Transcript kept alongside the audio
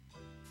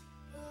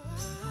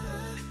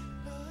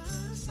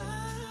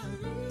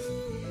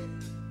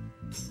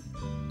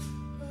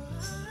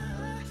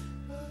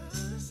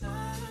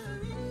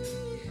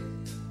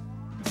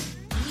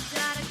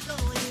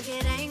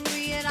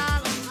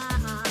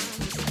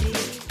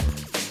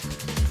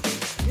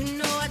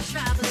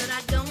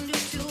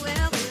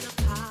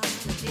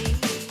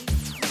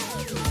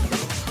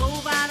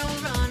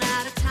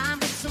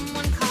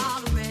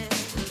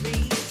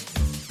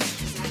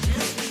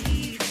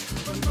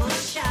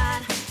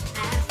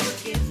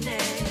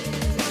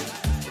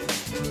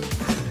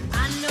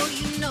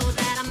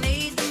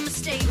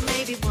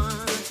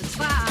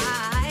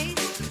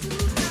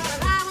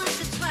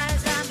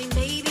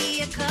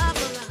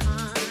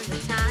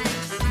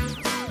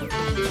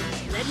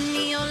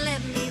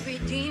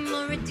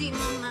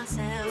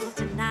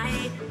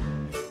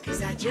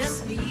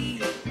just be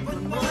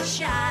one more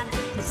shot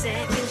at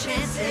second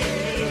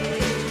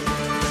chances.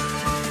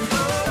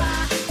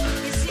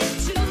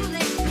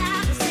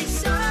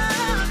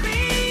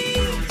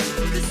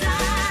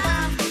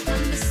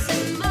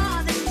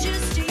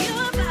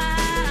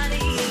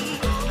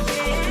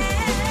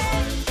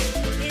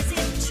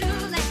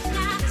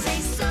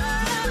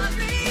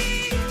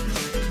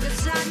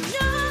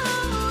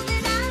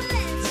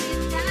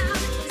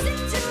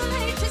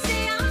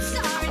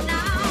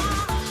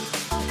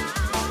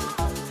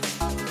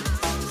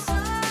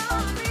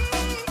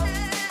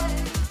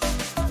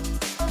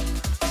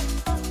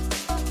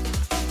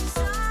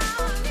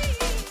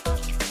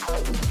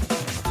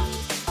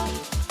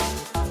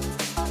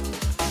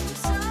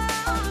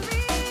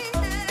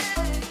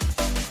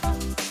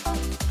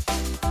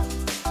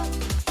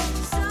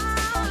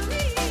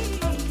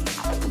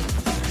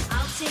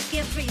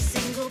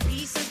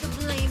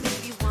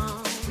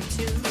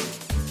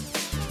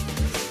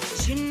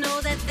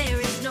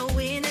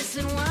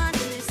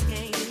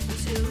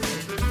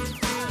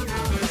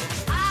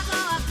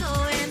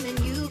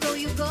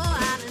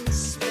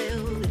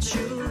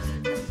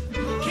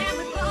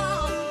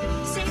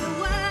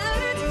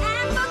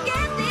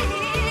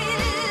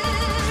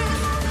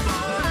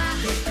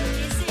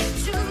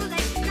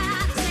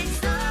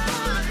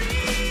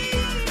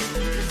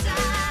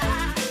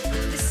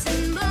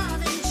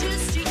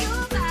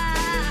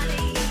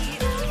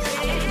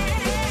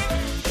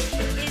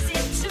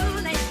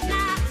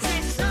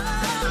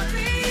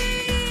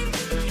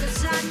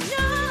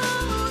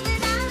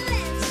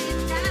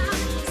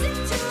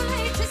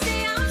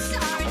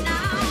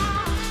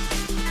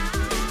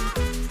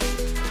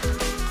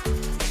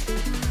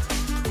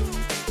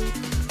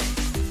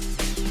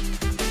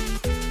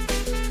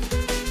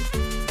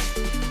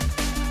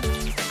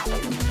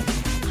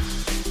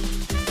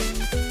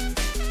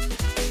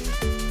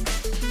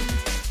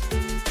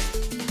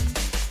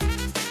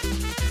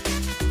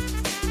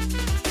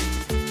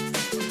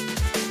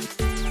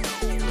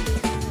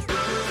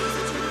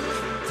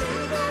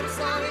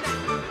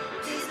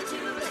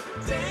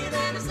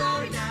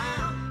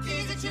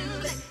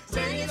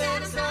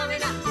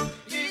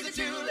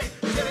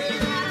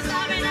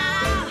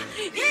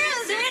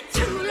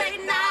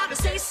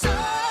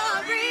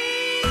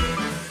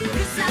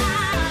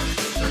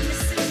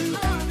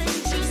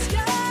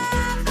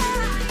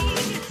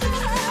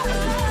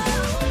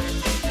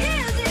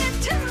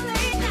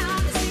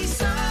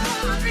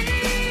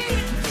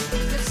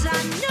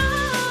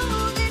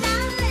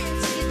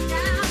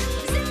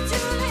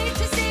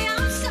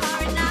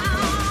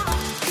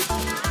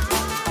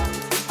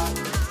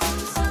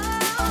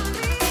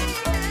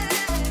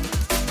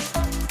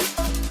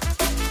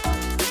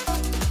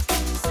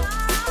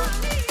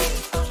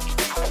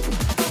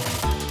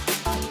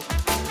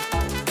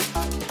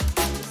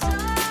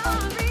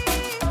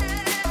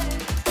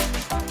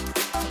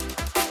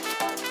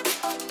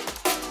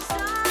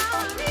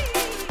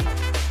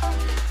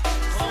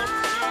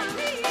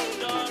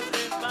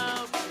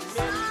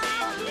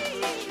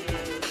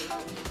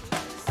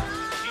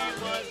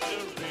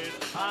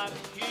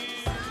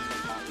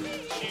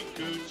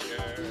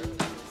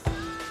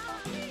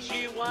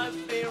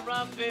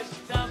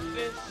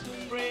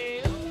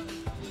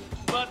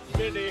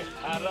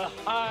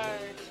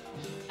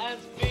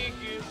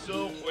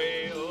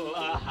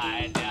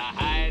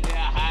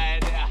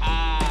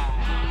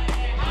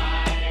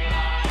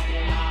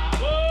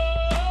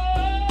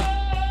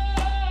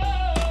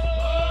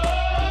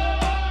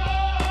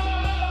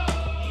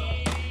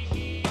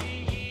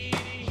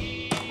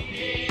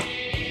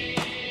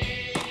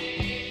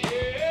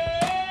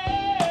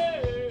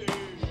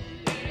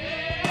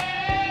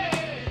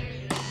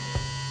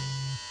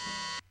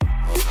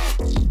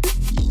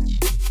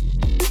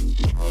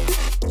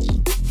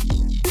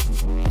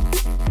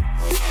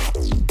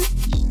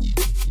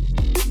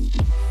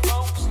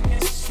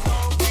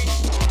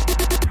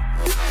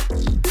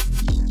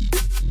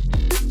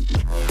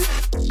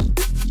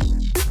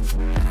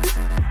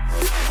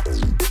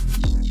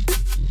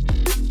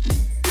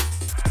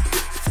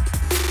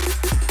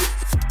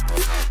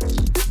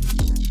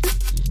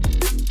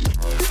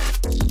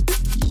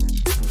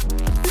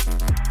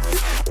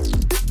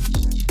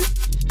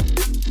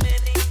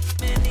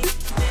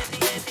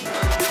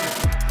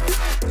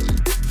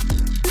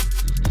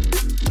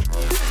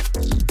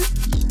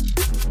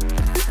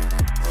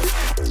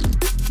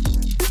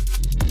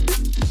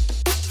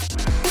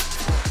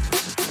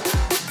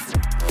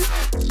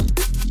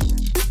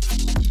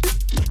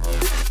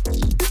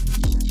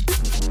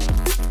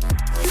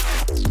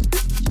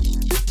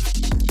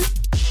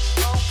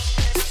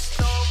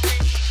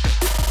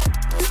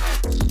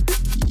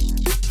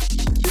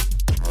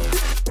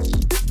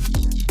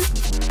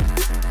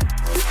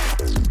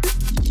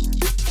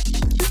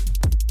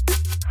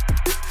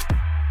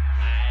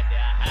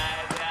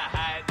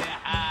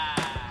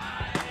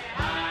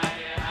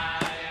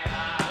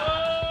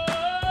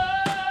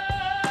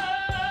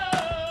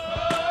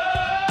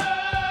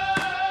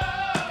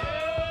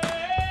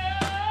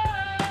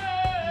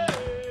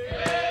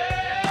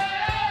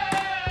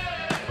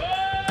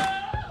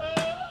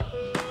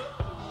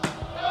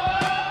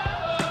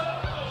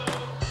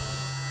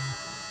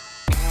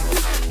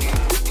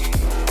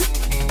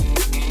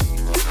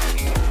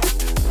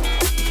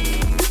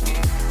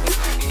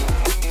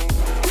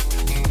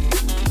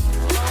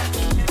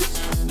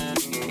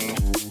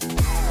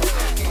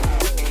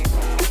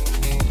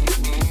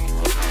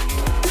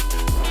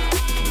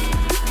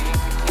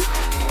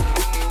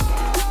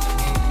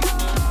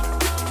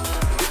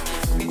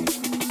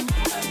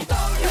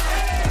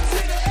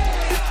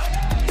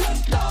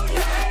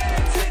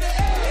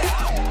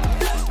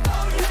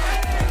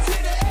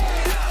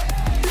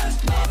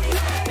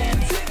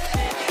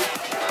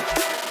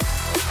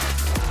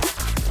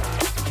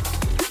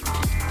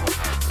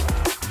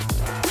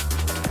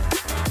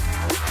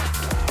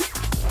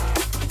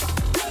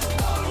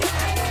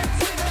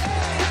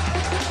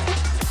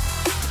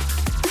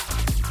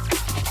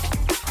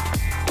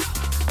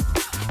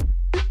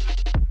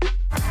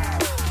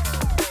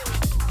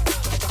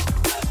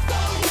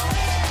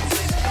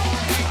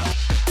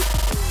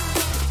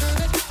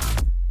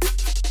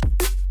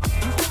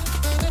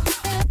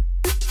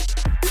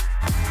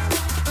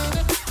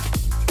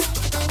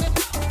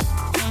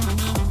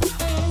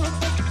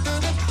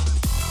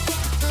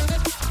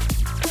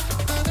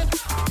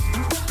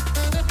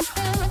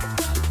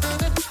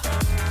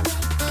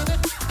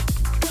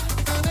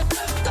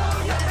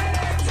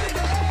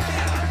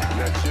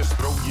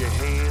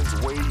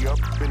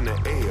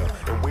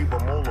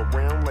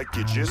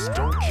 you just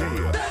don't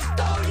care. Let's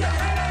throw your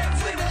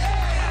hands in the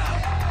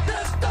air.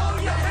 Let's throw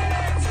your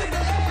hands in the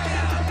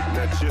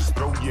air. Now just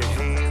throw your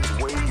hands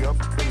way up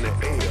in the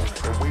air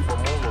and wave them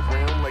all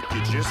around like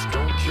you just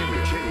don't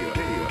care.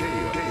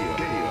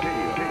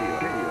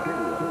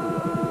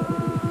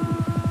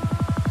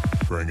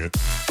 Bring it.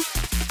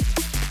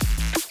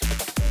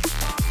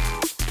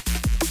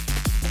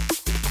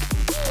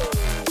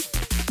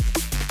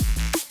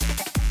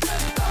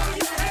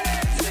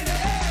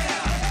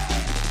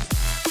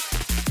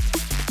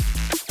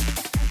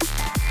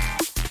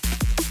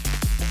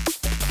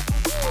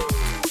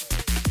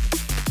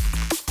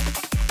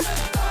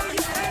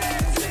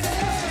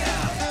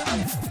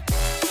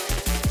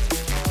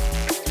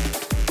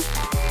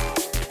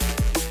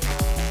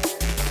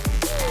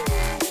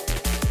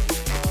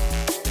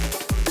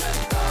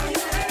 Let's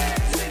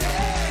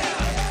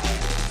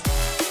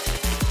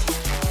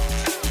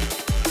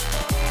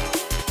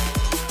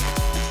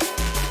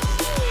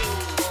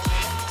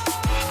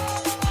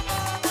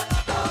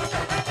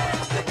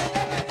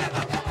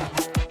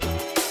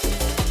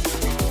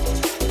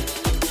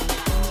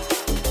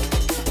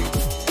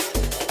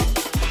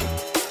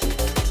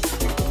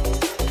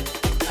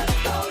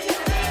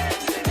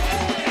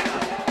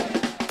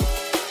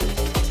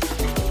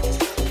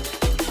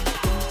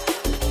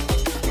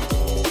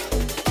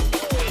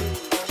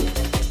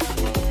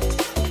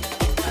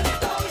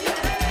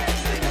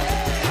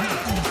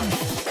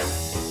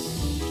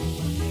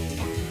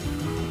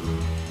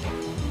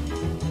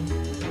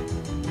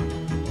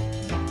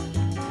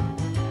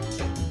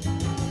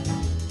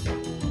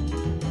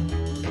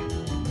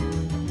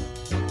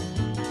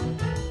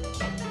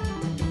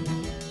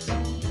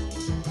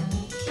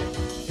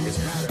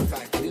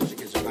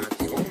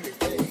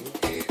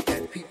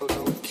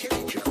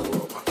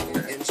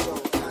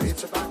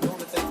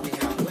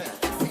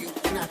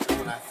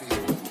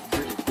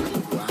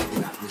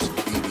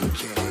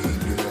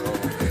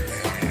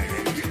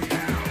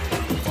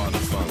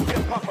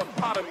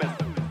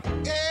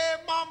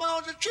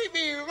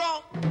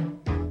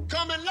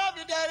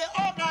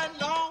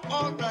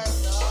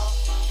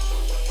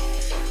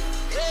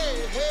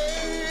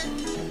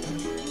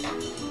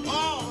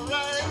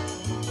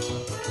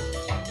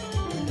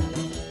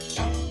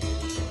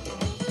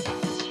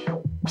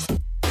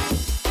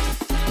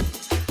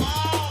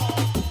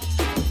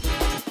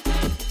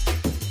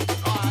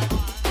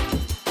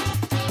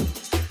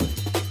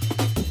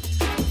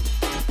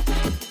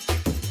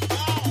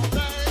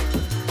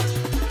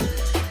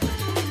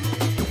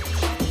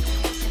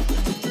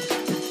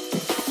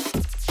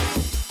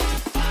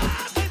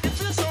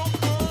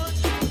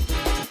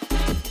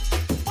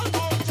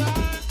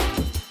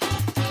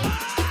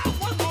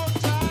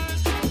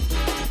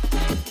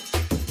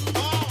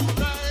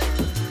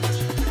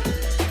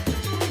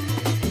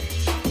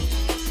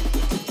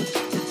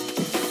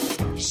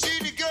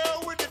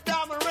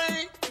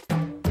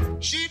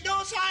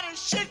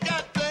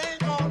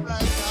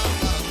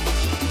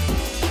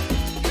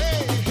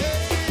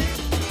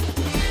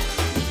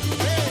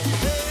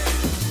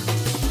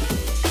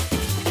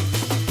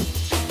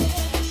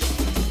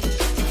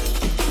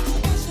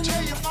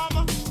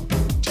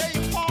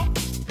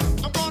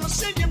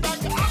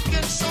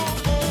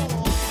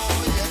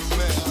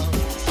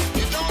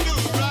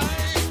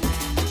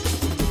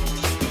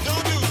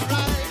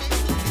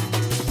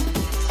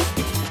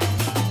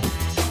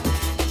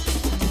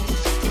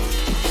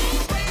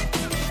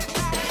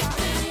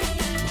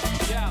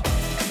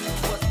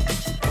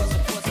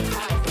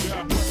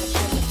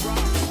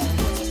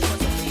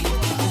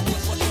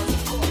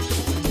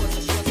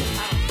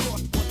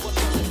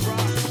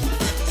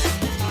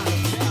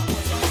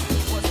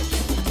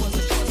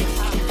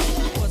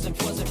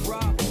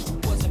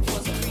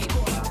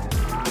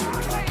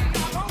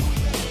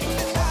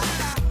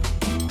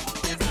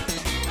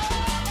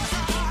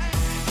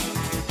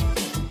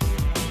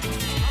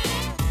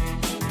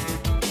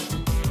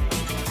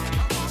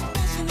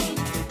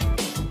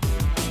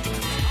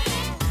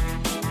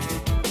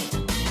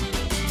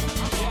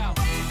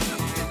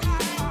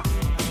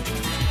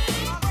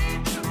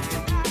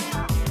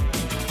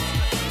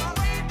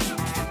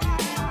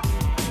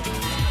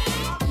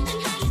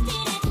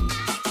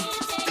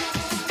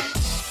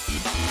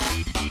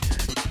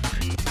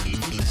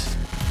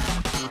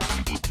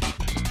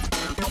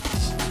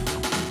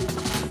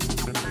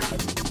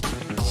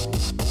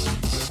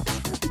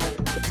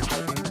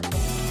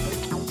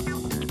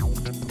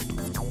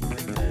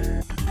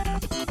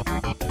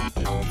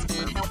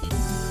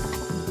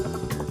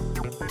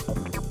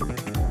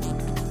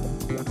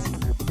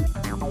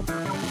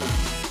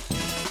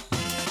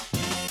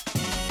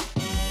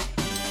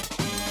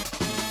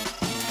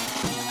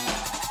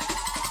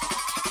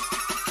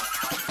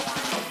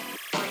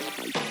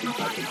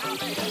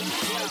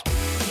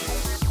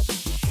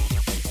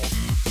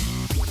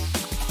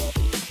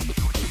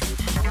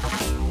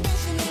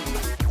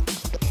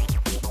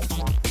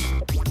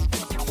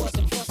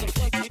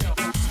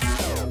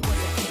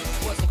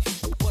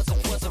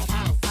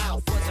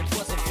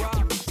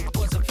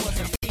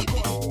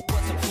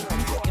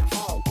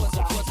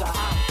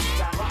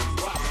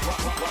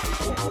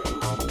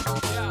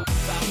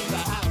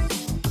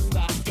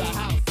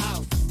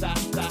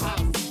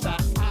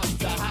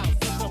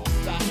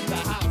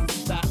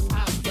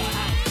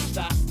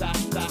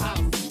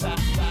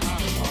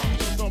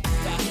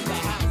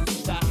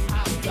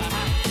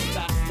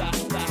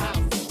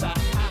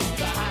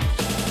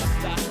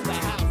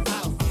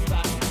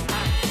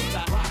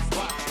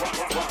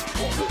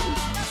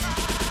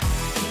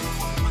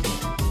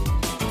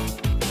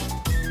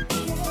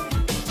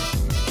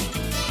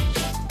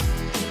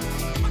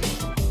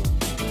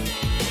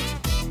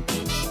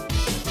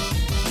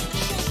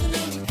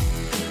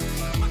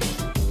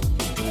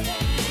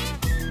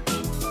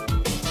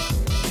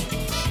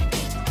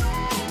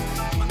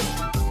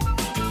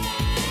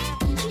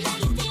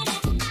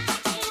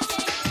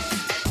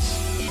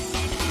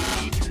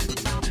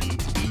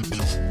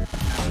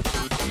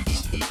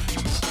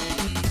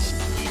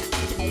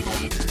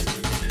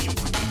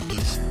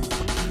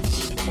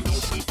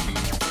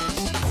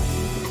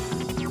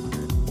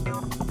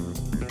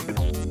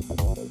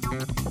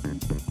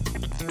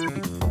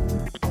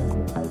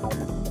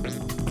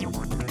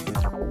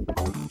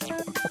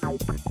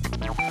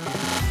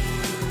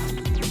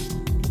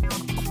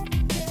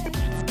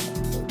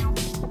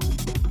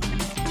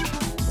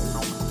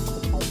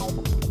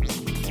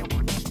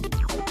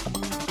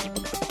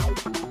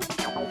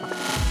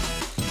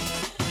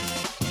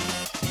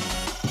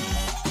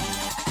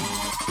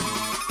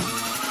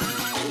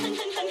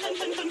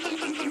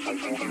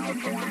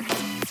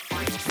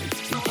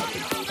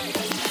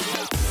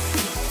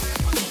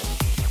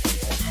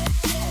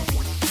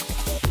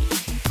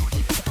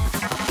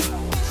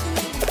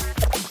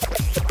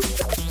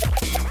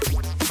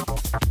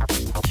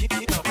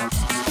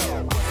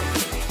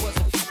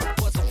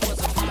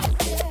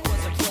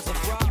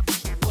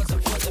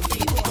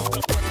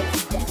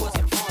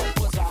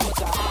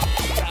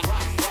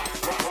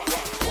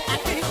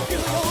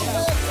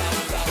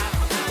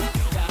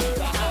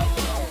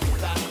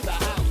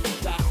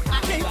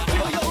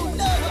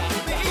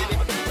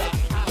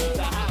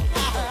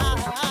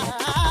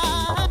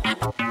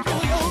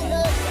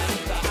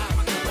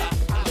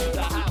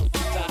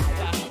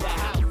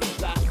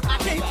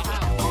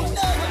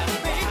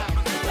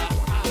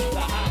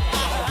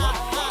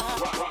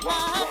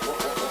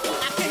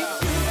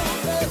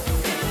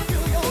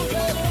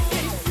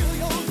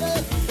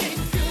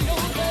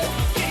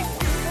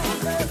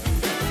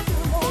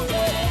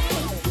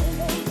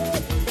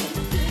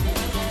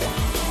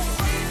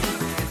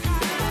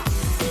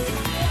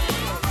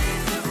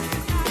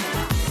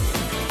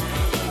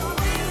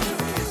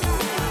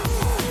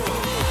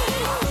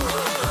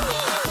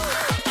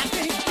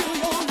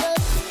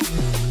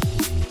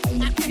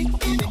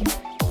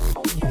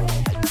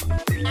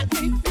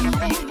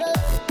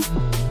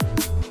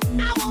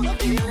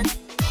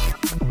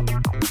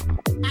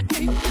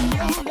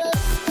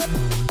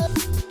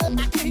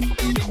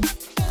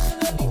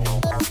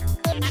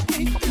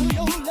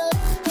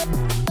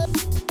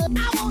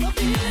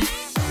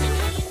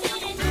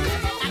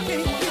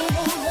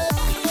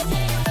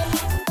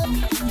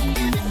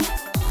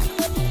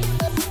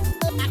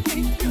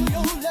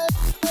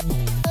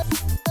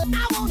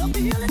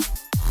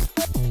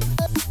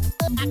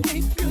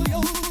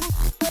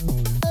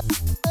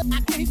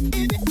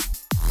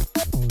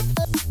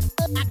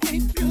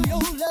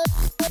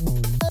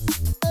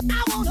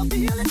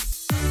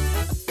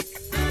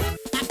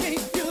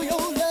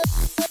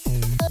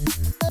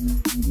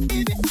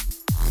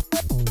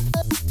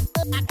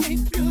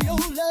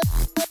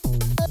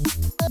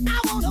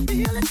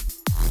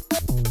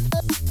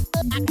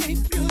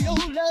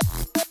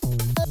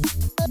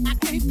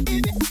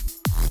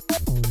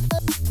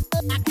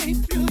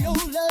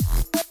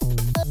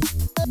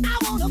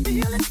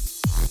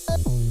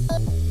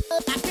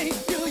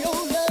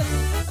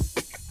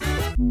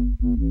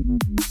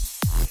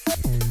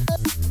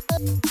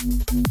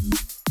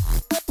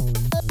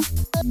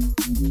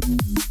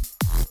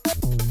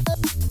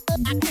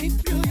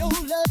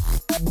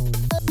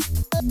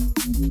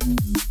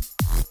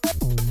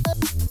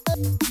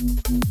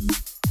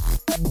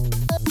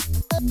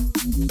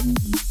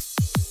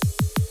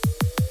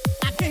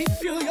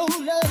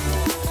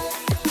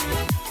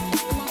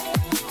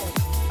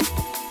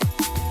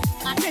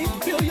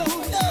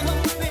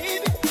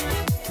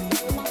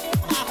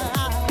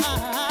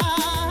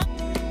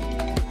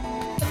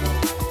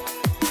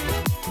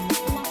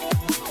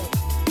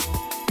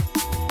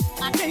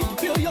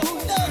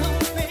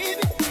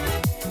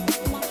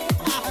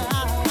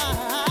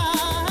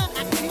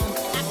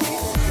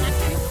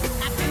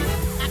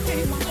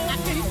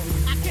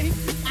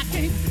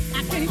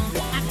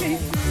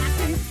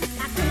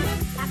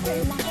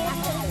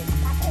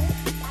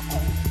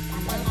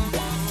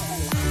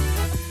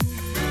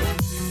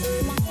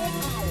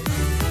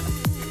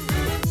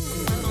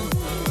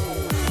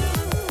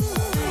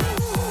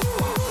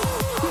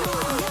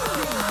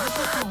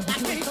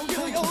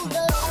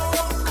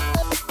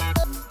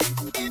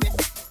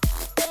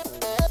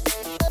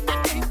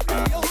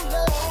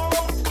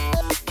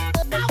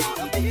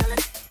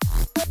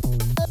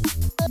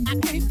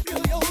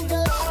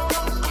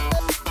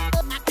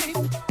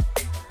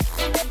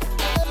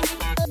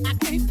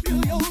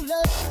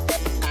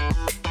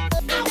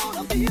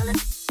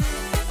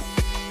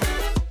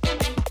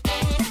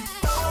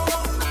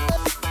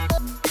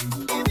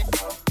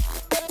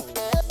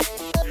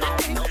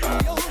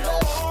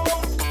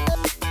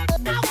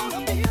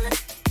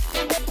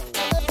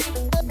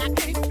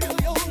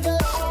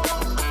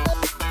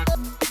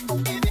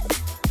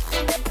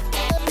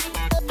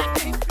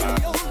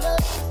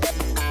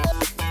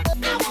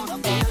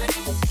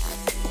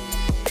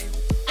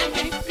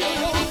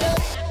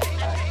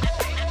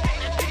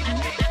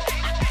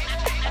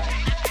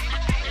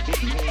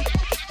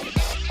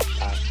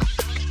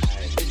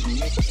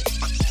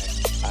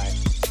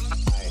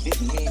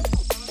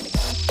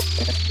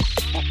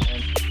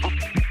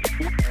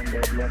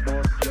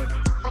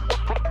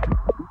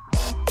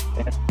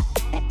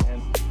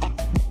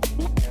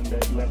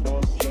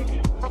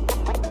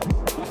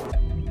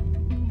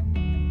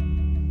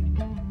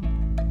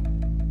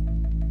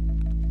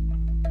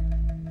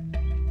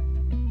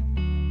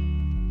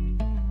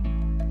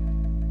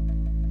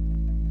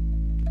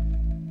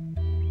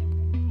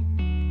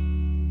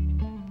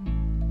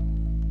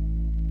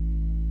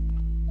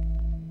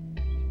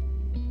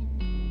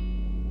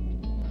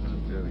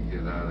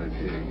Get out of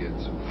here,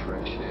 get some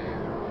fresh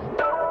air.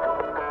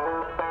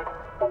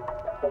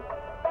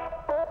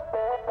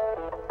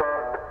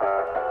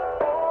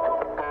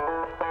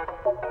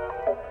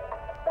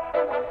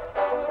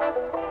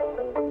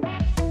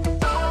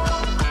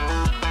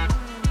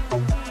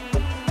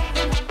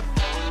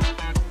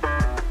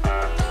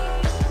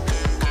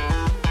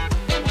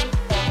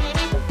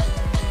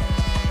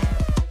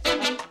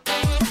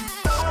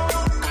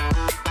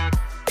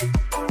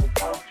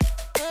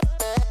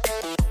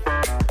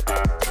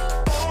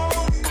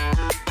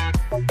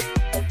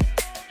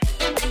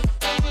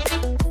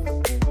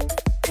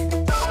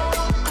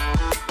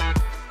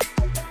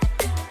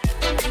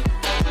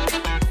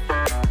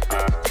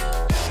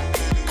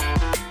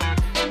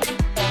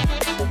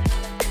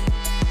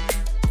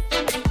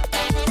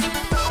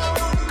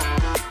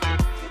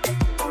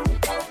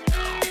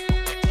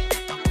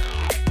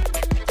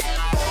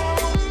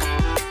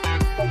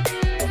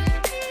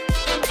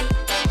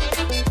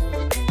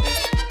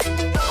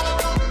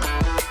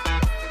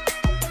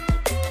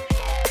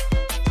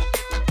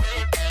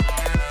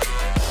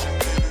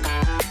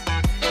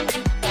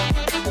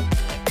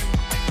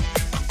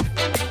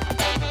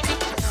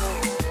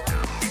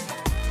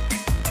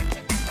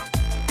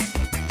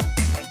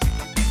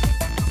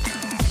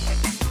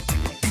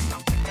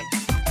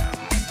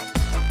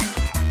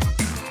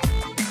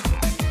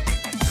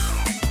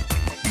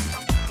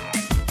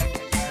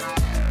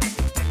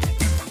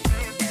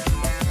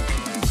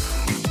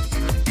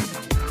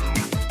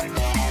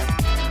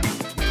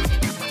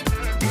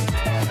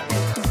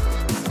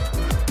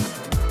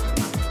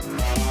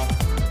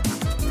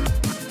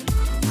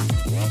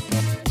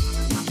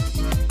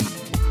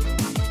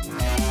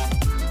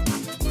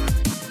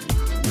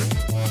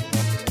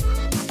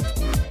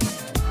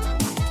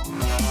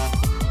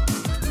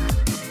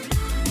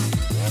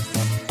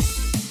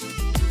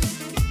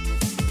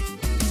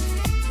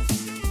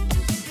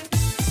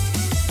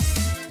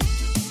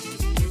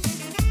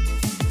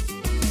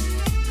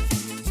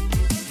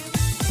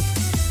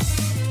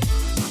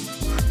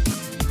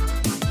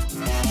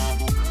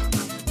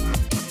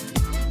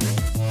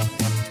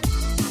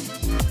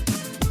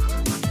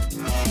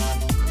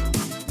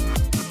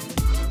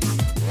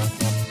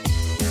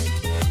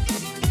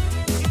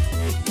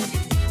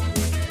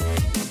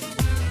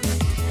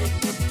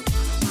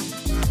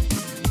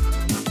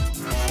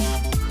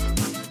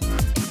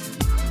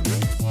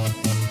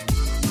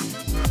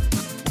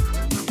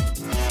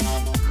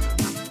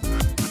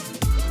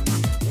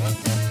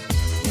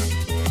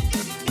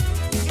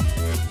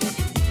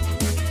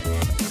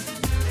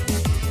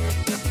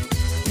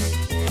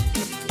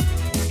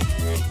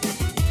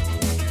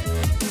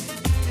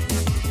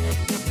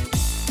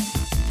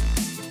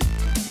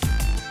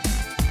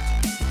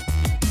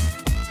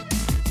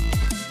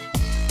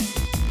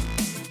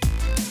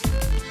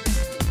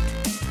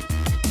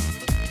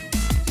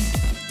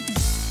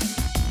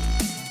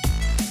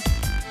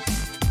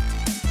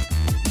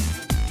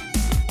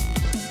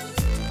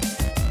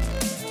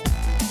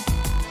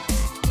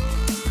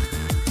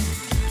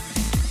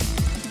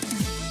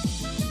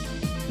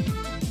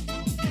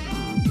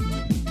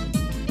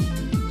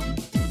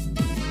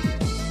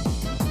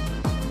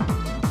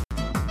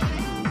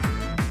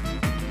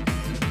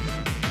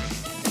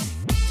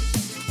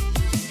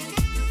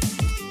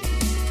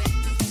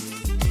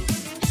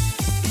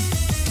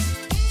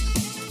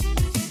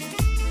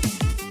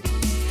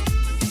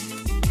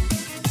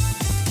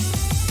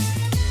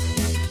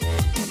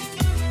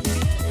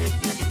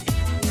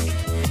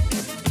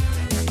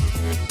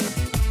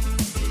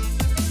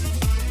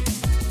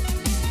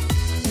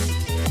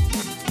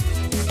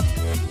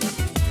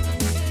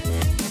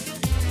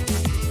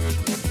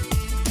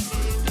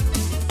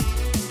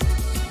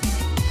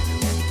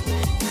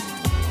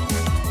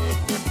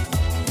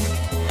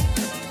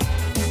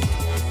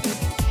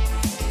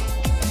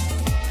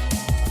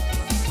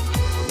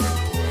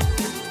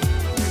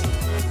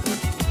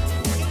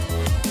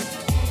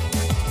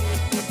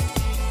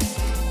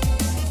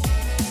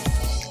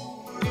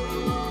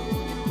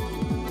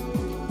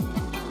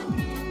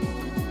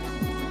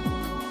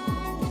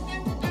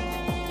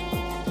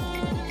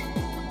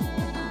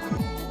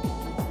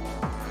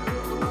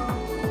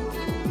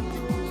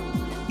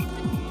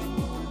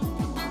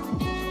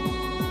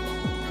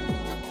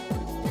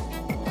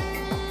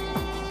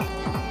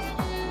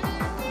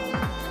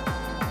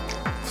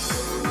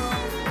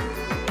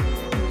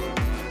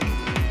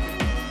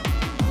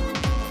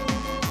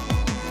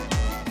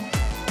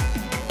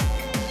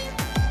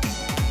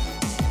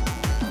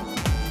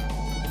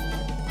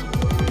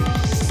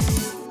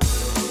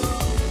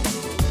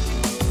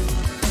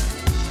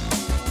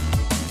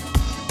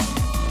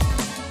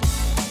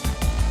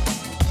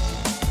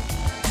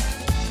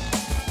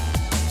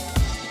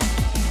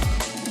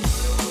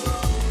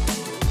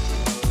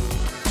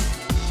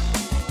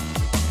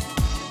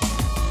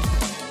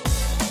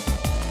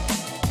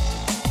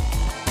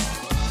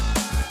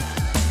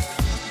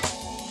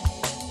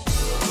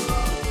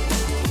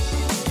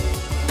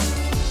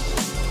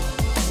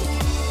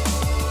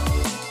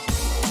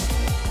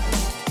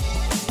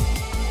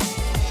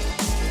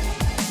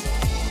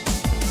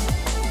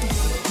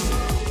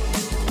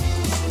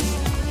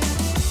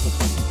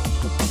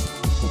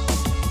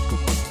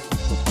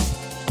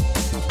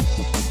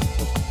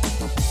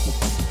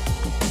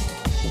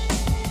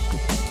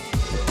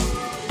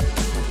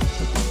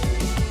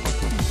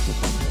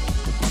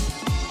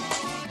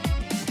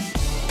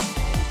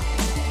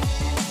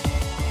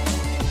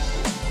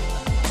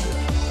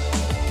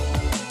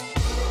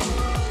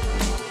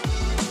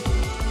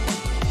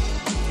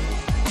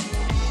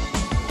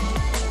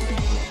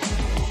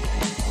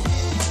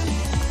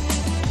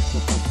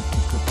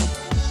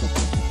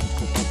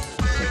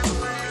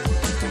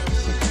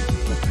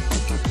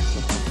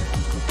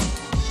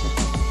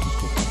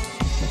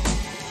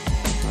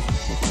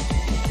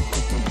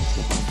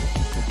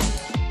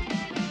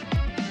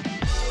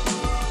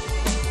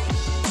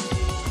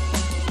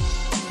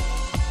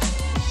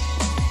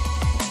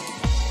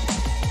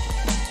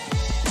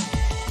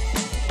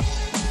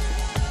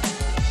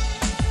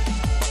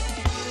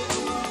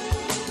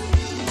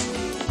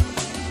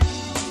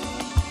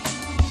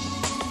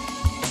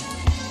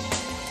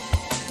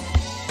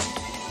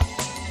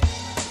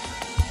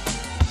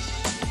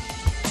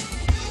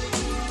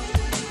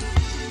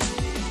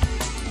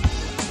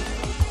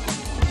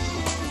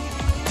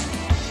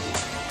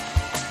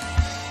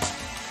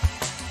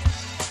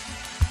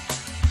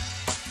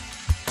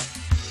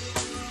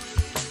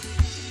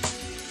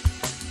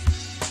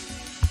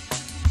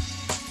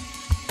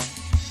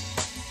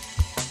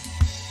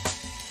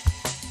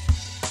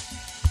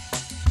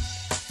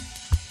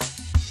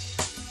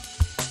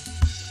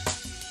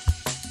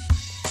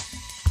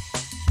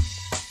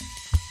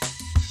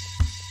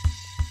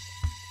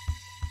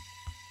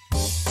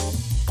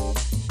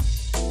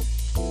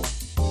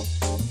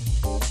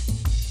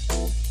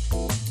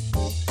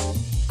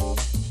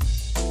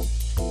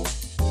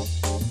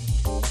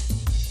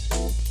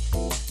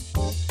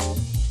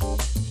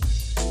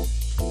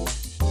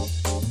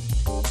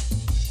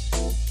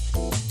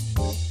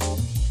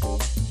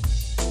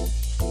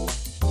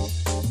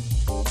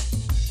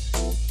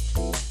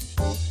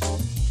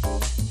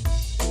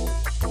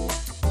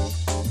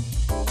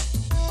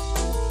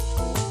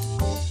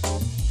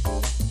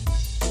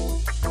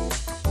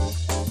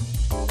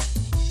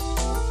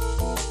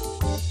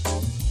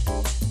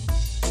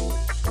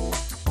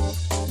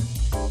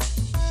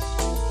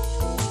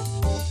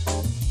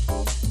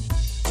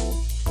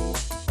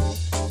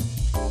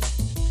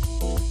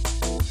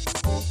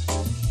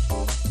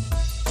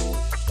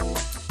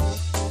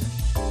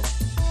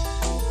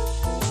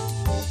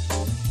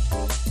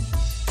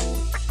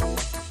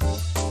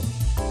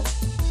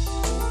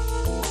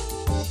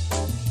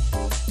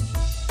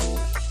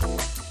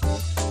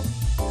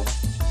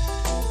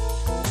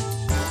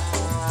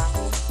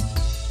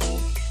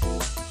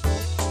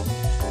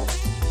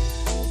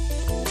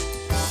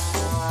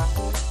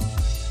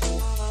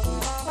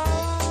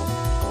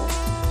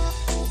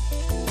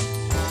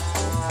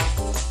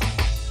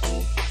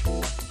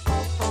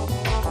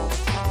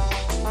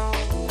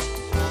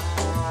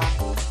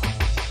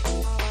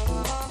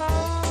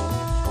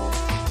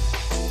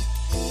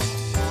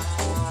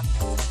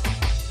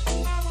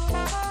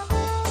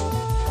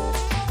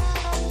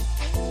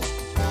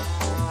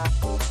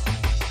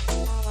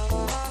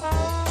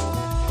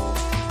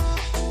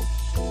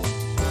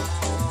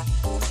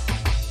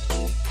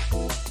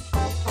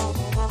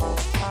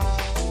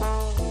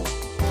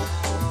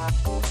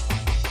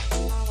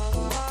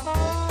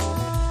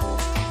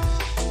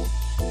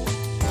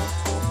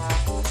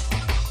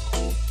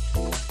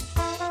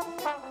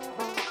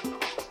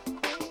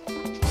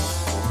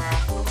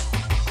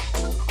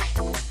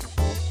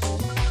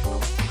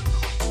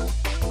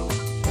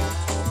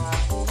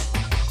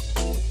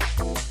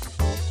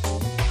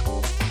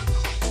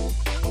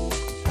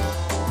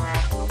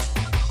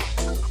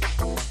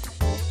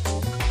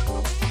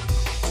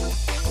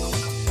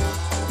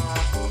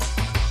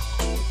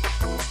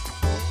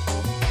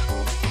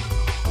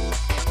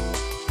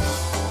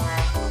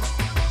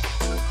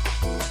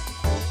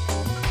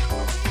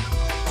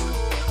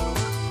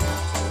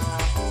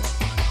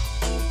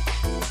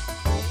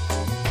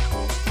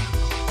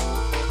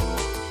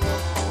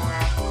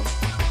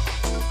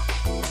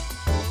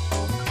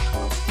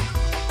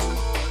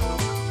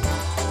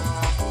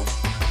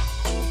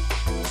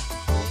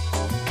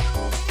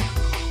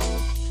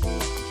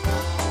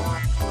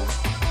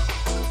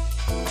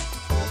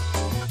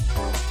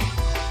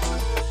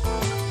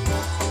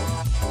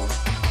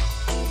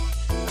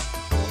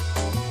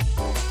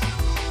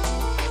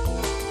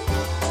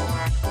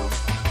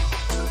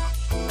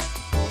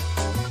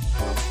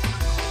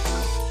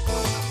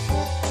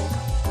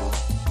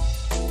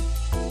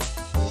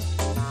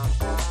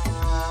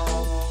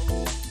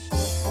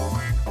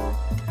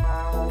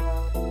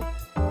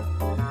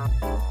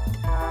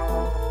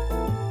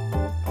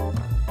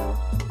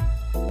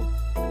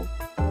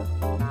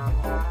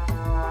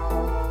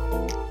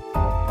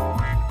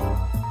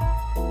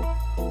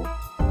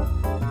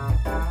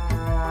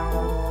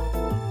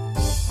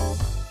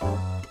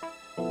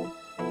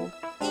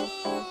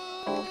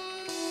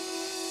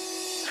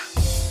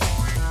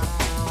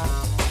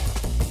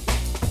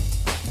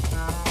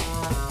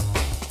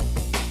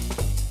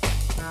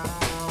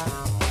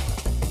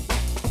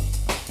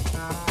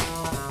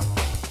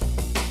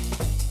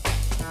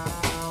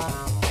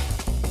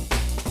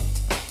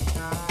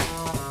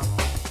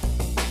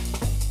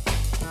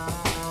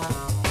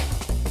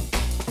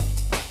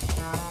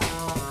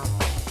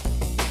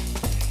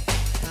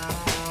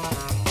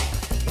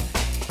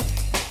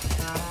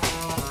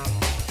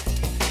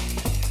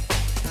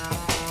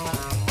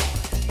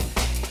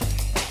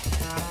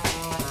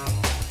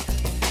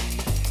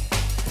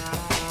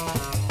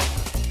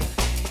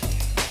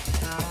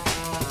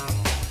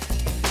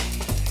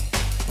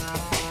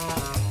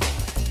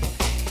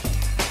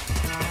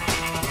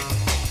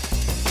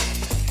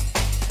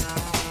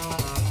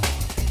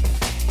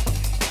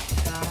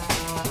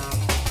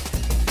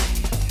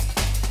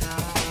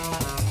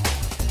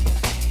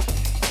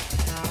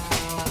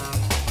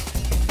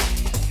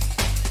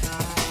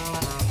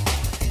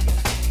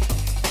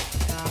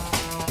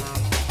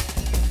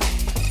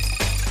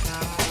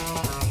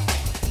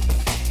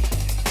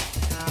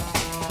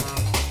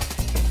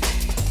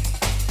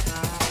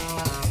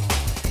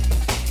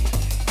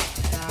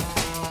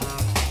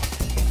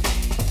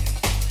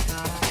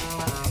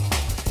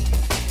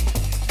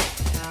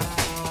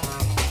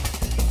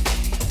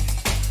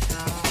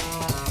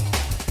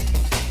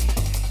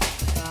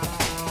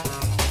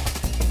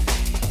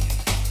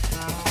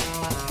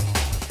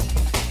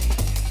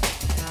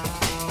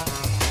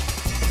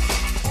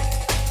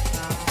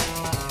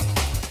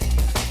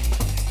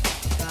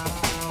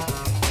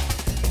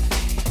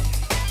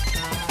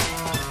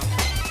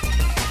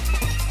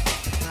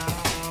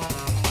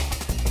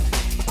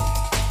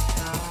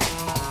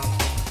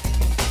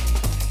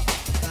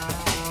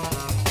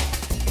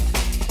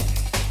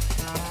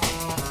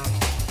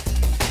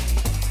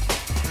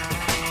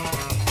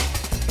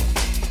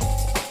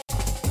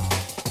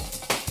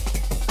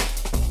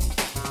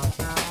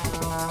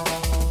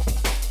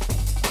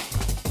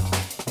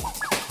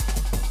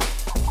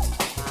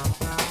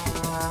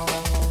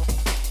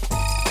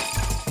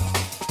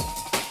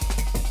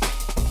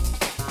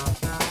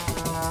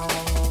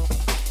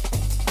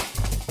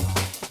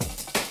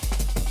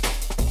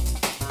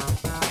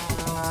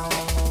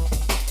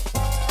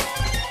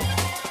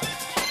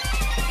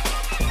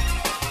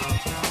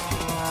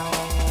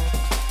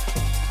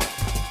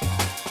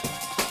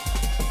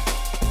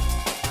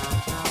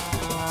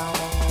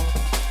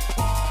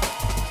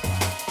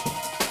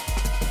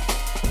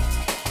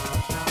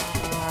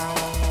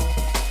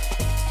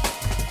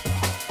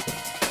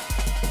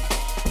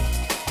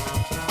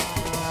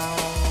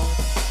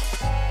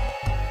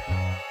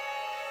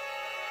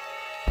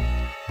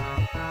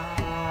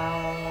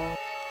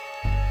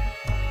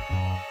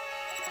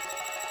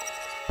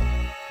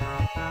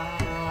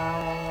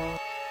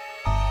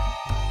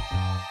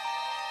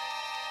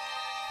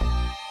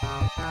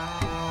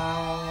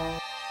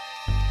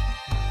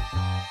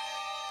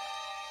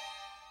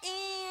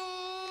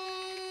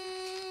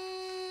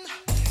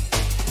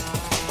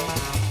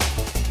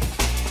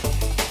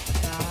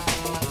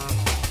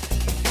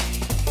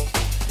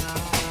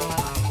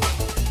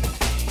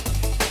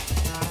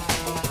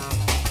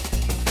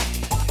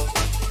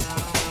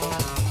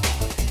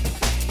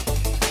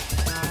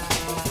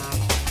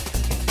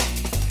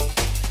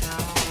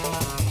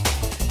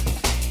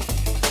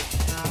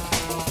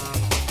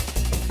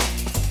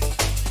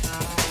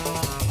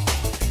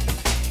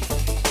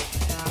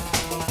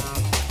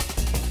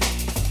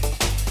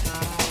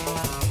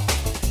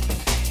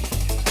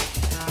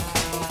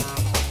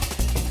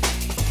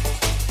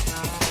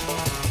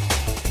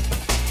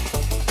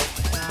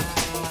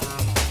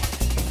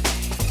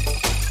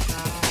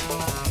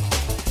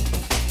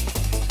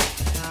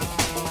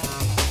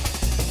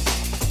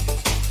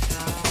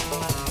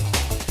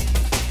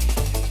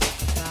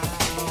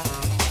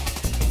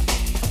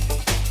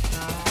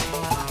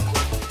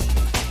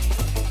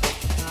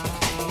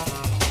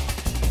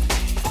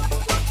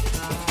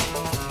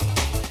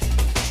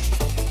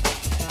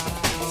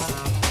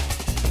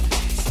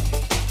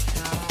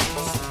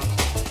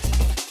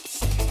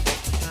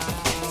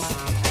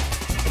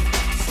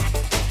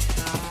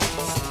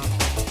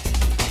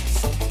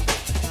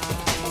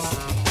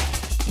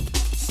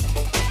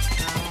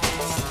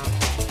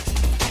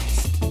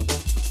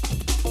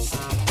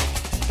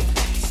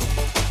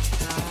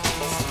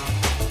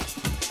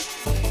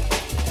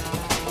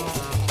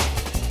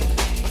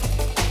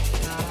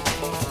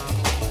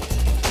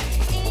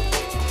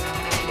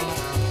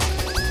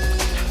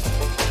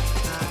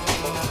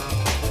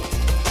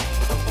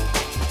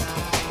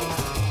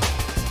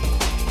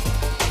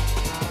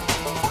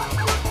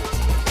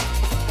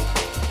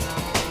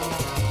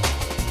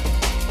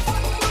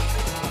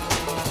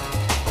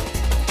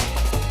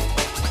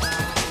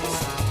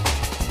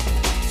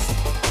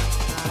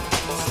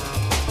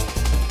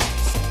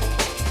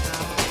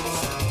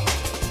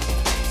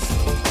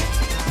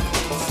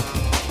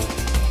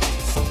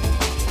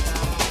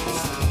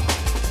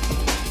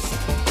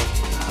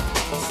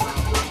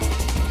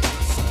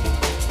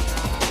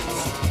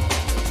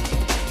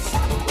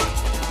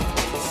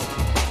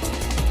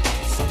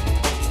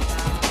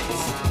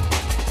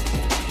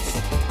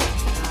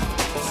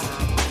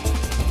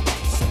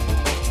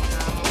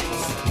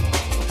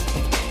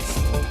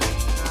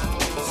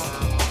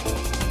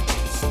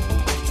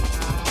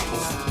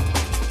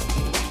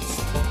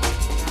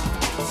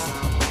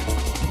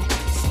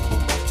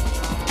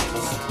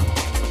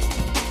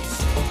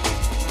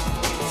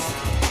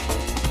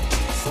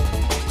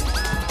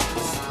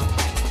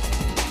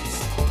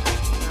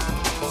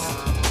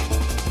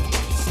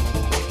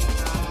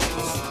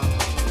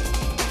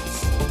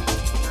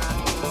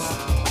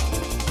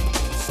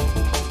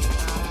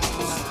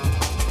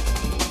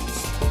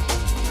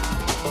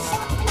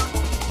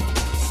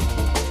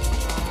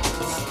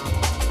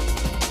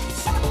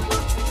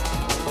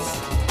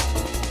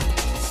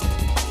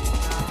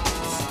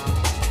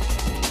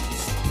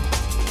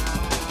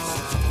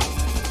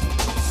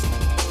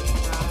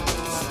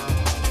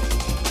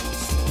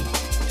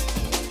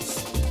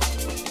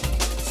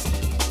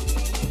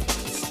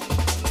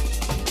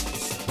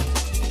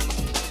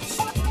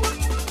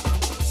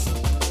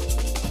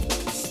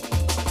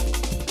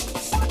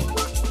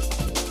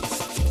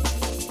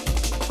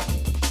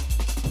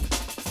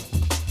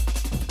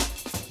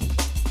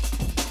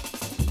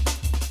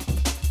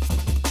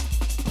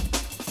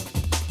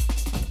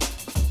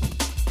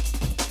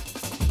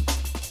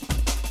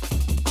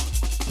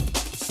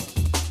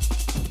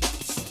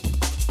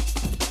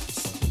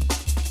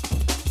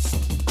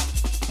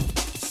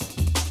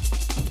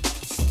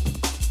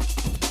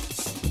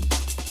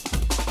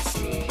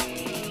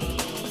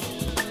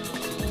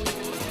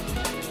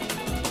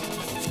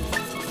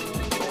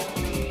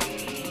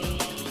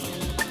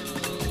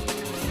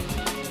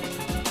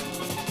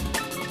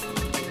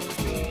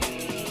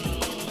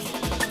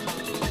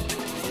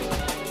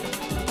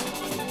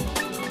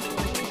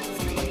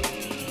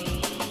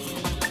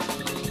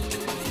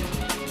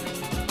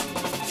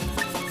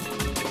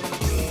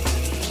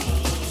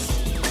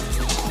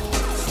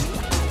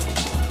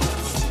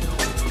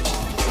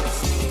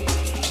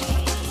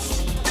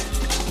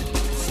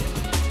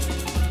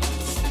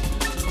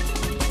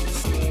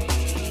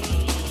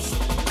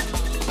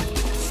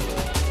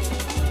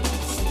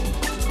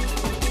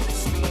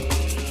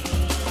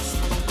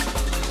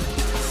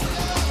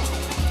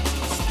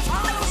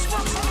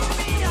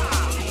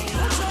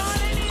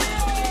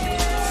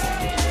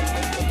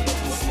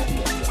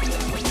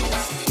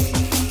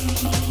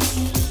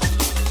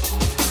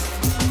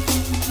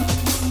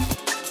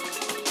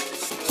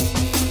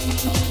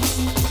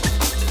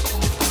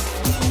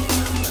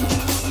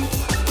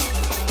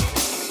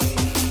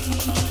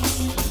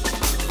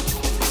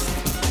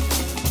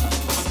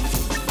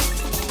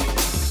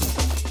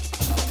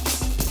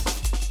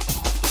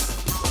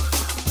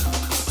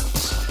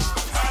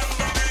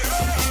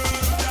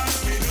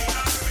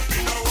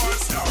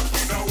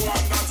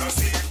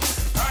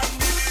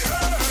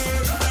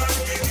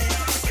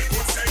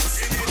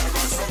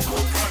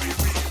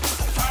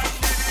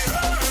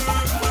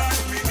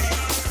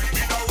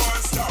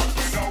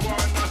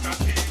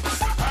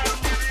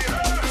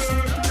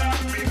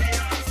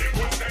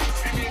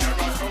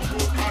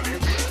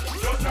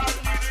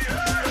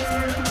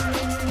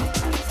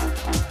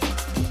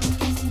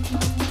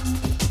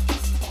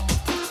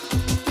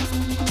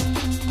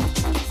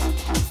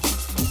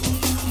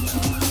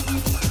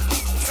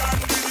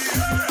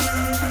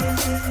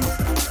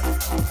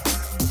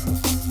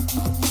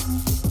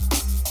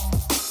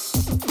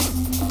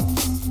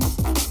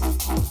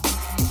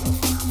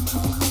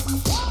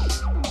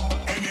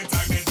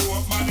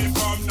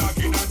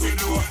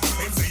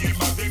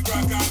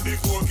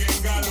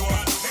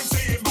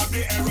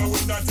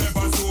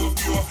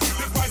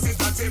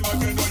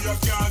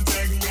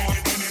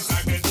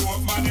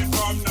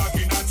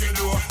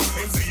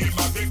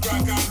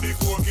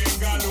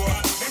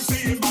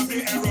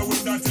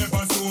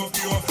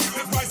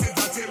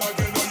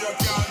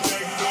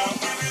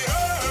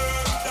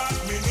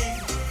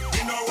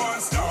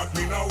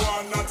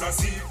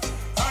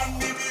 And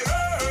me the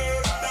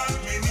herb that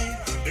me need.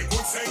 The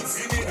good sense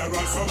in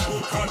mineral, some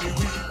good cali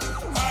weed.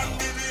 And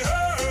me the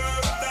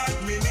herb that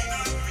me need.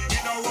 Me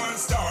no one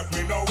start,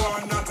 me no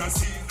one not a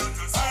seed.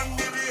 And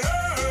me the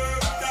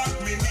herb that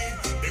me need.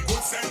 The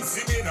good sense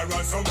in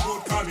mineral, some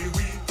good cali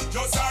weed.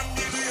 Just hand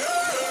me the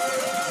herb.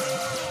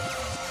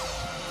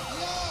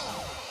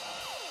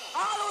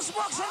 All those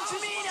bucks and to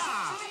me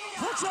now.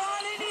 Put your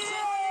hand in the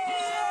air.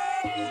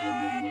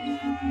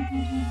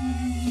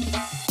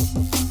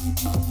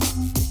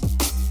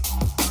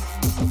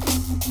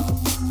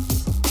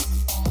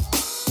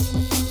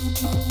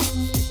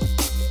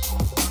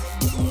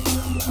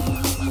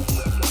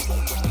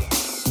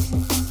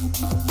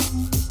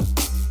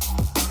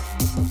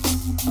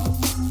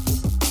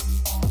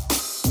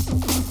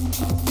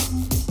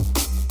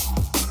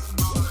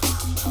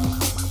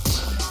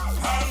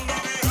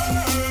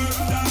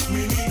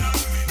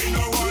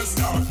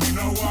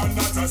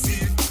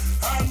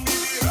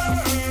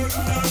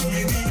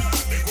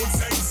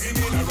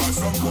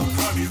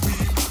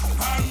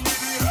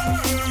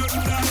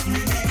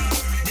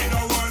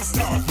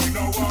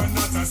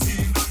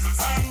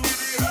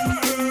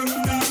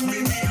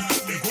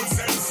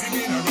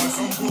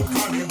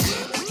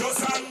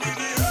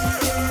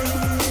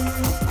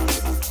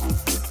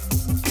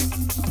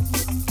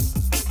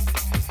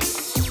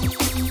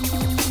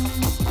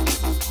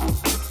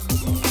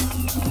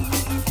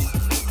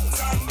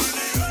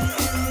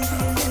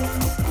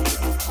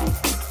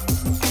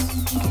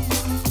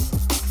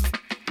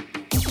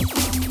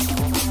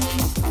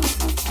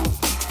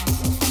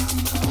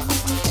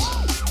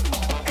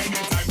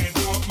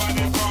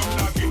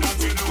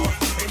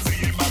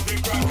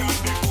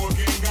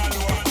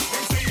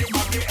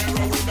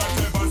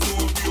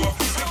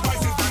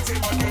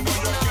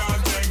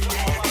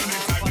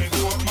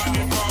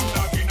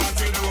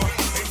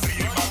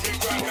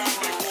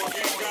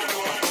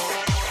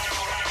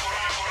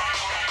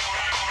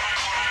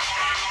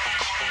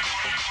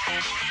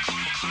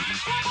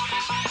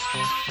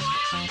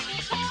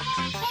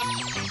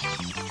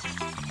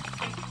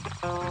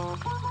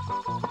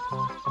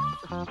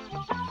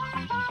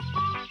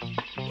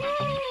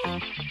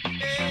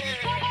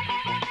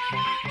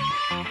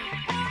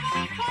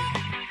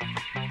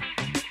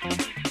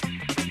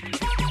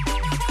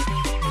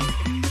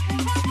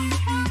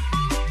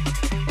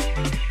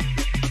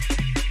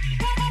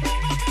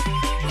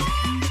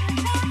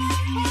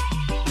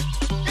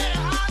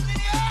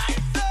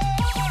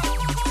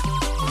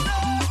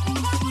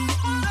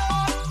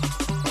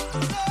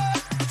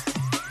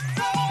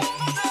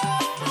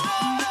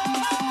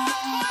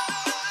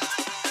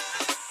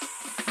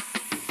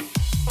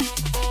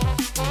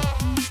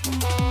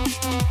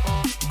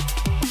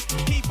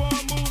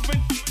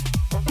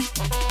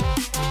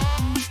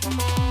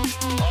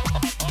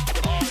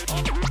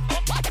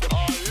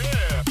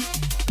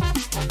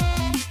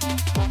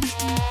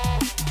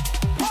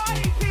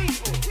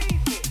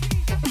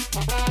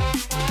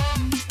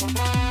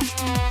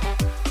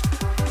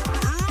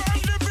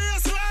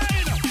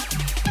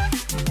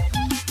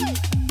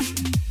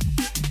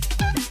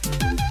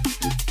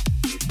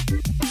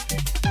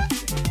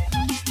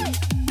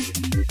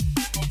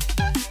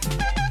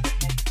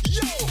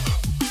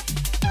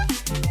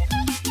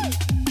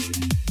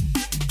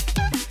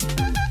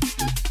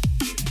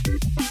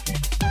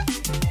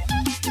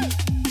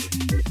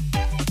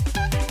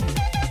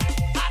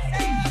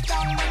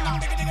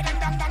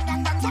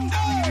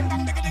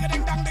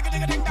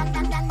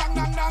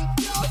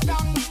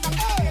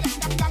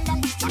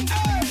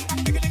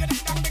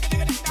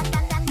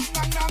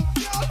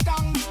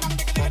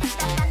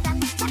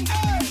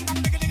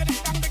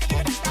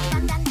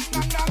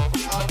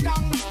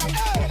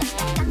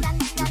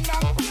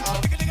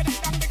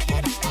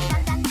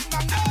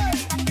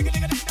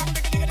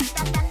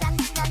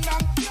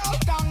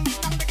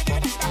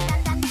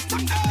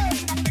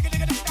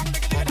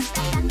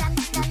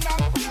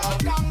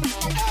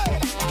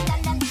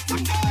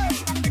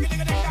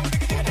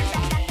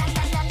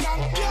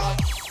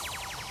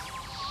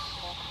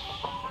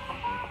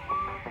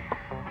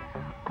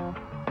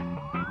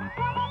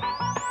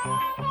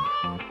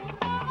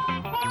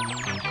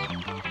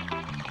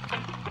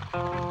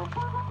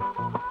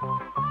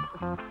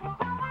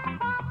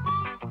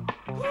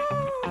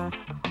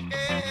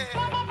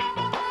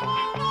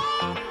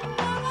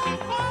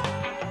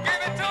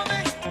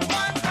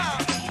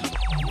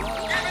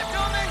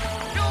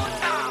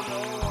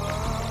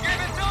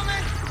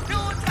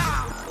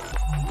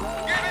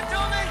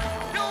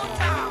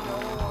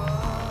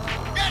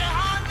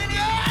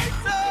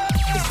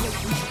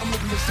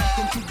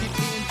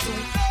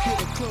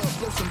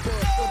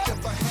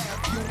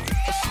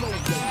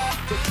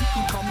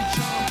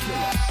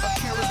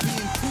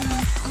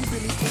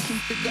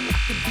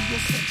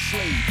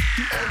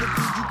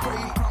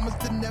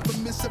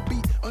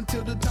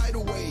 Until the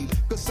tidal wave,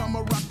 'cause I'm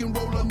a rock and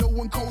roller, no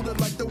one colder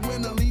like the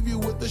winter. Leave you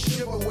with a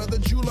shiver, whether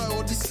July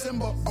or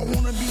December. I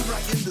wanna be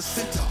right in the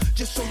center,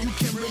 just so you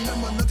can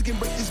remember. Nothing can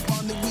break this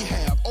bond that we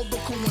have,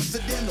 although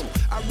coincidental.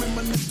 I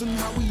reminisce on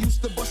how we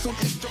used to bust on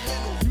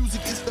instrumental.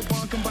 Music is the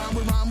bond combined time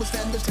when rhyme will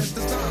stand the test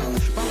of time.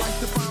 My life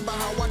defined by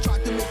how I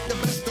tried to make the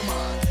best of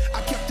mine.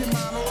 I kept in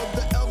mind all of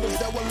the elders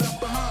that were left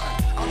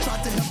behind. I'll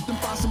try to help them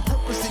find some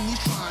purpose in these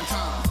trying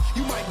times.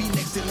 You might be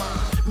next in line,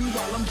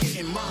 meanwhile I'm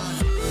getting mine.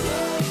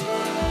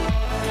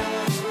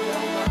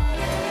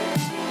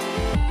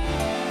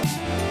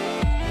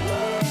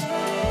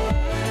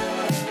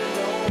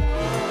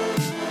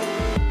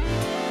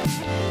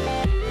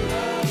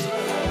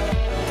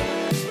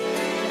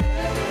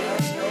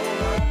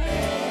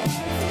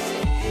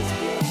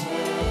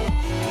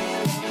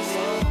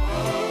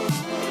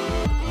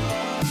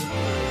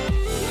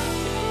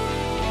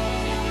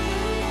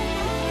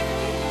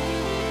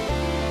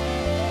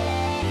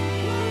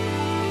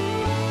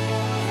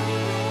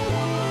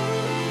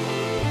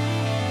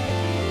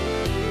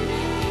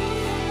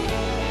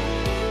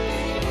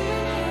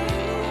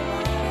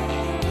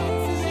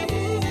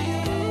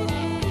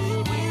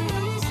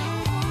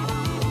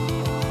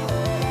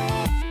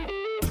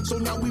 So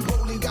now we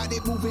rolling, got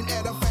it moving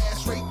at a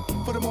fast rate.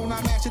 For the moment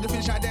I master the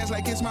finish, I dance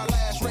like it's my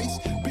last race.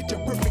 Picture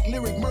perfect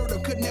lyric murder,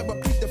 could never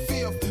plead the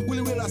fifth.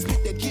 Will I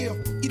spit that gift?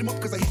 Eat 'em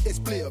up cause I hit that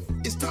spliff.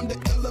 It's time to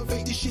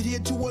elevate this shit here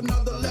to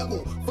another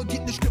level.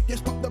 Forget the script,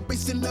 just pump the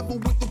bass and level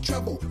with the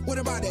treble. What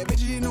about that? Bet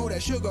you didn't know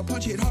that sugar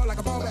punch hit hard like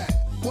a ball back.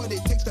 What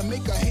it takes to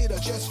make a hater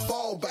just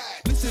fall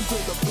back. Listen to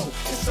the flow,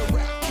 it's a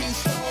rap, can't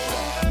stall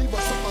that. Leave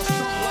us on a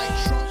stump like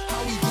Trump,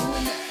 how we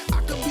doing that? I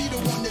could be the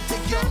one to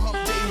take your hump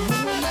day,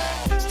 ruin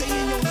that. Stay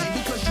in your lane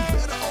because you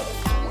better off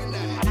doing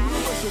that.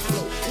 Universal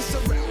flow, it's a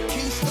rap,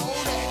 can't stall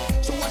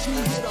that. So watch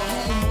me hit a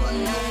home run,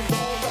 no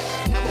ball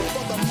back. Never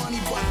for the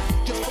money, but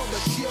just for the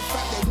sheer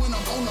fact that when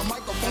I'm on the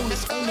microphone,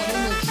 it's on when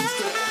ain't no juice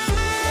to that.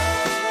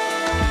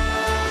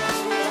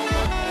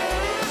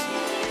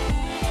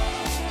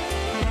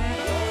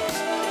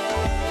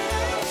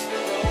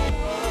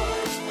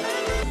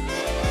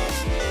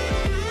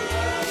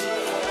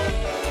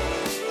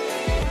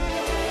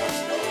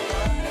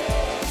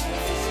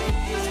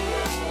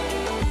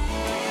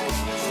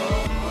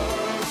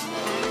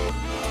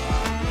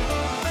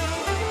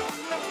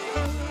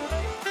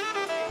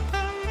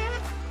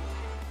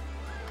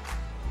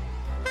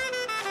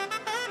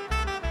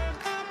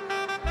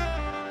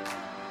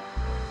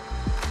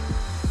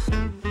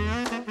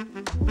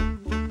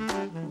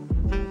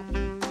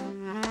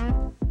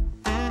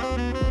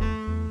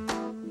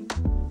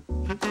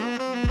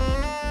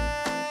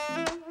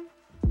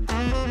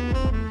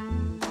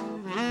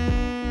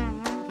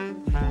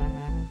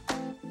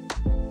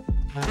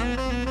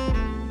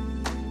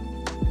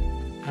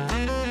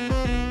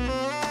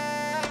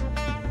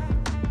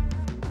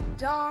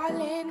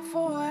 Darling,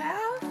 forever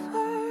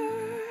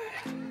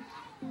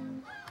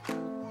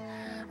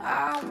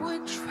I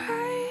would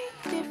trade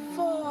it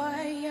for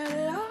your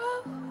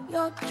love,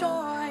 your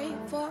joy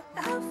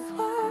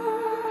forever.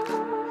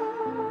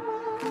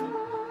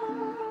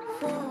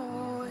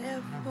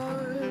 Forever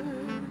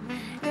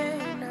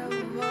and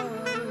ever.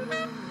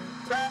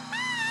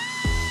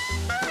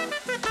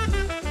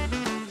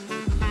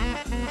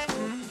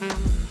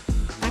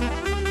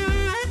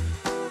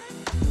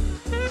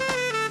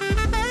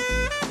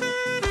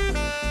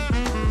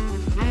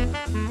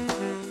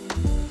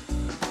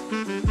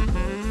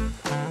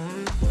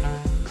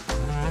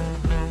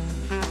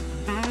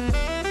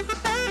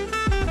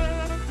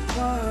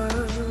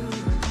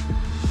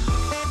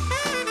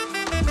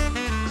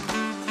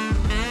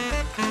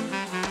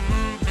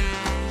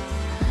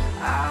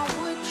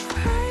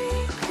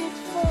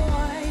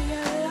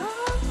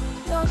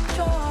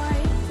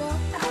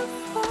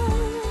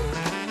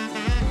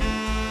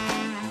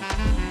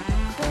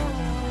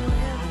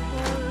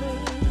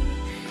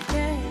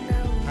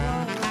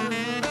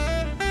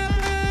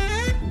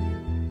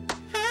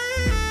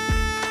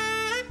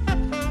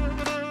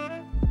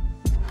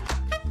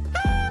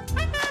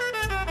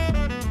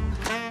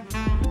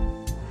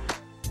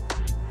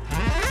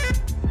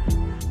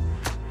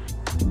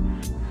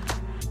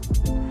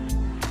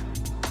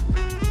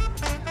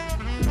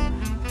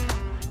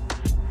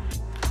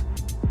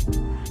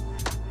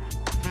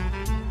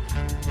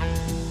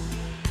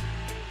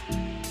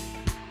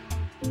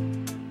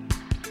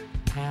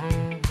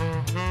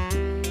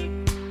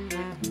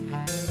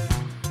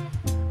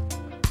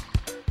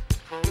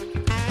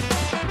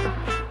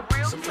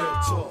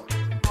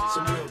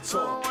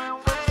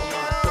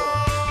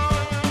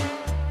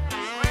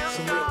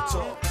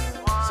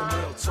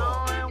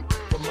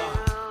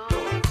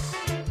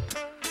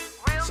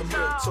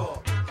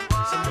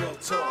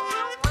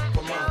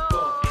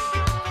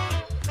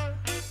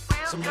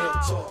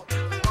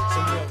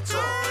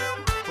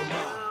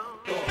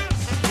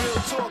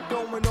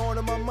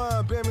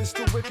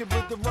 still wicked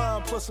with the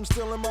rhyme. Plus I'm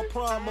still in my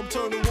prime. I'm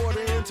turning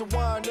water into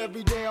wine.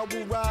 Every day I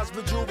will rise,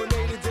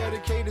 rejuvenated,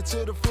 dedicated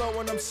to the flow,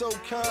 and I'm so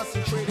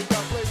concentrated.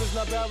 Got flavors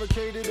not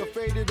barricaded or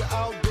faded or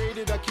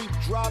outdated. I keep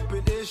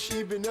dropping ish,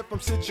 even if I'm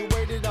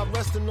situated. I'm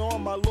resting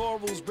on my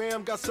laurels.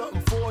 Bam, got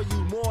something for you.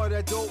 More of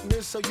that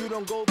dopeness so you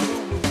don't go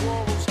through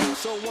withdrawals.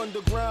 So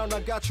underground,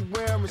 I got you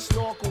wearing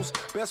snorkels.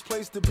 Best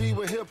place to be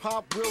where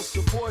hip-hop will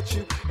support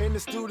you. In the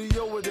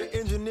studio where the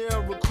engineer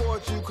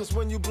records you. Cause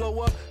when you blow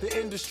up, the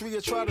industry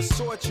will try to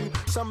sort you.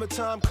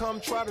 Summertime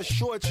come, try to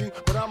short you.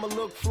 But I'ma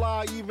look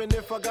fly even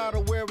if I gotta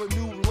wear a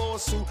new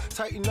lawsuit.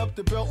 Tighten up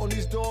the belt on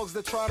these dogs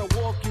that try to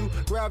walk you.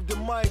 Grab the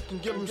mic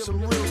and give them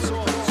some real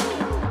talk.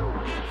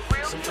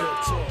 Some real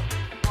talk.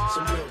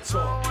 Some real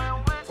talk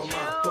from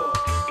my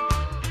thoughts.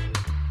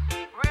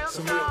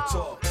 Some real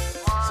talk.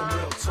 Some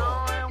real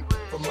talk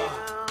from my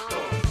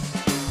thoughts.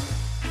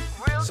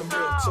 Some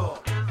real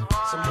talk.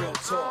 Some real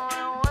talk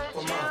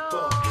from my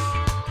thoughts.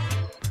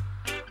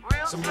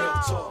 Some real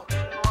talk.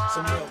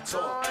 Some real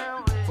talk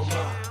from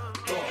my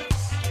thoughts.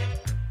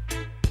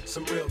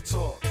 Some real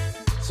talk.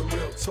 Some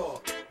real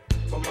talk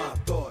from my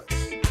thoughts.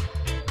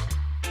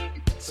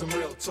 Some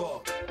real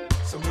talk.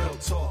 Some real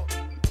talk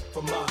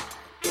from my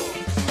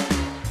thoughts.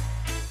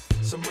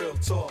 Some real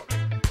talk.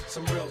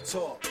 Some real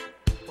talk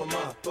from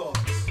my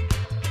thoughts.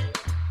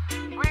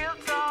 Real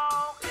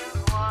talk is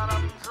what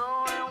I'm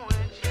doing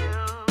with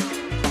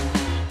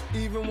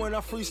you. Even when I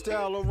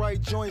freestyle or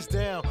write joints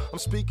down, I'm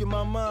speaking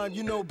my mind,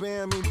 you know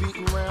Bam ain't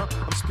beating around.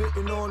 I'm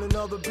spitting on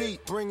another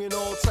beat, bringing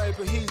all type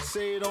of heat.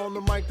 Say it on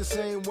the mic the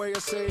same way I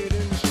say it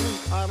in the street.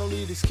 I don't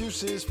need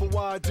excuses for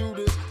why I do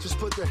this. Just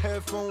put the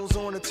headphones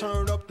on and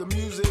turn up the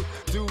music.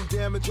 Do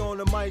damage on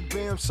the mic,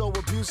 Bam so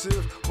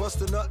abusive.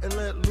 Bust a nut and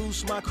let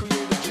loose my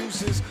creative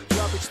juices.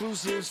 Drop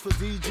exclusives for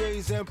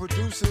DJs and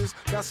producers.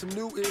 Got some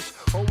new-ish,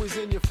 always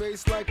in your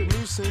face like a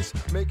nuisance.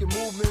 Making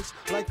movements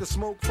like the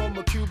smoke from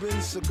a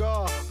Cuban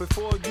cigar.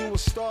 Before you a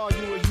star,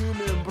 you a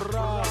human,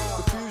 brah.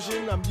 The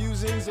fusion I'm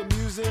using's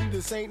amusing.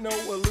 This ain't no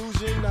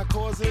illusion, not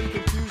causing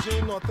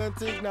confusion.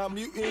 Authentic, not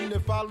mutant.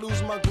 If I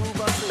lose my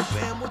groove, I say,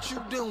 Bam, what you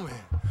doing?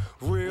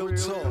 Real talk.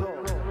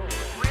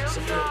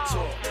 Some real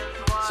talk.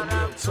 Some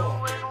real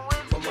talk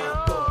from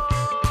my thoughts.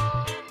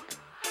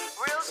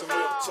 Some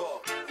real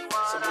talk.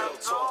 Some real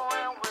talk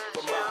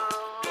from my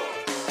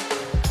thoughts.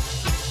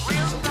 Some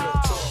real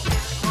talk.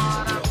 Some real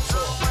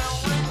talk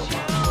from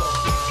my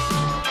thoughts.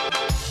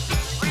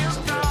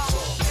 Some real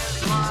talk.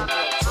 Some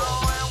real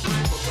talk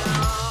from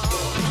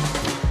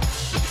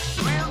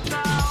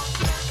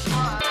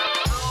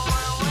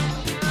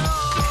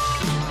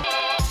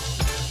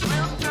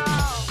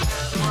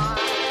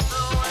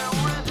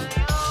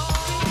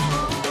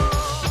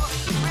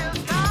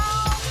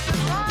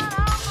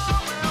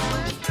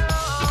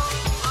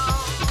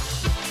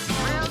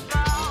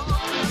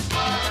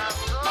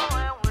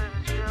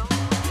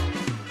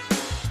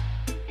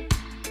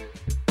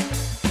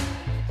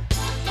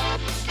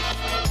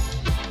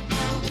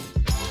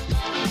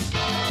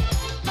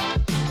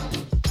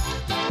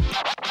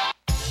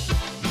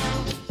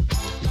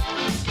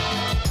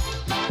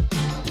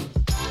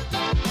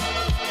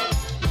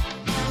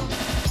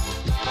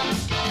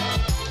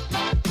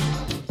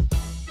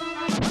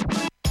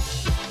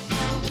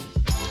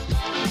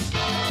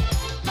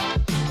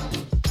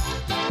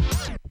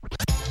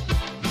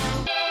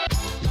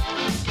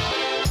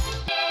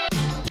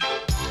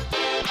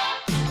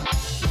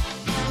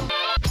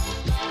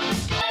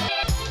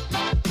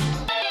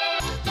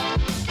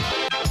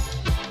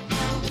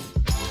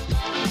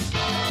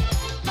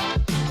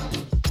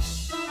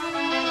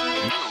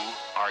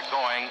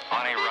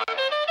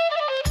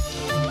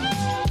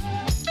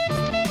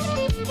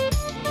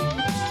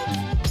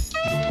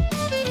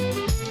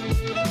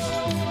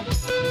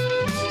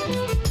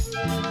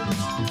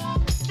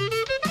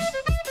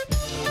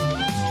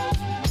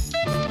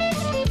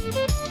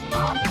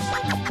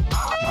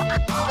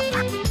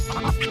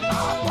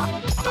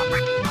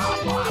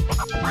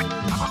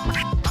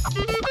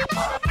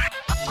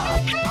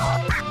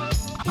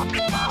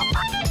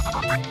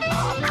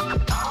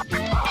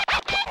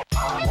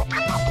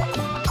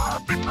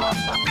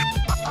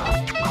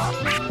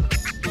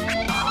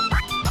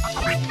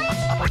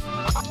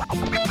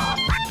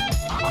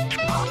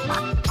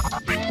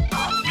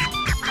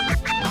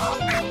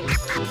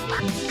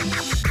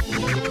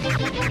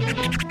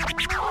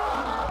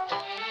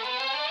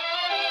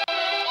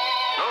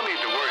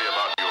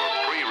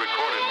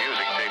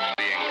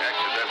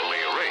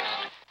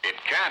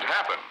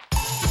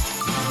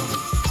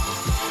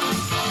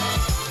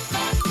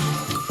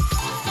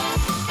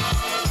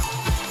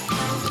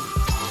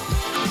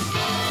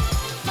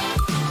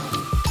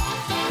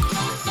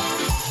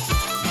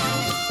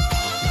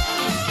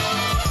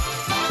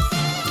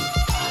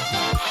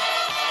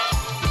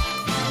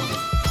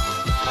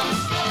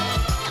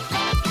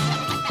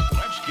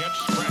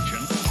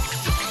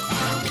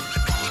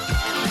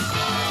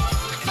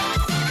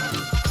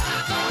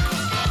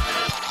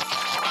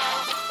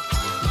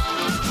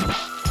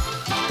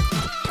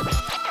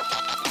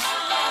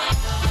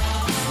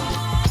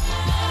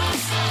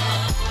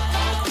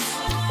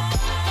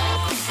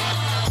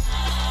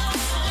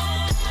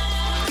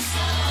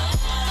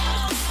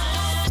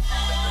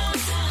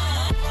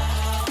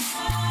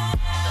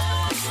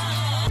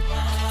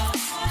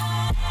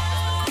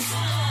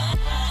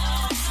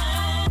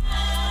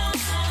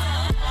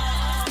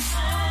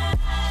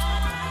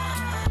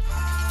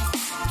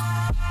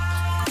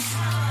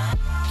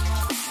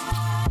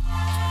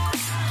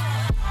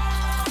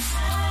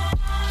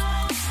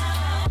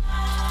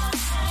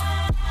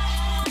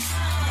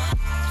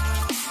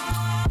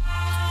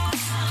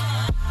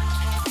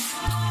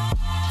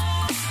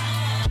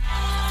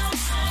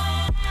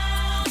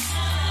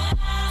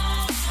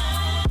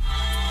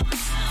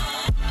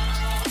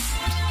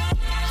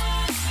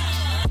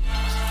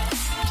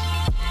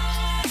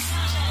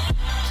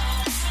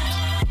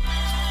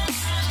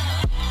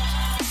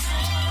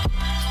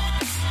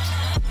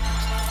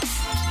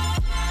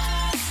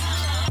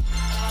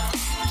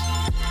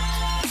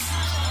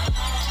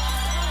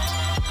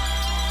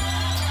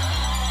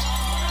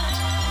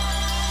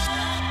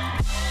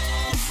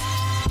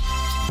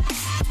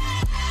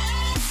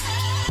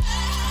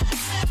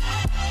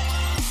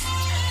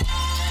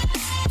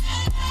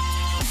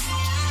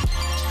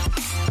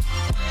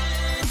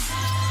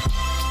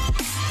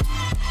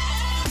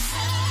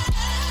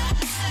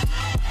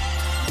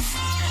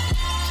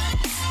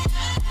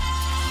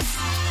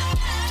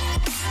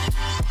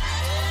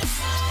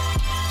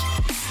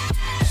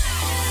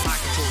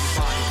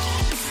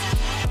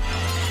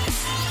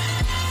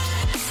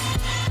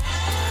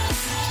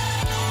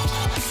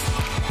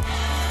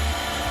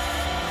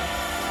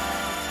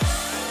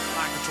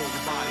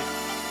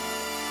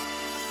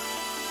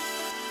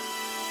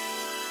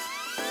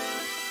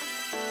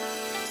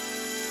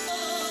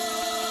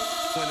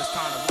when it's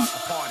time to rock the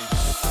party.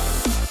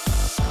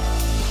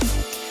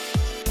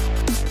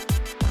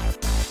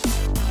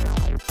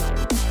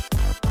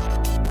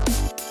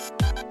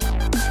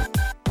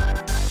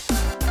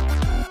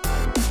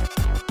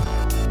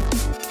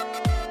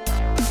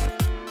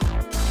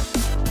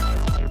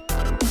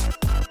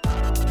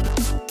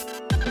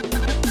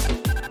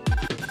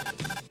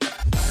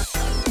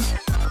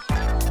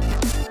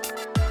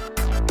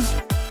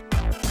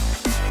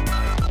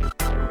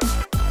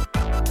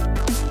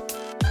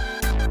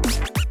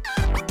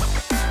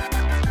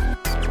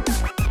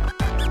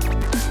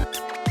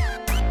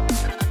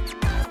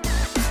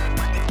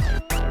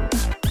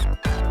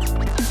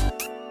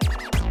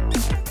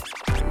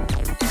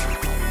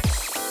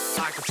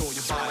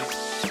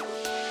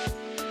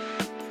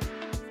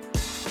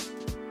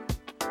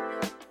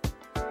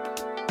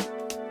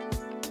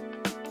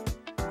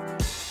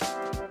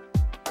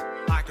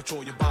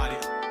 Control your body.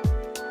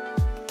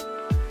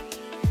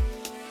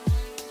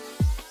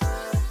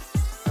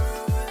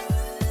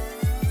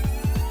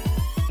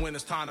 When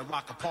it's time to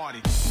rock a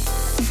party.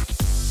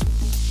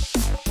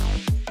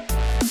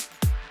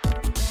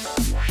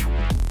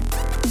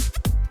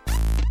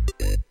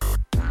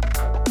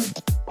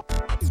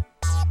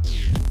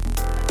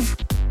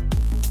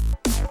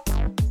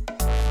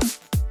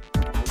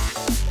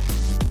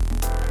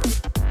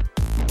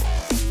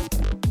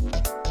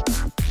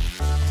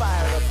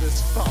 Fire up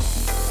this funk.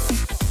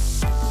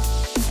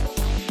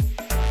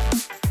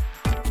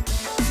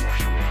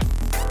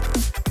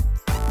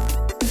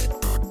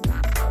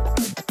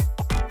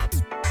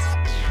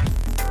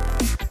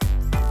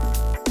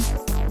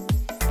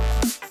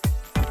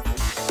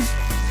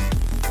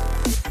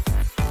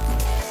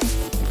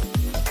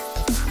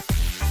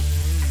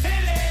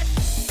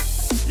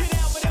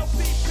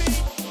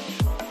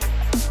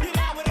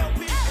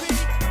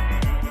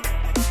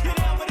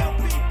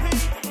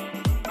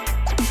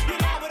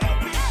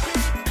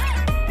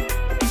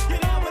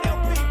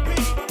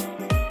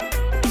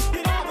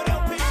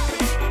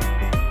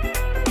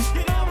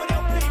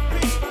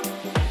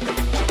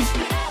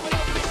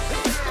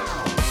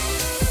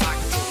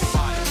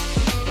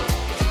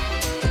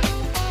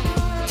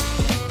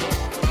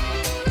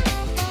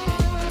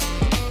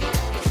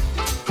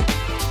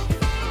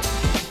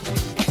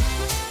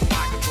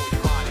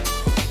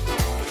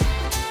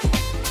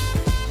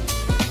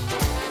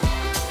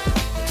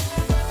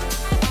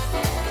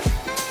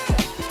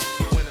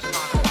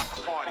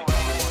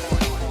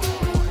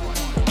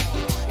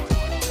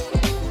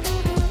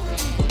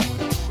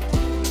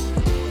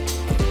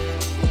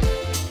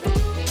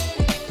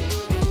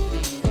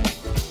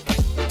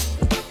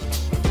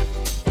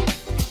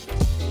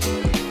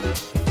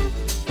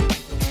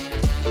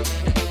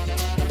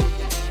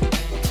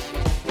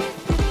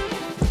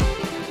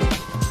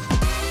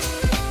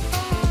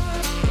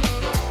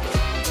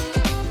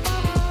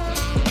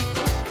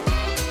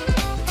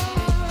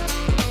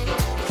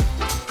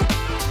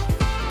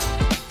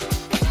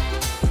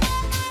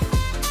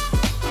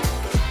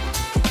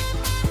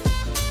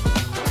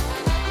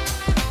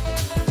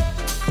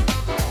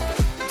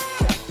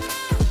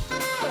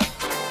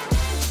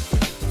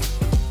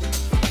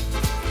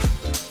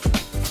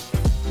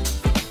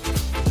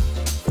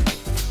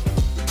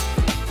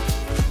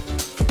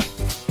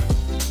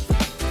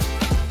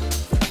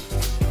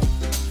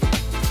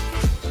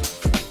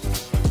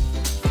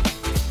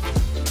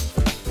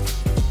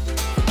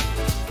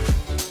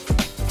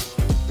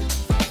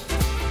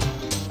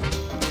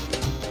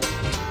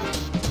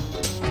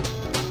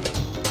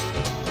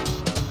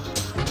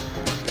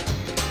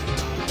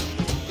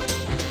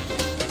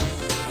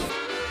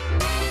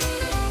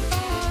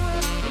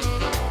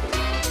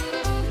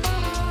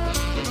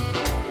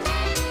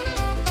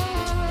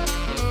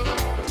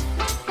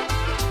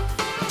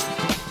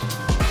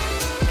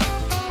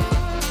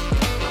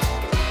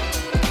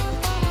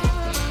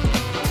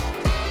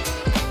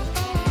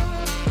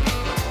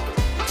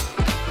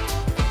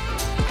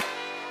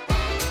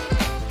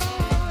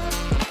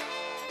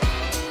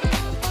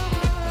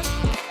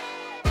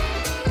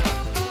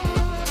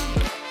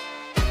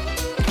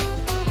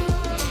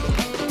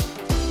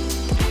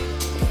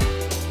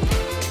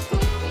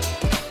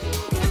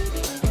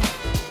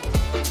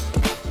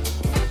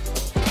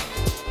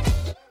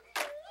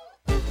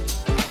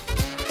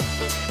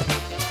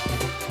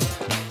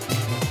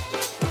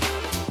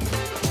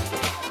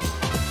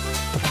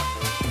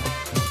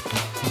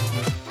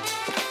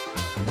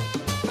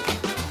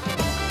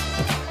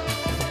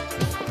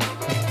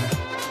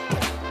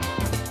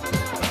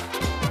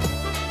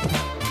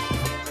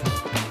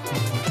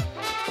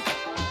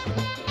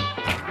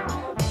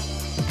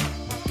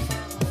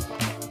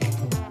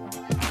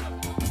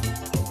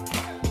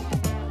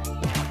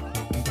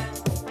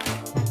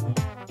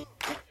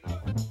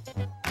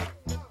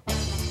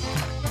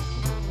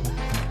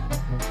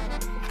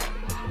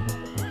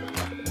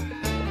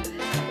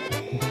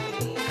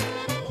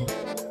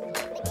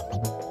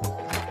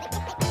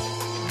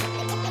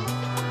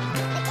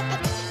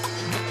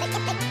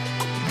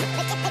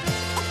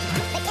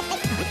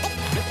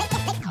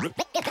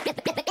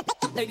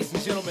 Ladies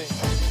and gentlemen,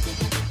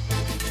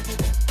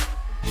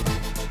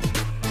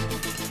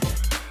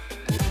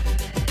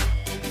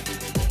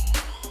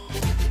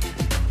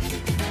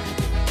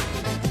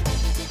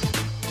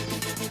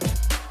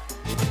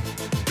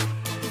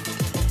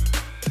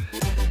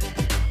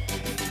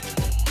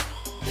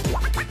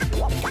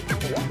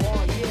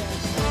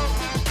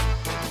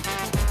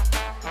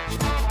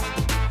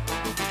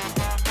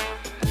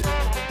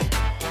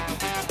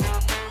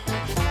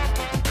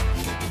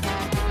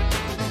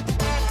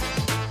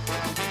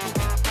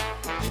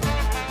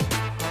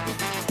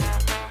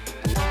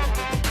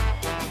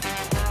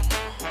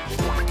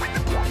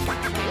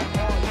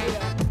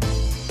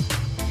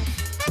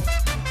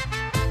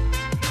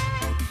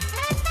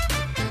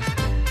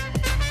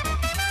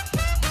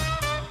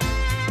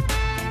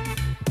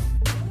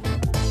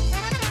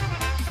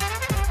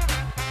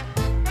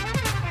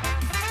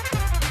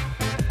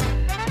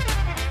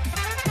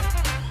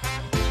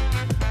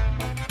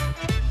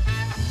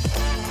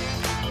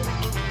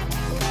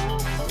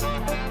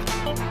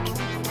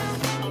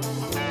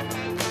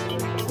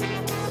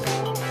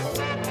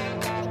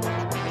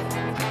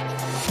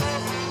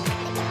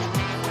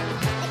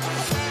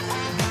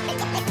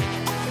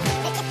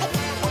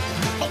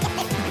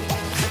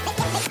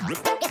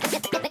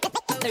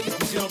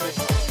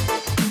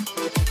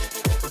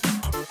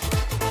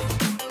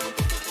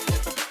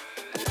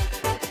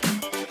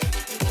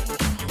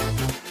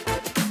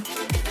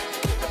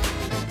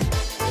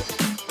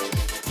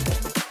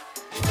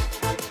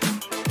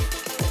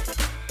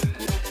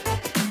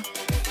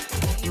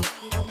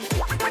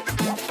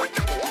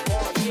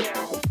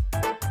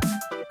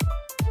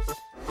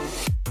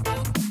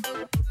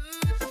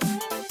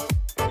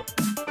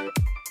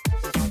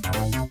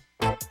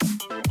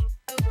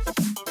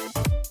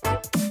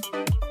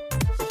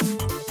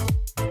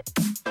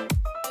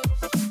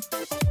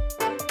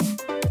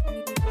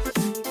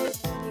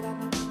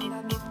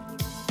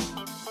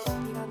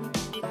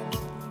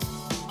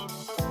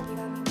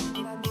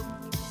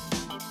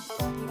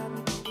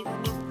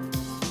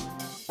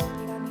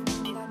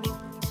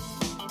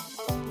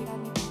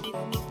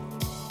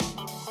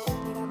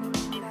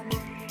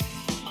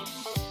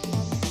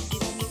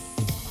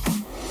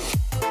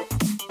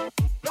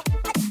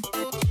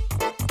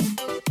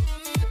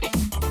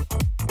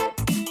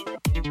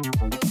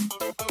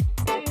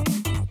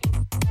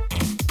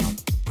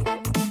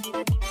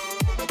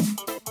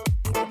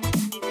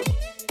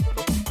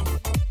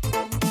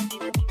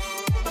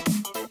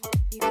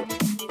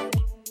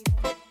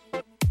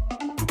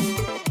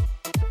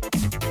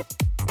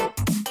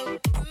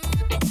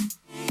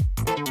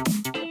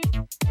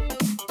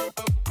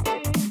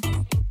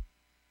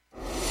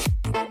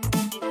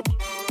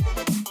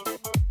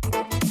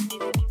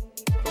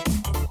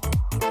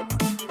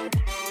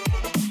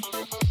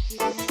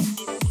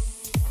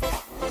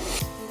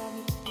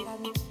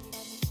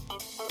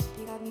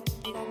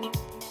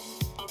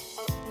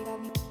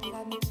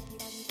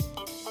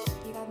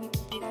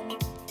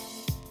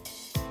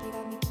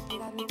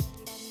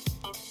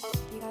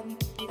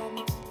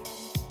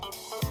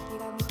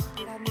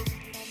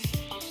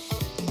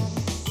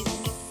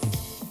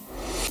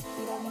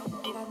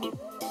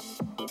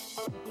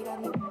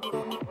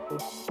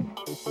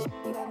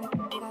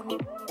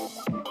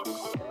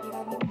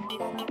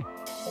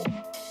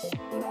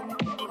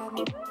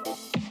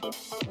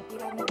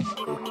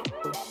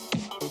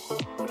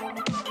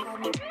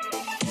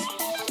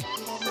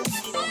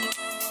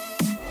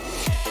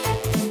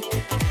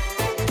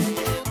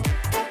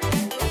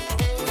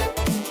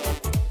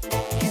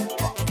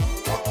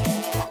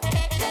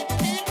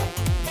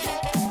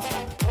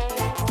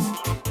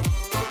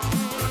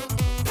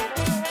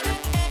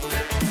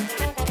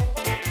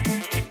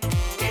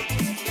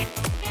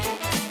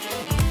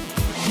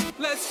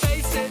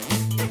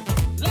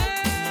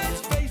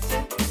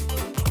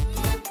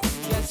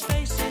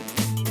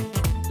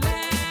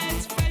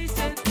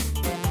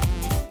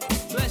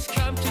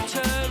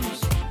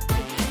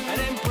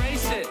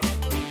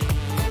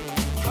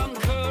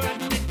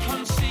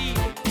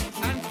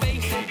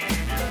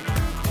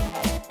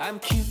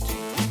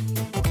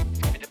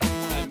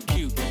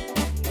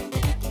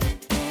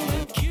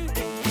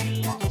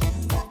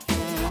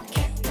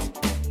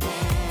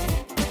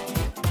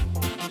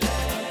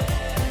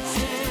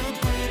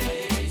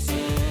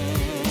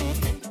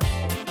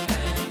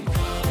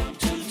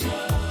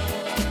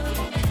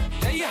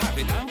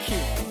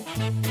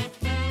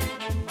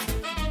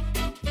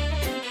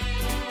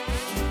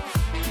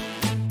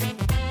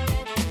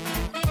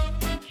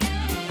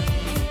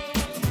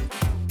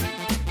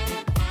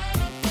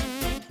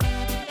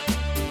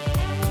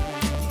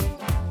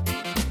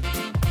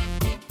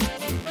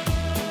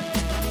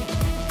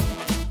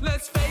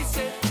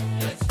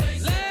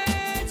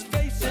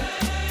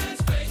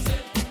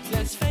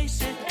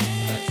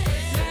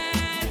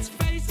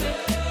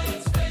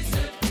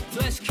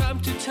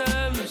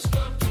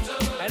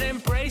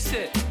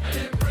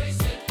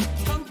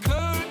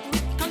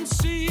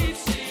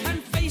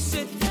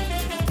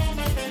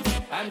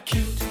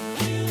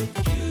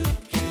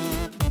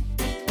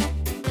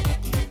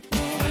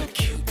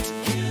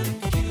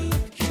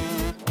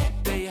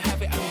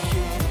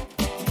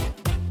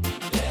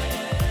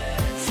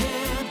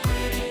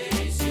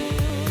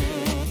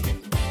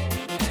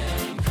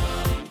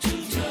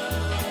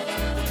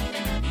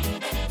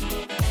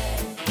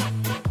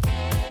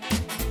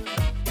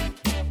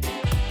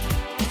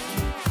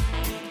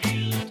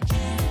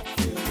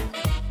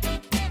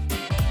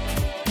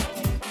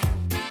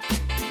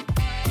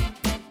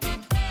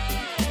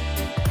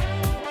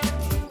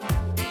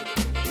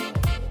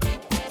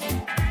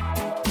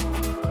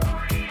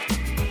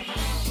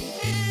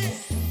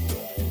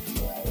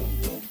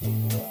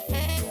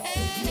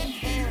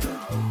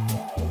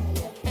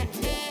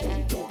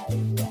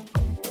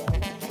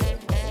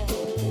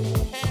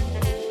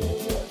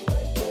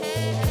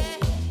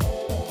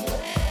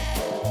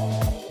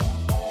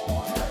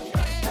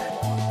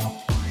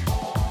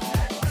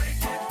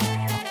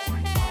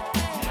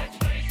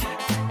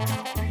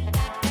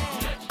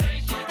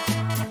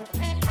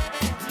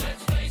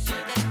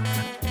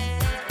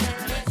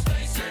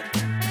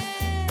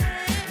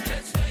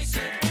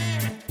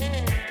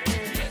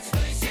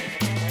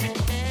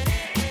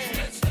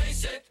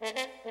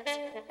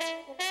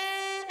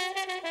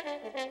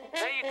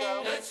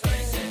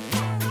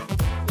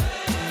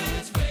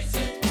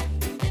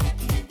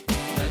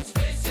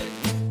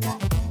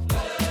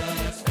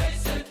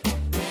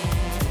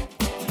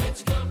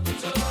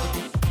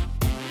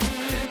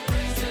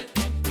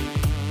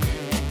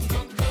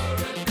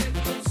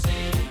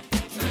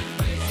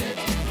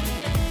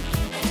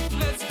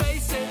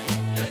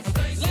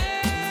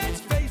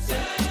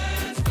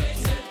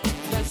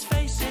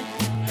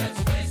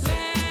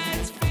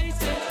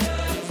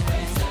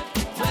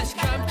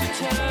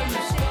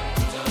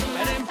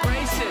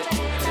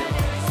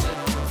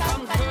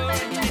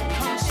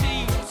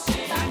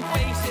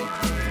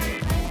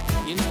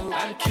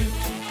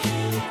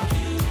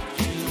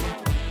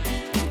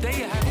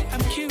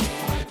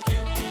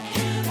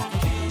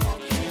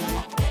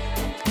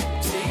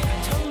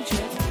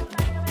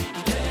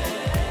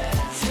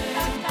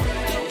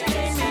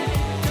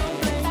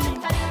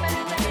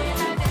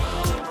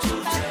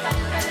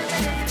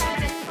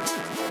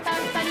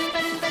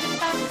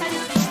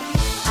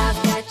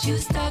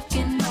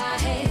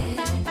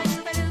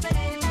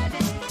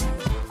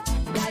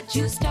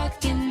 you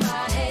stuck in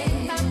my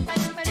head,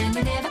 and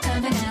you're never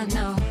coming out,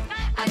 no.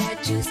 I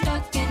got you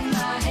stuck in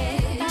my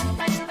head,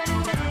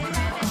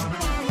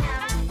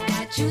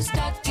 got you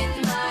stuck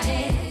in my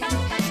head,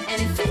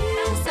 and it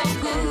feels so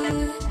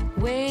good.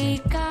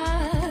 Wake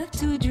up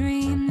to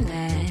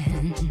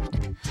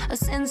dreamland, a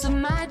sense of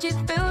magic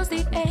fills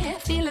the air,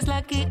 feel as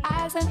lucky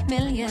as a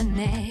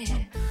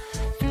millionaire.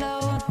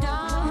 Flow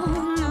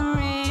down the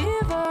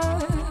river,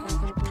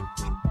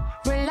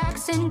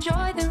 relax,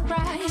 enjoy the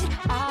ride,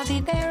 I'll be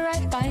there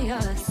right by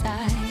your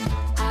side.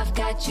 I've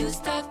got you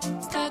stuck,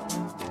 stuck,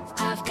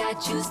 I've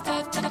got you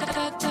stuck, stuck,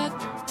 stuck, stuck.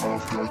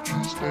 I've got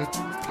you stuck,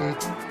 stuck,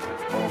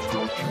 I've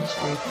got you stuck,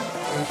 stuck,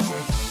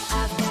 stuck.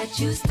 I've got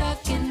you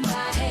stuck in my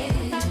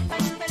head,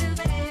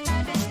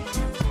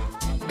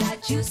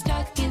 got you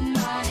stuck in my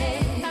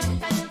head,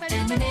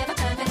 and you're never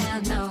coming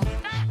out, no.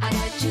 I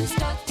got you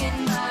stuck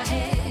in my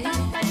head,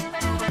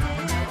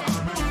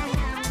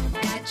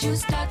 got you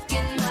stuck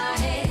in my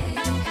head.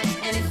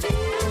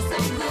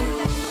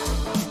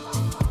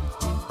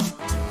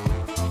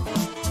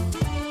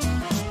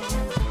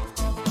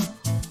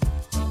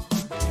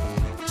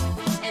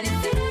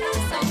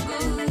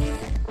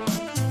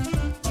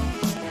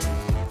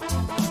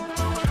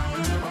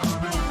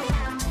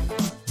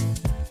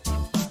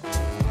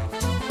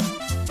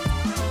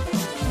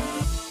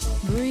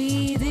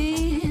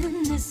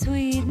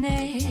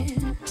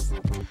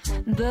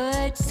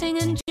 birds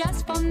singing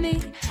just for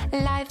me.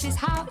 Life is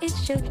how it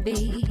should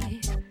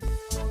be.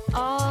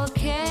 All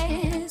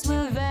cares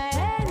will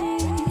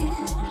vanish.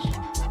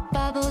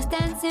 Bubbles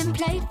dancing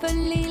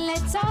playfully.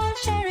 Let's all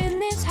share in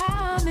this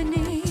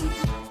harmony.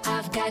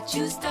 I've got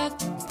you stuck,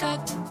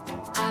 stuck.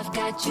 I've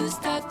got you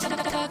stuck, stuck,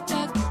 stuck,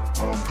 stuck.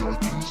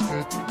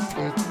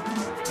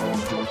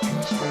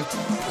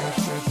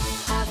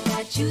 I've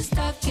got you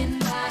stuck in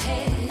my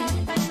head.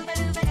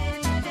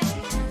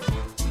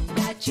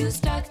 Got you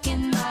stuck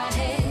in my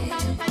head.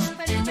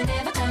 And you're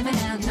never coming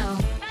out, no.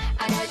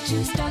 I got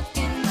you stuck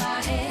in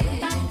my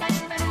head.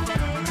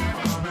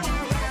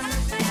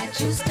 Got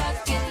you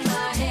stuck in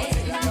my head.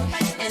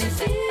 And it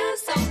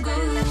feels so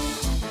good.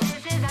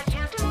 This is our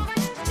chance to move in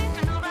instinct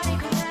and nobody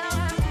could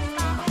ever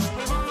stop.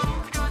 We won't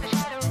move through the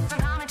shadows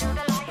and come into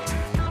the light.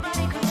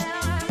 Nobody could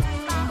ever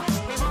stop.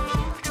 We won't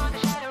move through the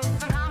shadows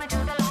and come into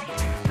the light.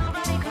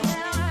 Nobody could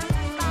ever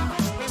stop.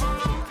 We won't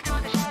move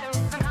through the shadows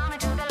and come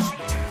into the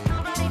light.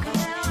 Nobody could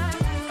ever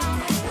stop.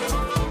 We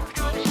won't move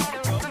through the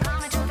shadows and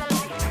come into the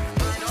light.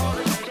 Find all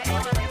the treasure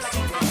ever been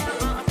looking for.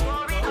 A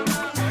story of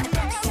love and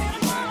destiny.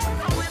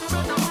 A whisper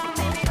of the home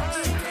may be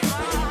heard.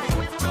 A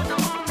whisper of the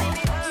home may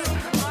be heard.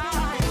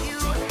 You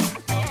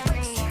and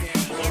me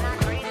in our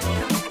greatest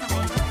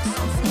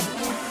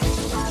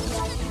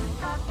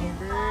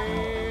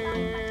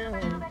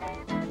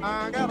I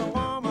got a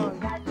woman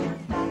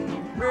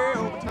way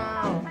over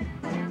town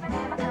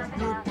that's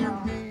good to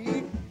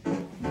me.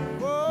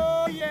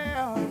 Oh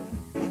yeah.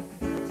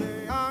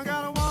 Say I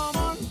got a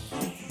woman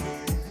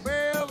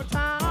way over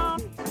town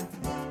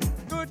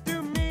good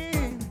to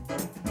me.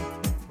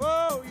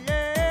 Oh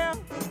yeah.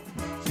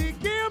 She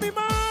give me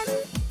money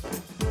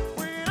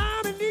when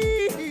I'm in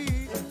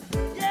need.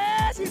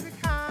 Yeah, she's a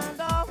kind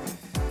of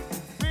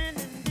friend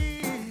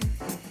indeed.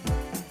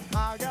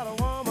 I got a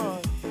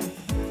woman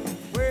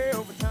way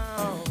over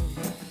town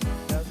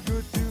that's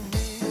good to me.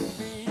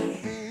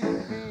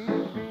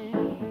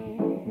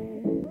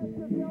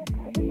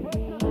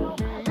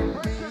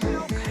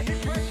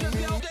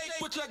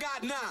 What you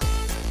got now?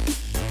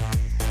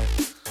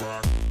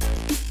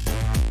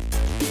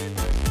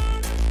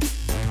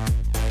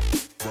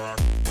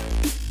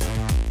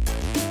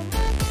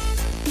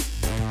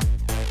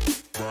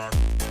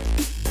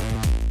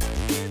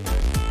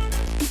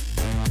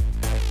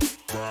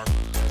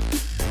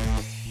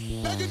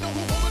 Now you know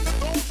who holding the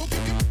throne, so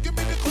give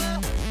me the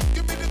crown.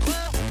 Give me the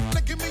crown.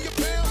 Like give me your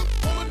pound.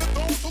 Holding the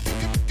throne, so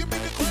give me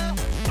the crown.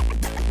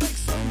 Make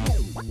some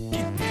move.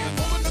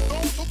 Holding the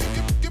throne, so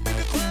give me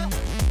the crown.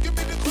 Give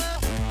me the crown.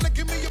 Like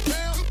give me your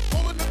pound.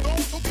 Holding the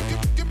throne, so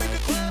give me the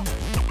crown.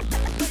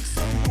 Make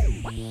some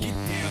move.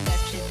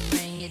 Touch it,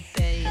 bring it,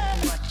 pay it,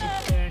 watch it,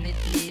 turn it,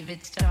 leave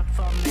it, stop,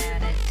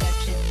 format it.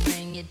 Touch it,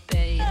 bring it,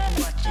 pay it,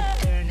 watch it,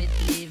 turn it,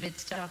 leave it,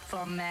 stop,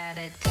 format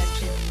it.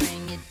 Touch it,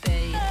 bring it,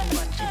 pay it,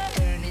 watch it,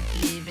 turn it,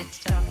 leave it,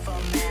 stop,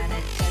 format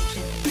it. Touch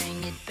it,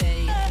 bring it,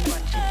 pay it,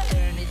 watch it,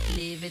 turn it,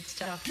 leave it,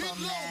 stop,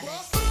 format it.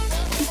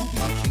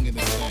 King of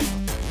the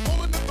sound.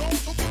 Holding the throne,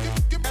 so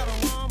give me a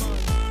woman.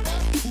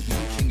 Who be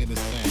the king of the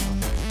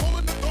sound?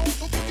 Holding the throne,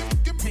 so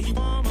give me a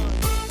woman.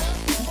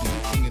 Who be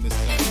the king of the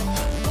sound?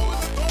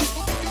 Holding the throne,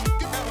 so give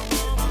me a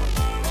woman.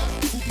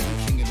 Who be the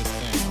king of the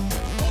sound?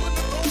 Holding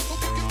the throne, so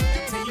give me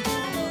a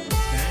woman.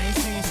 I ain't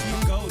saying she a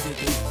gold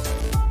digger.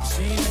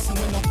 She ain't messing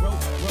with no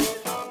broke.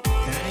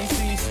 I ain't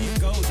saying she a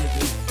gold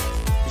digger.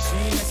 But she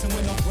ain't messing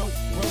with no broke.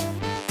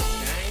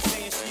 I ain't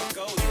saying she a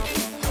gold digger.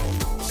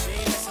 She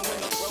ain't messing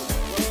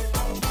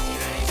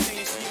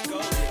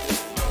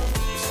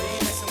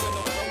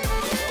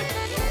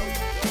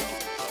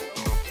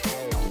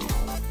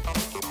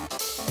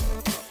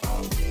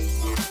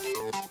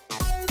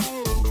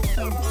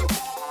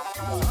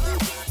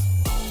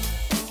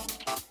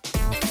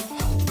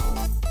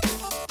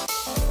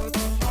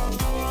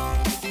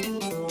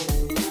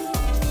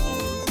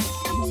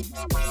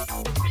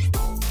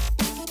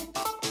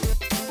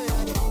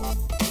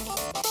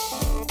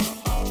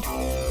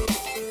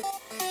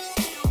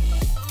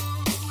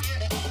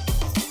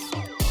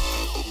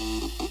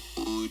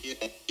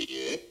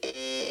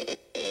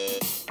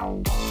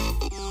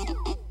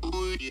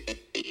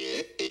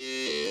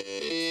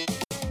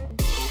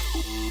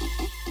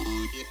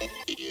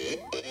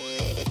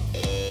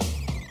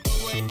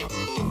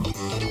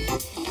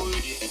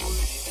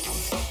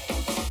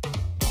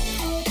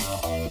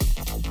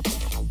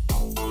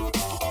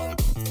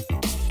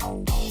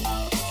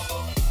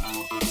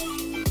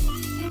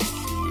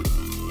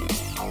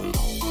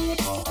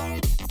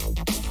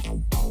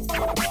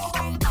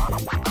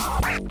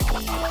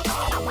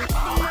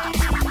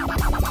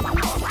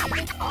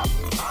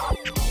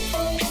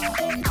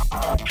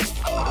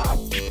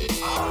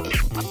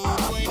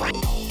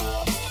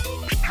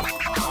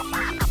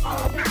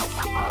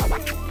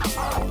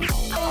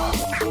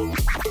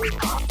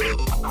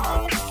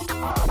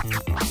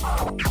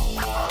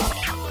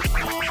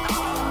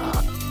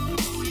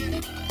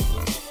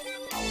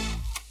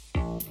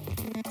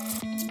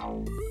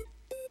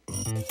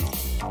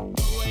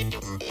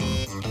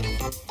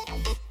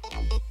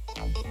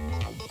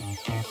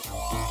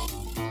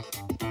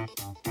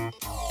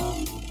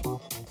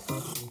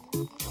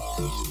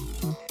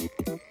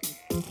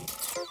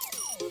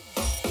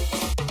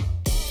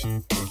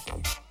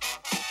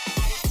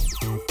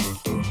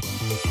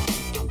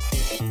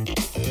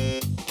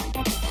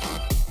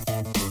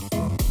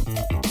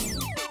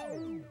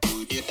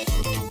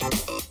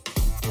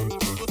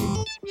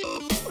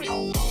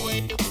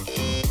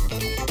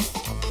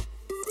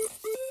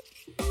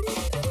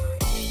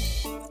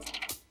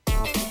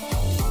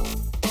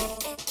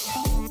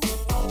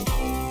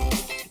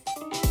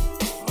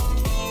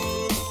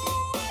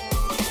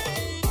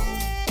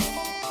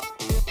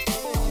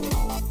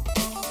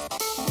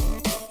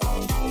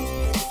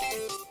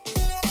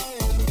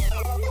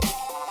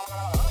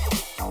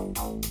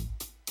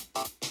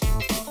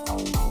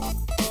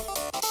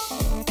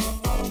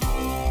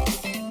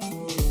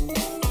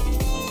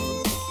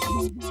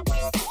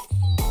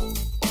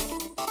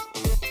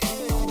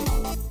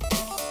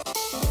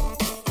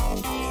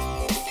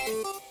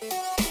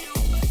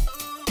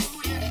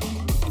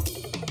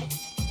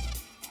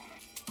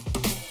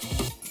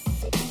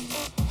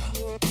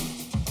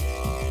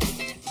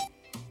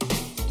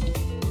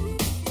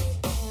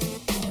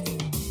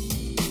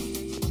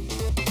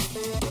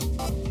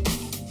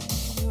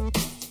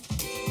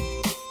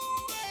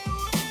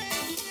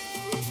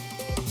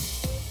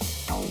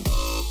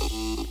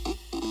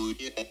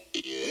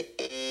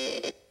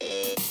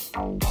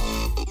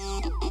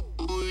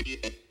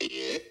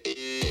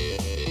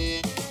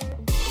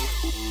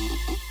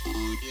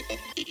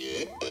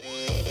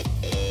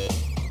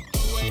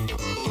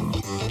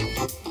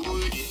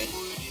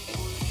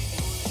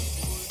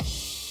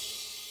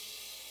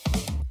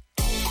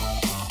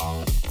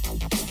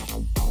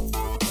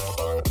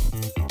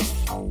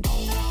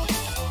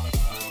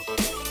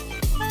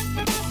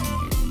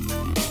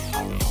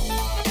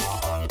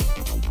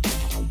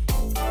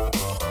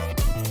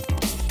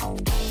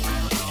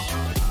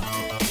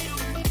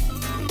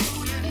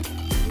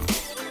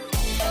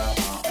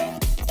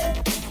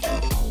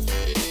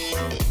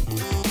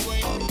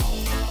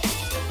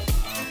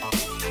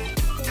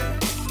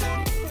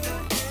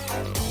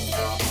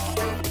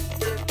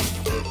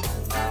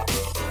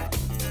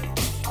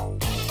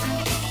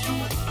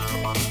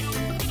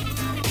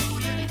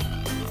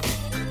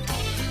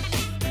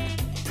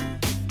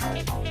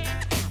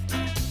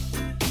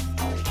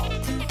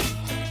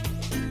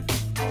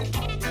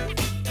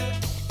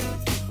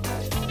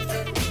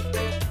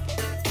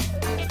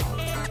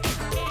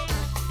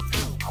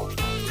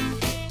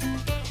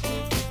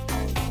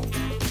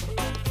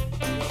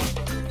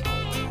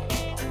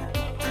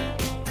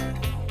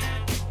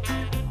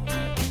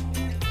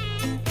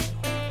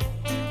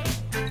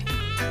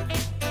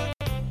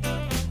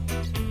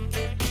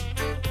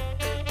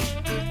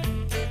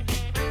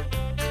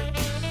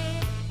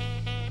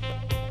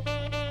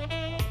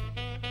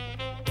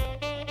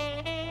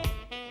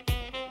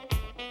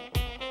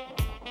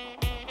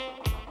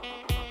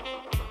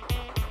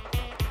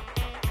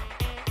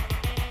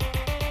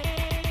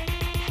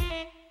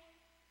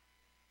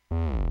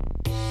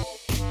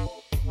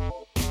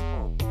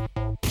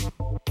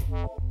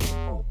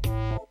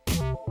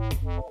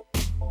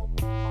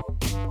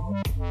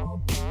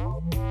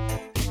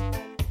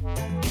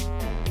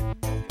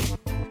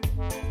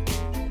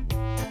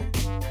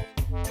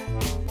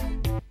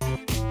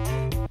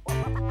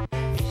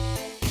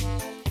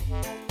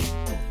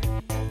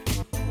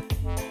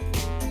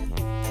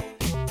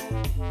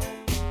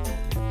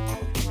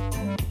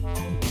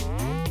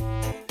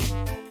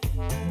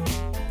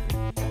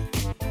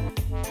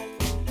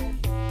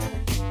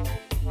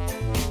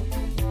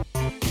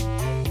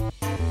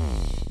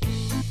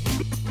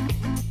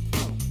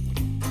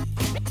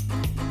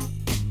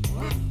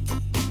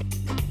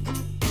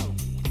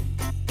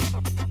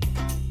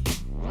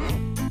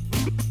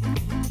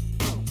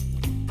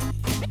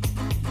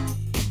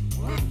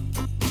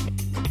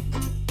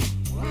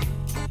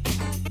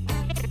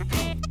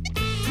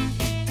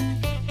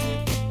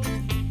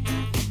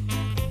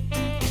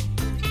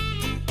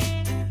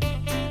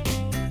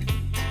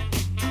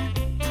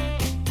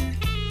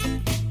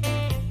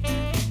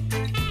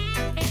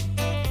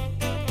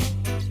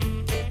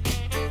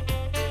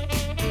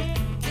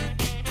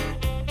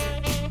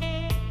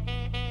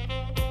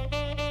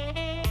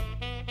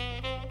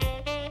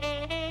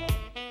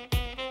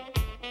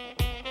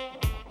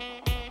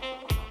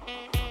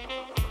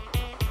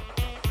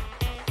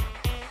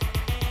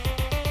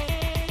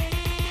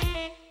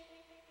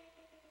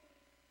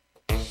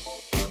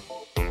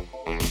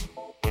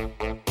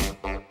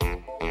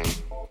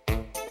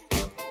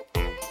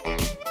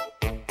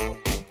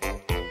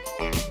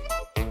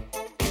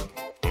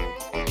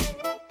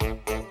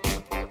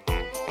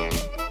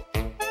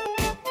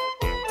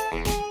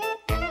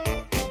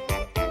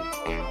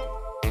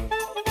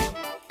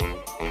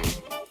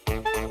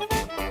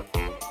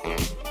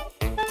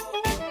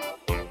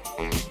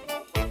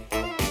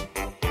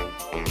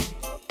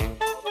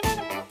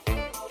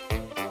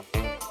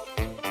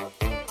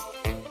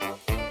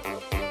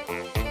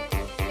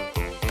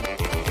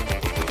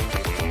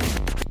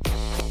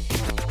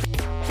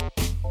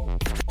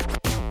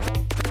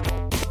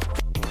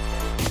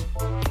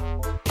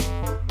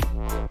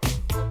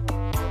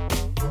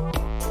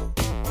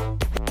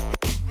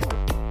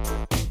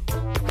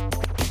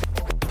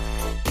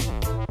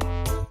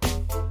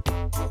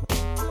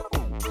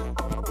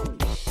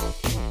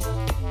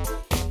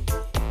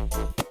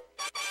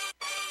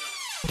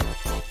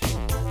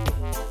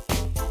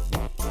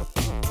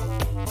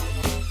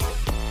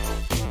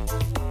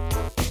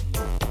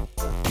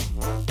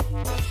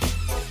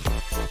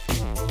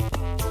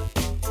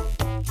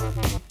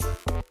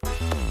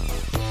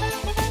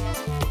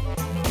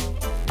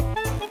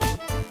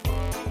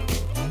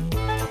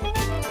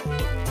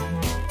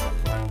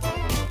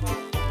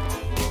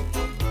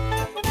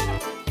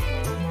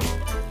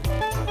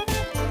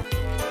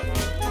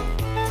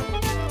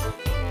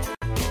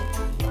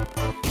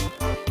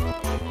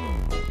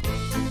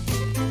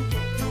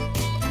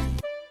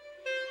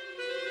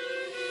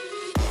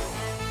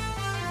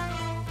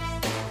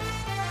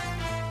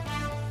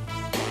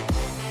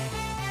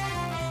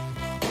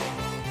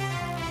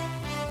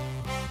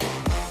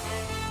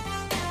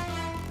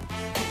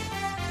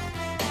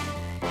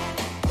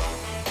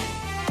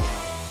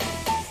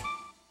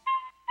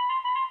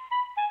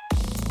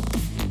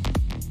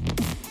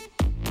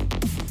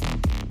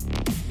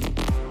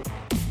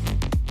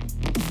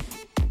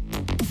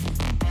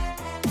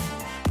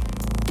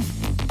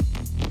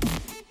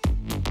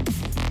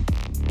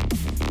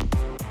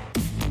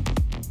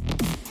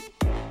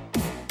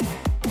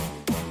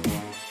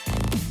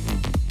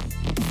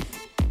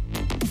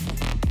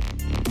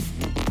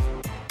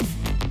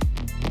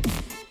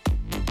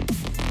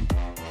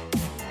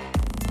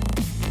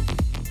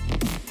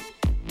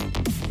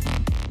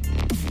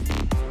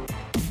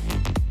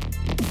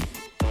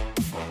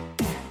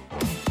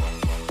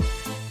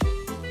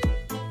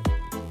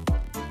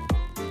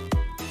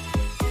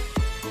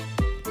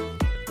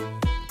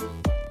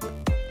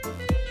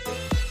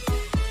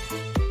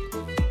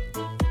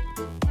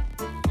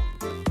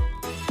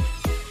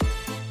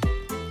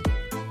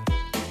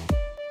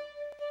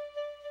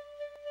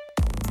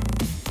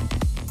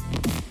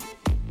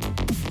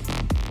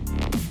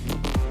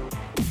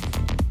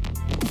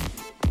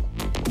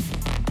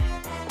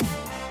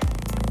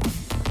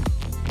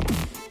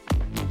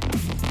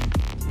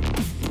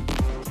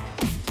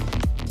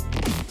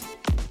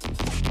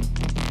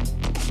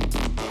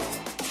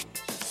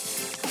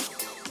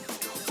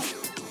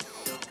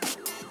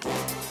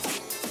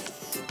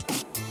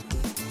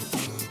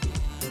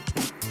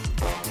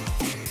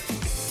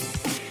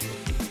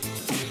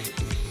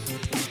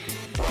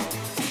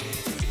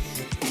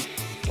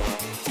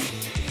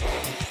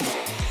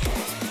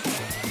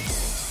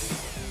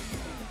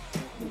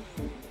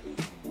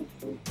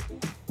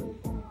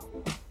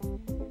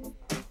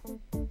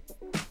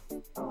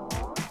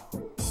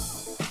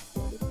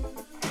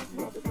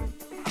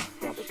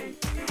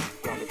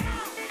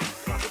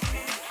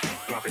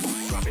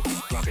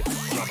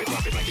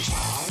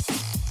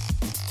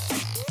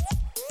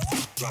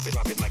Drop it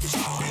like it's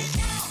hot.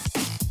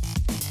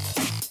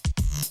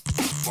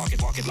 Walk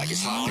it like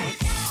it's hot.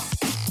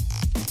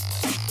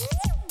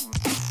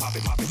 Pop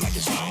it like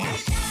it's hot.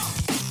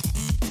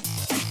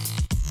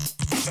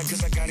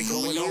 Cause I got it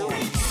going on.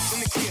 Pimps in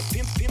the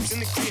crib, pimps in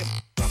the crib.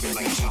 Drop it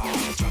like it's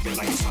hot, drop it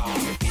like it's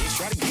hot. Pigs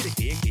try to get it,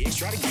 pigs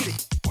try to get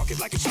it. Walk it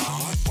like it's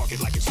hot, walk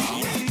it like it's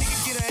hot.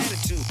 Nigga get an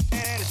attitude.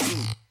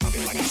 Pop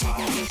it like it's hot,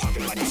 pop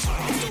it like it's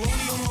hot. The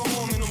rollie on my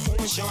arm and I'm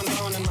pouring Sean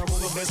down and I roll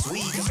the best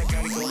weed cause I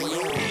got it going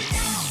on.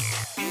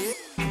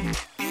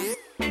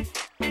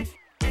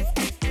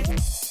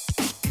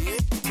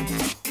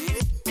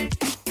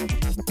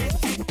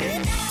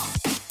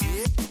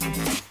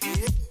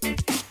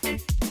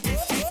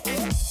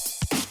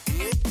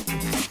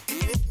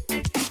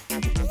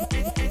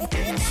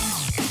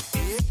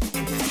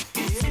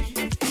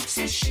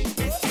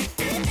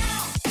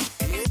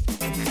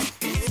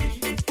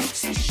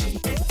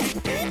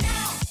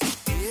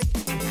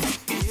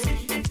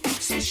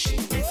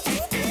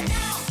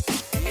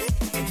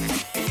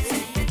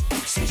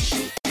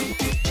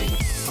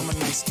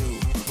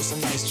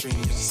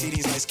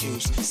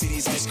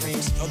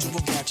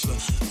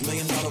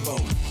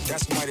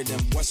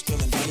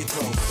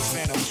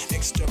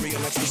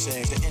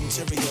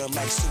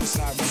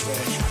 Suicide was red.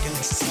 I can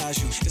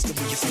exercise you, this could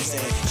be your phys ed.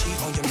 Cheat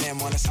on your man,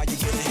 man, that's how you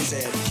get in his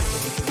head.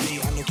 Killer with the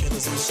B, I know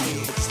killers in the street,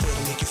 but still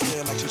to make you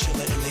feel like you're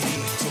chilling in the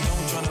heat. So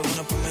don't try to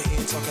run up on my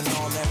ear talking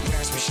all that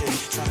raspy shit,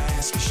 trying to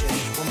ask me shit.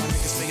 When my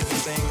niggas figure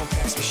this they ain't gon'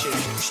 pass me shit.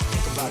 You should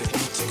think about it,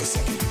 take a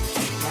second.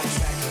 Matter of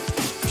fact,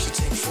 you should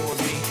take 4B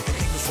and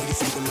think before you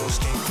fuck a little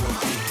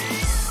skateboard.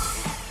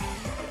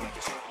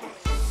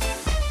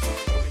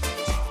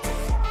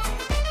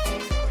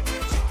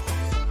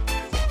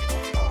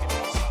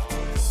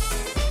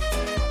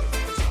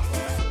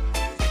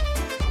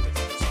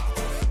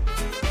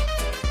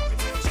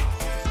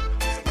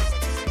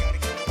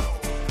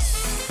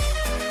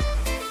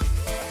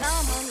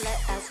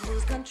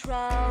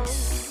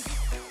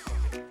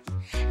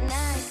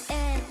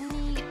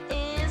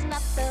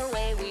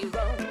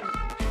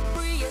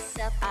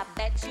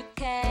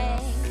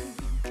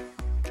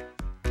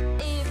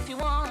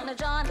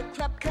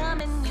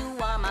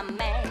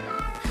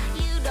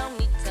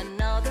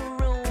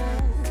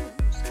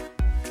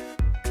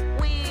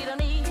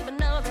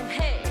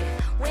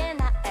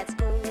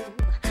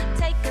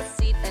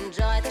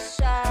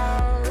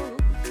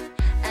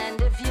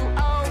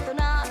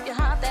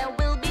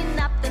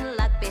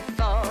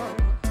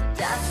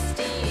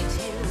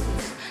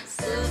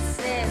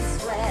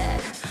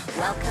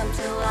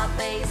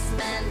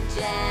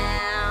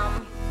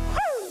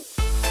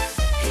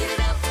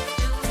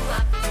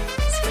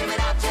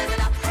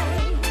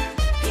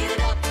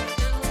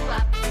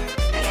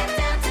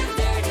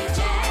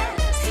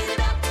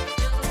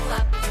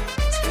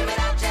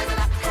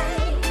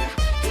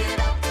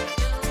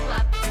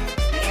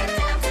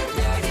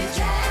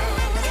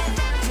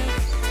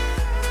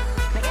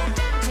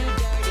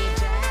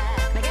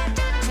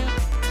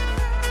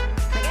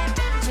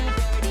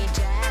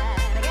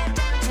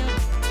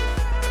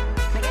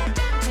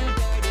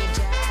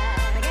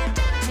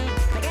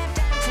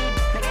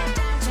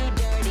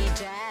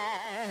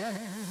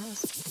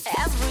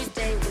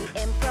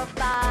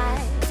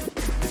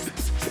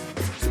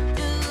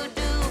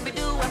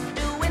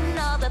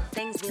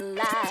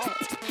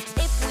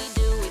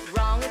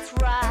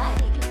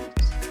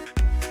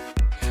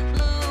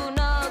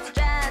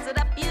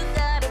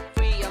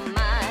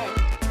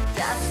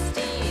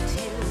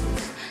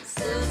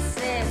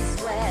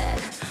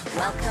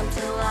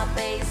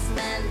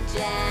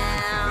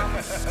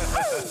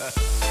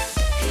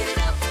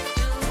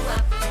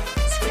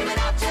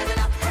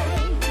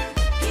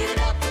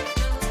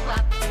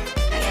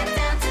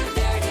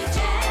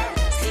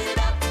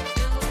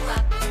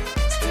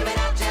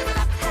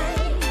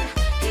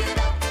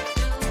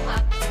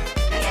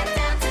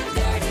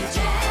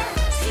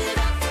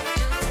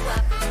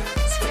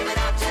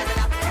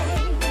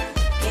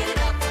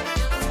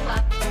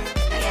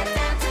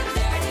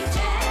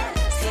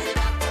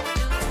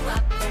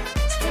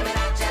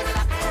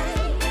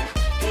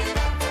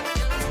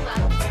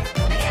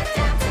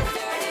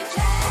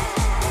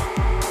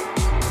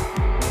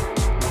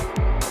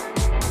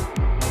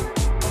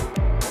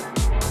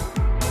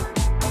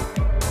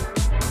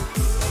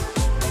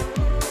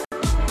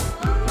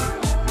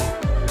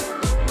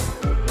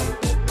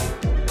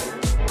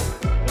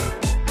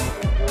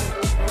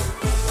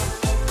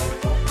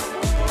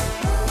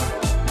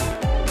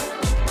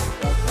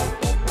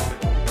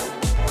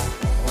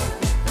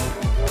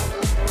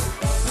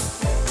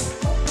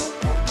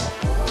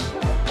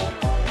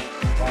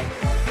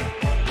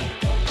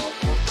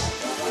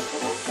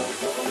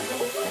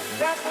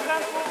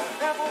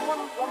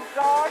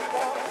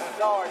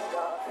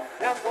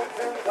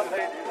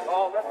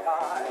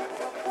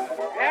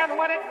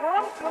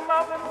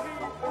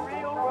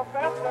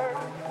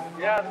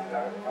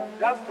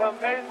 Just a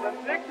face of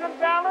Dix and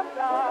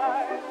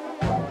Valentine.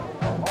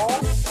 Oh,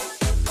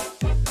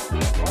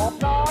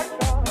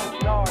 Georgia,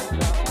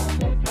 Georgia.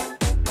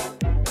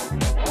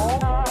 Oh,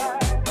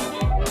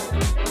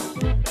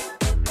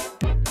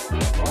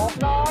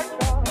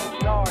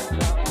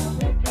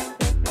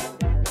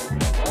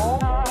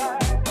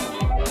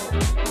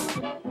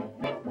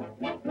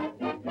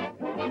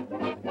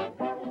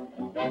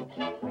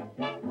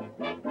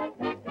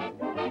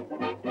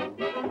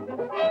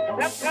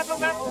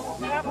 sentimental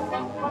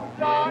gentleman from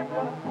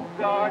Georgia,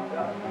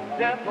 Georgia,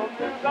 gentle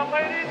to the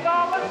ladies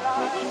all the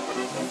time.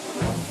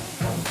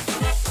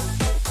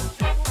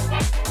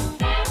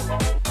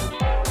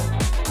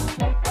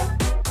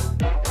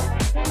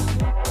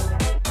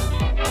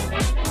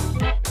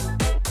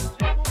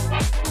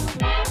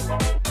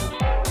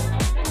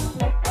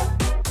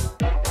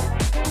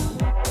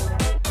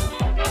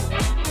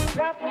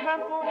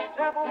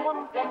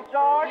 Gentleman from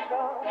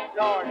Georgia,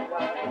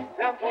 Georgia,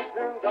 gentle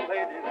to the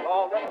ladies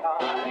all the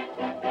time.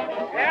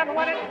 And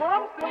when it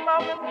comes to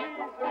loving, he's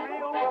a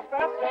real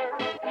professor.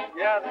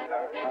 Yes,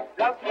 sir,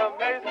 just a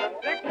Mason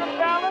Dixon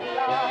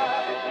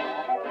Valentine.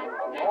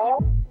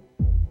 Oh.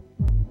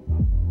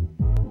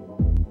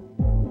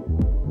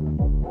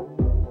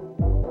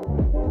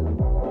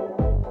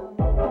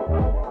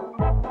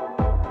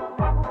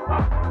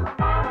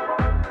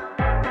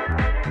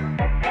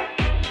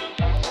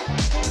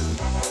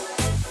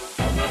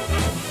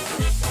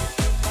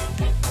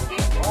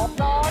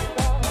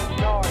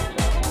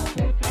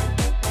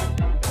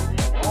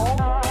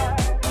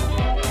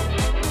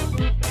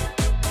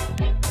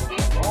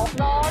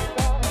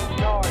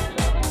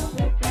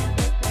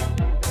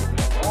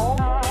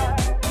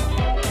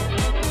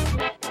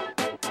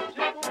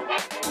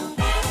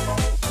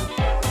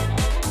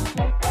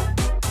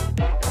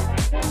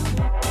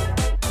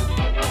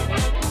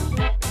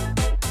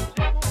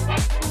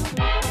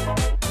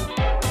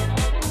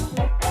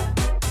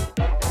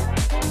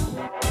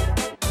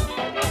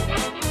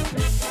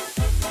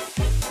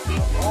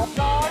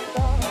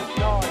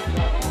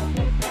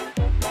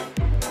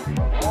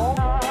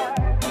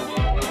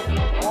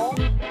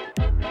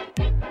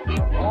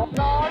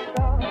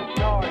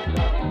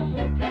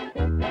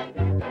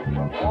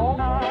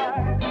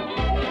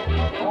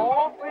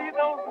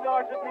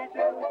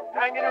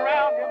 Hanging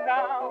around him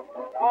now,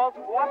 cause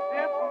what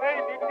this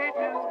baby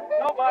teaches,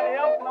 nobody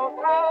else knows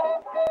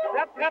how.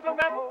 That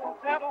sentimental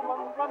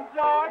gentleman from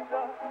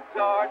Georgia,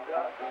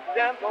 Georgia,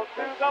 gentle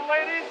to the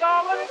ladies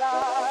all the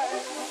time.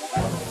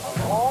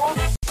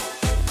 Oh.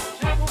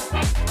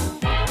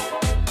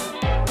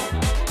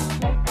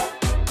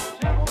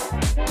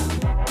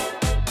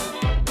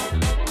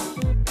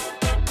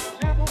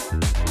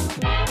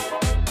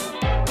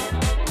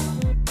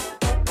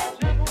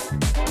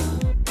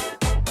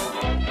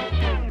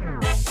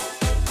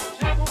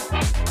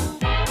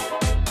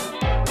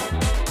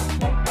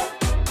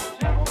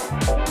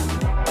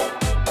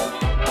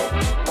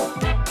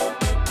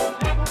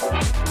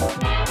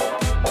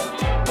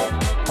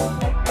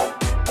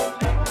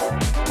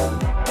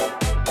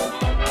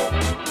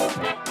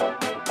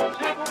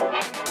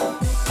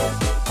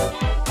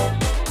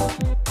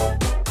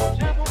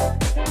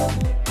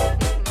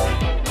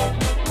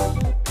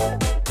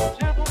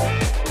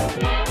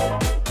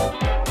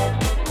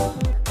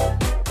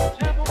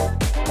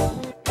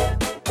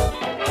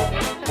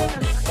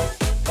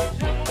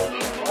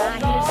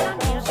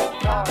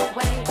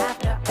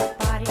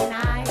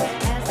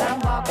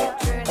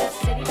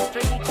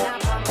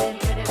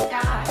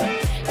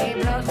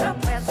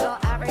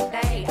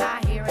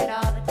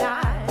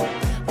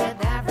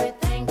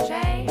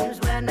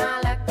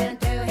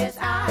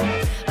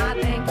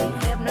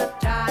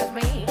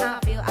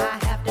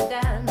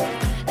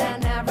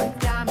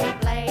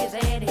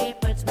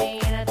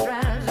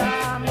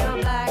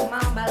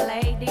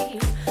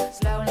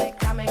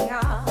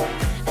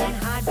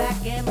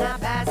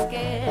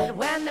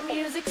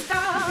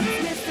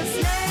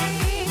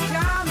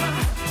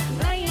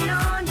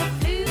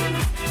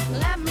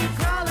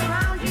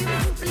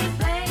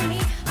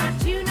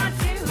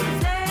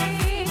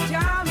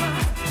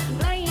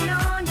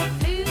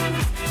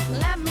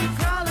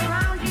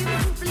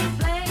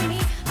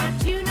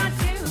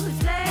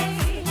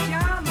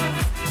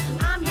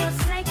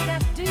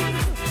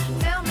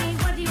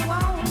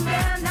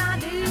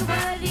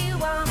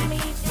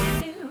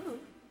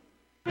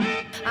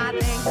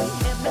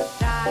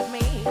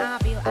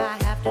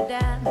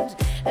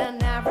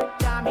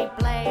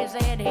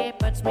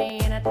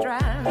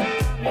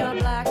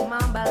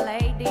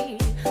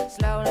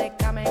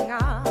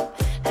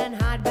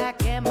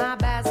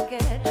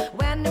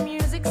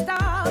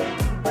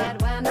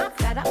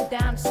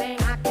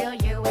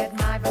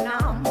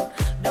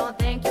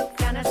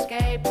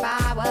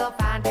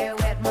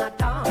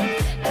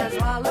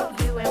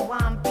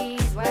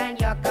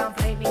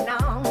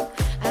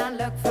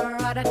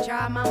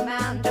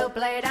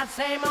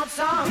 Same old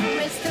song,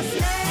 Mr.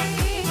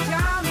 Snake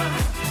Charmer,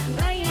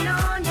 playing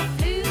on your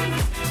flute.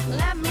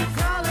 Let me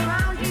crawl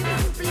around you,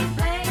 please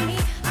play me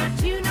a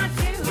tune or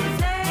two.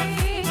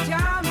 Snake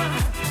Charmer,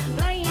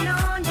 playing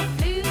on your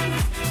flute.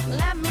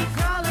 Let me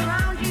crawl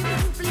around you,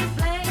 please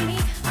play me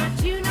a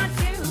tune or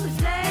two.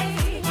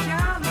 Snake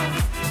Charmer,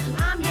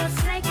 I'm your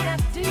snake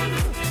that do.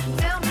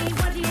 Tell me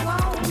what you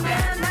want,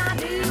 and I'll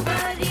do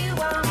what you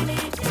want me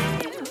to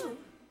do.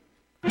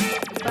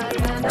 But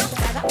when I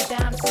set up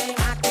dancing,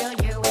 I kill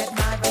you with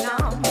my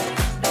venom.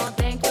 Don't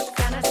think you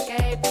can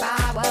escape.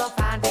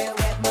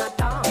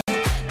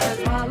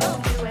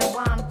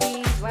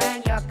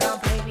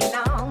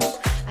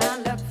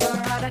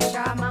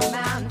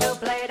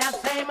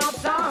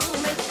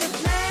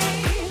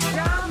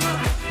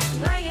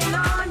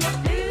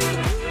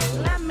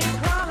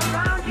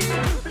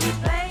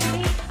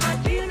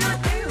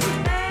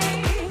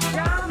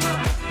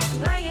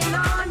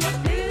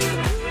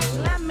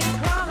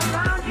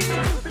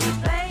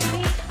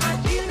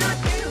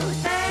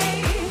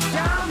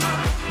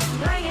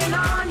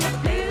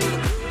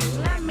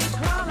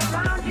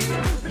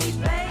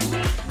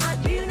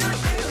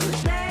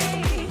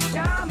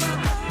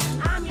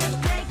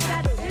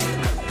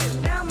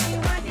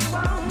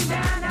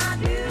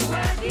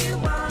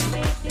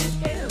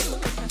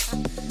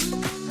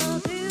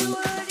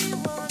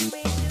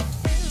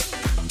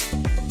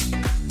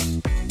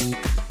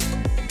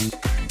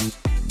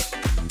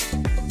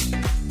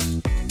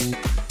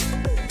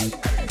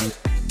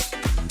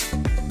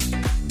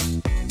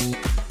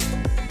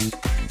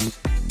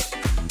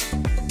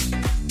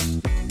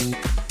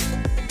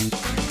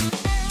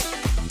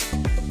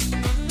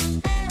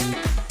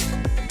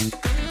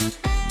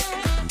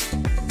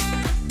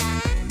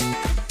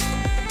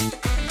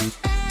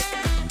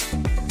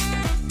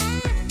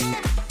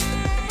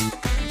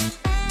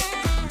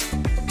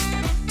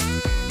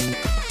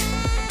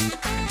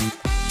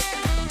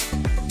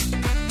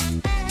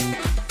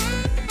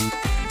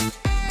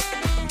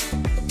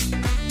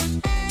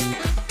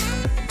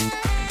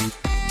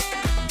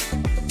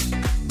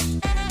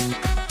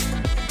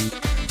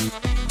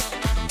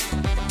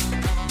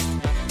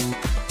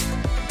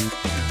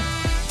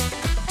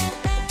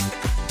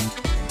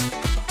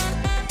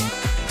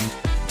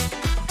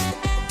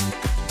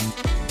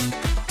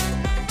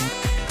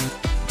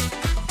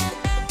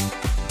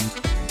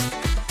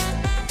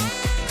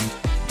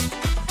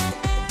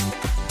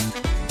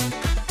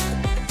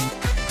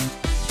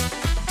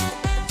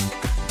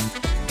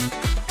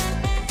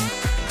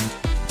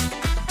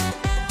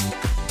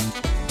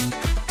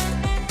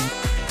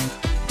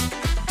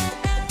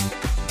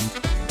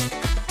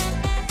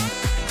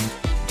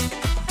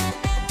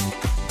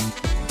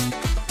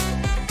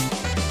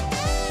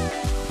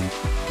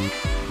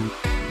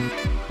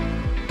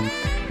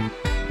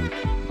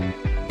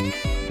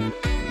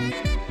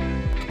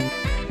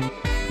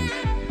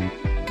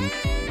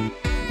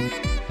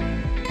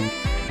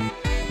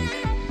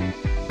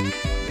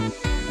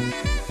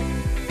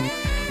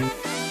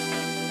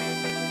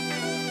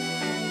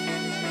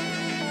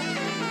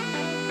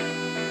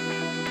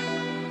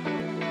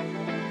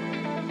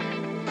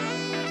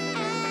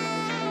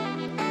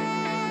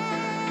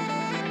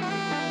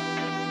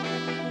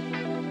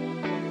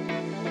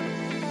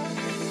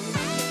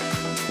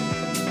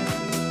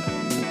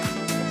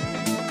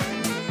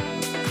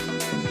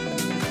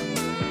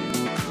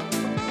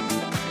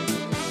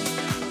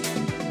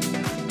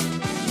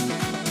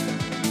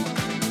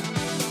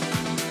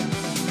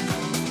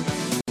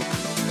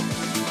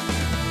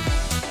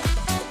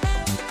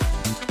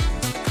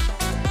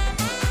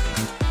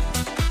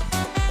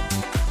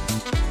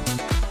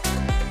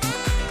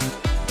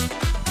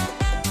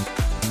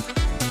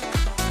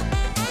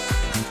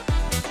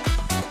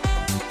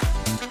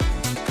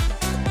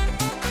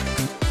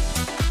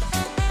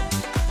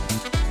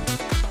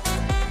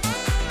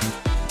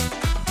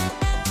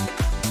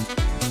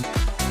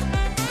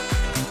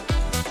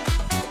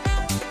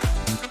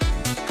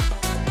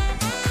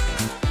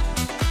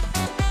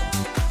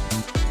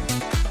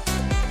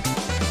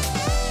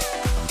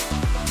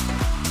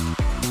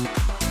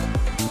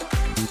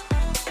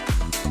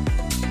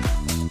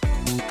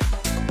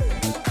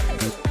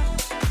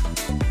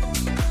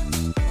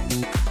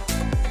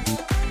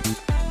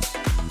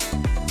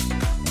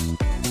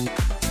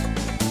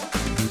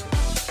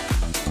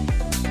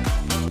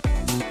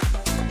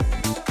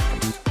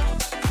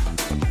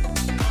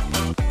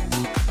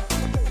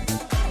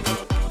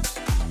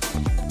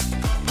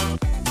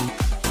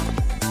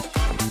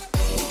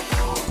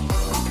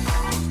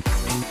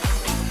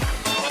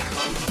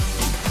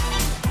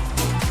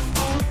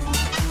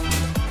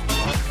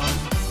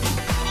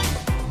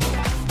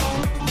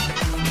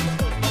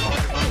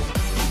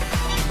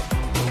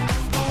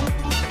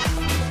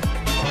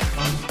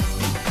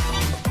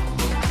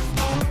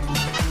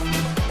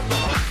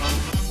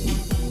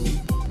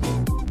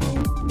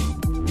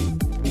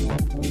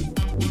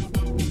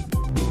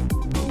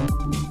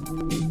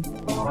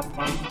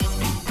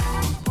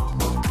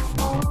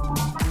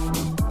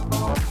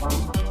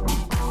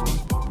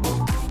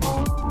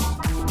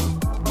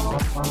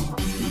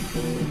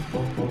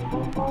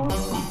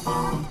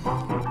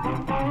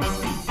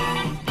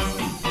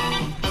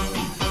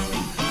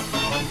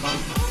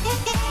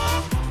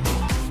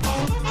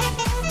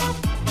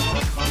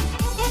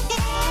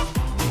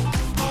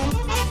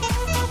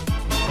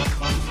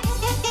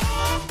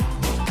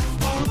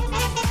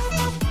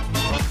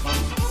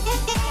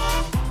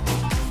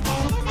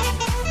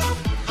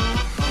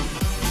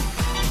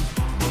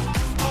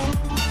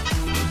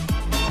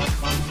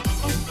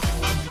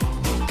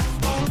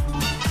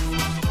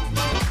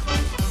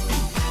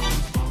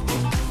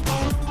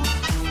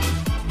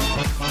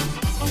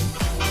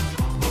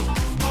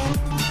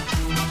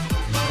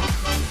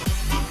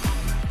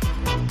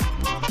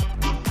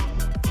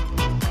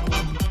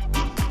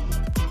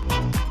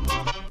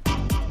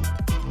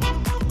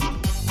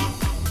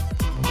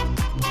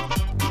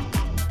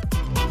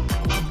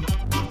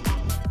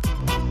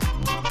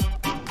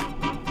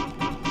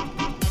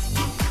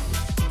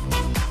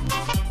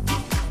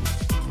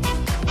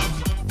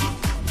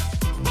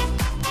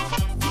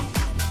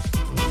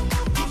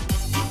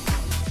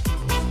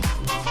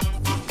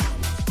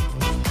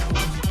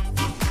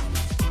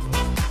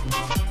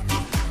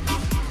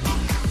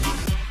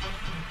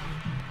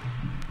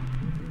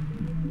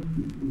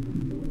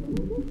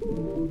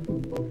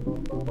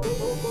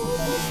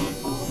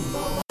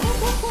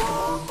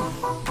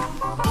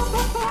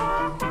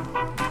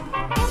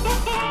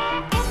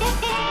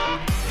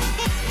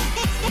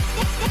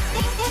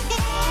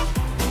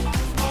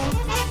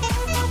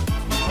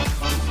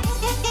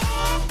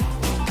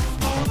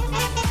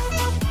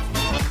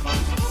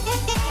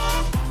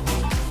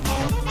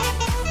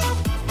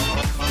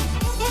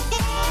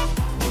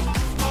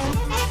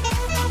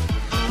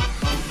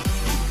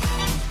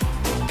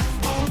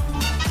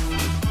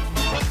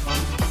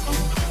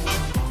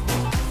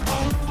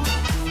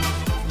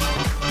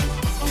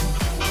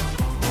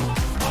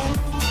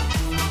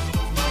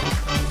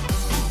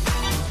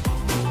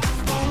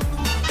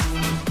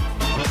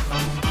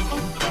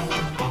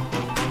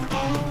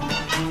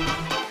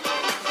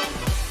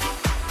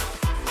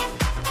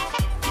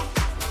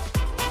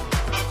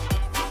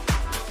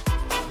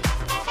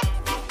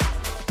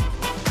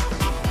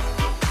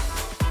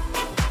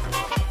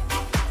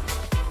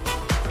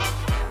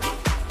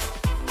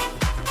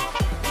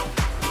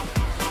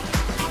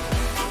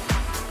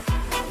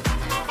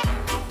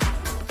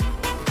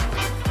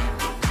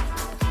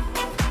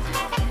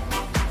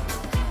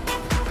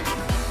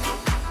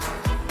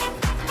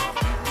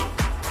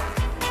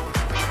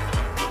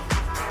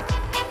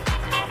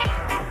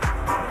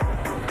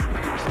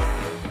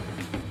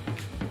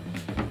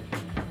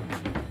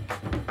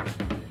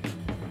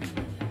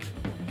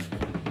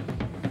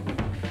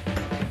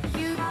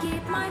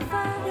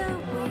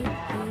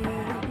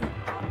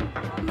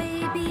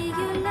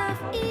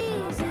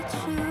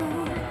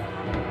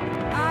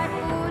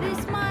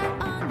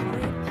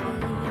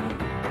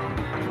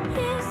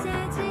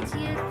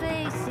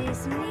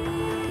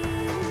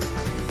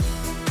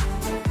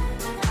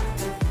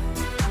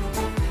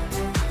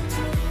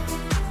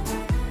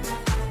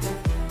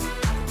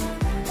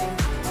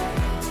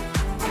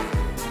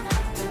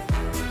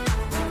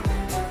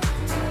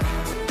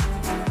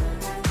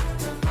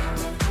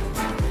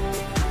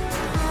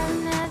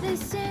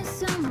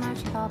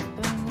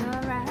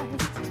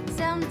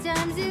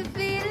 Sometimes you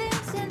feel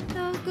it and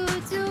don't go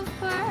too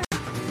far.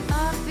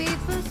 All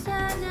people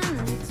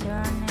suddenly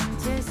turn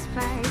into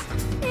spies.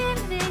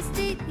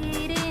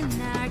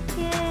 Investigating our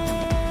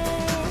case.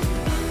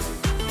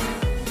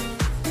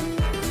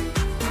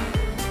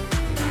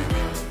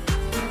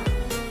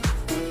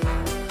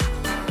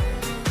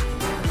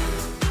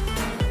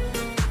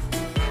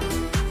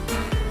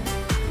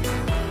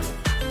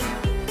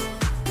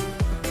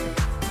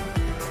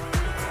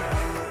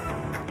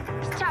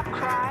 Stop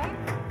crying.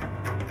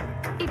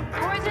 It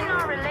poisons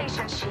our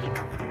relationship.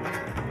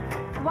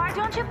 Why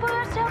don't you pull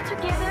yourself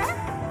together?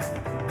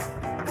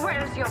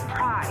 Where's your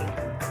pride?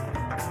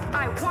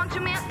 I want to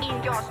melt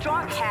in your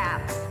strong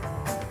hands.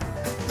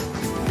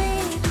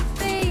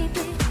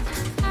 Baby,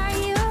 are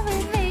you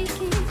with me?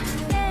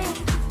 Hey,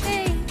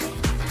 baby,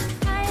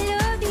 I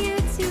love you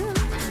too.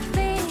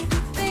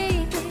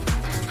 Baby,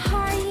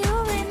 are you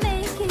with me?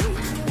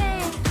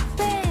 Hey,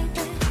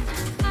 baby,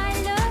 I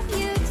love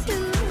you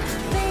too.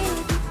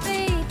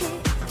 Baby,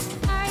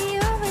 are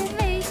you with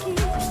me?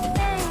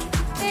 Hey,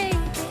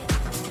 baby,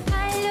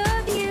 I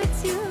love you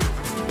too.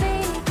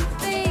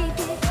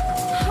 Baby,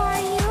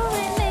 are you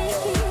with me?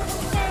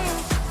 Hey,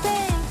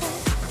 baby,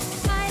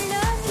 I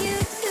love you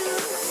too.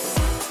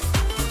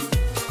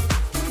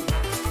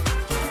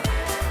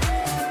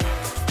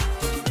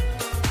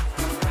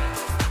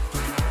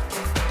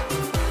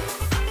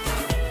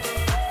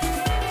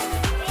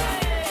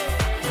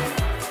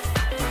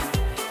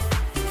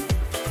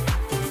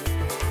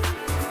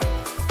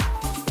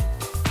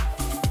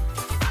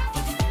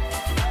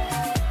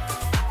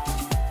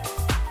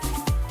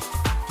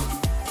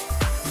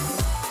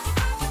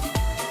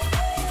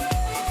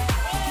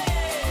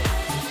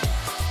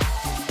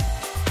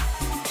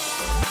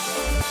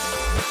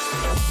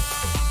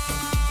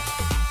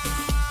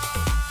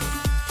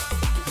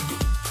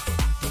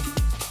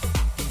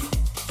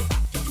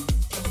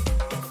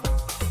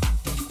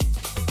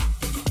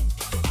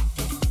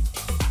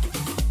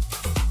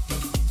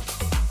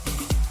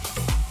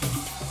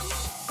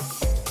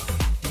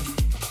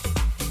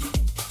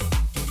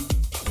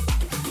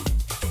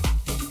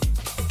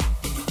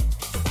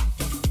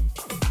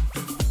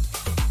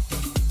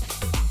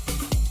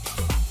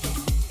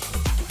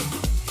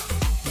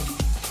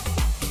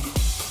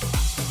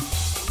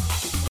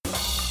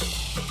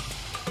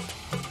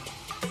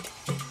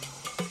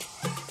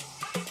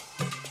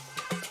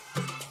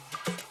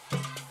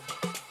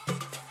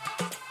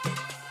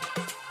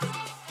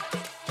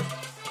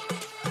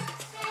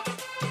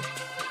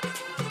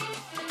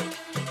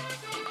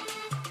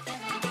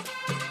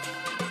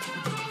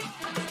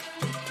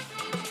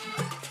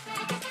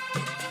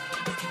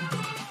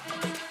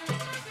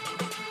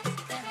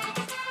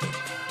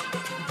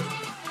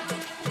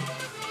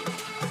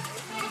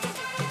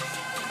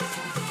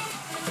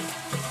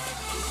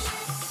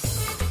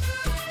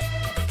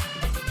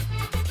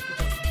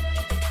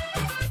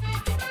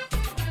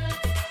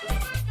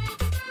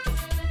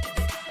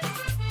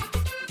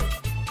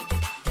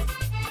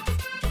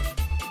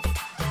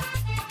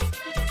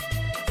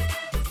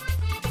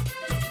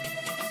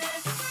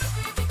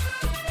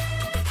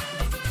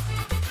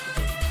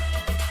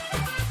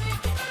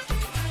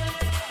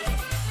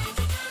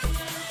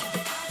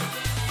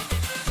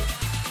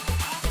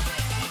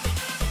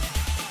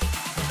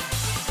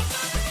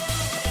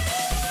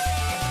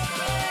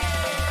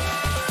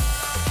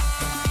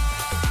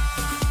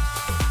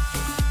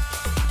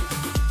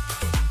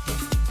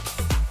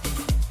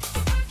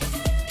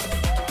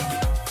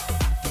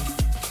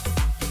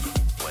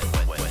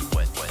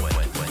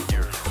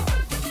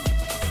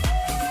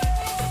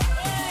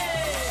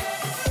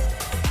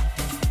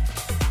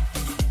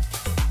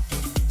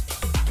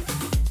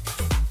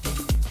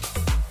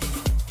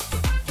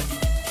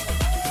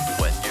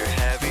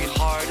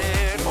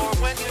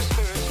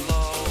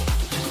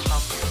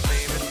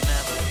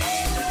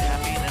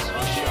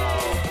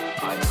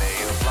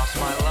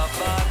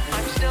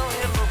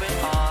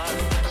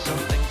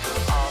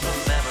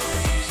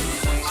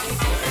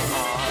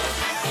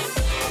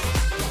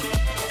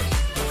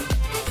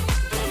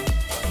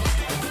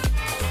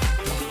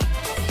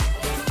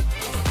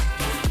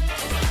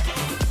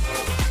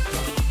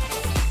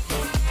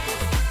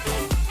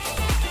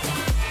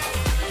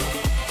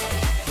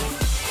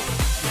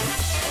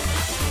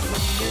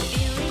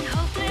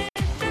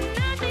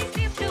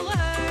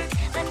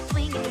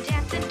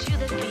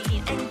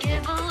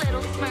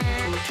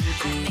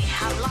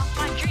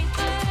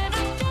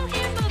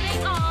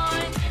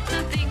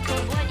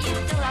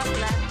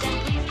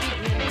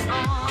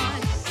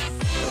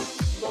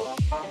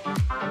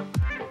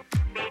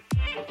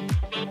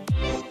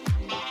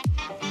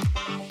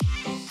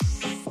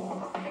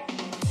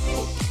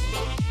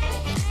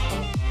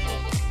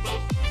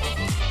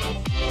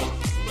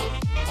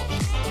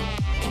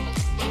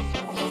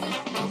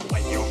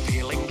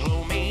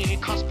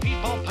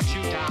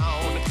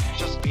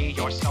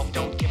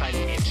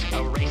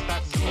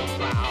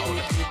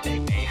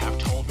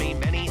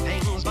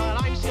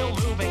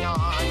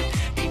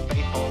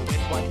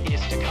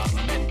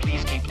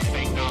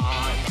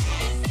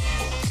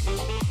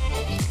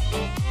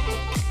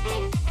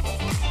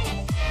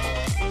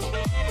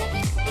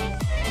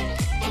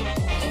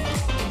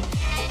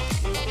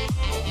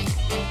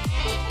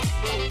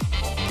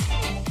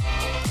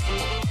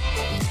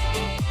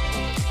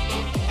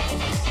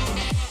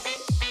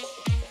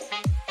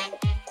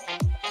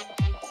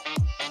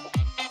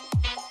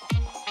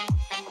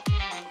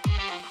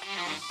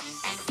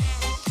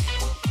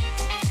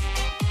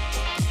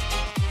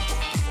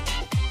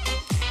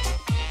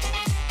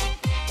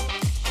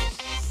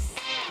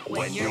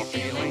 When you're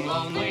feeling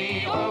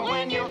lonely or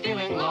when you're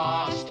feeling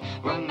lost,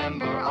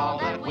 remember all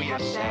that we have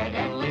said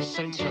and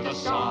listen to the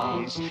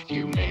songs.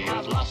 You may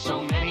have lost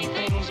so many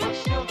things, but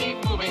still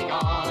keep moving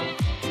on.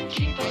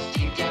 Keep us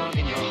deep down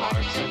in your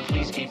hearts and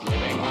please keep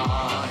living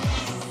on.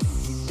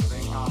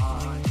 Living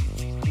on.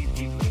 Please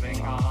keep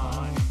living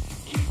on.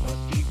 Keep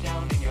us deep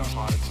down in your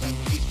hearts and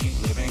please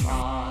keep living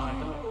on.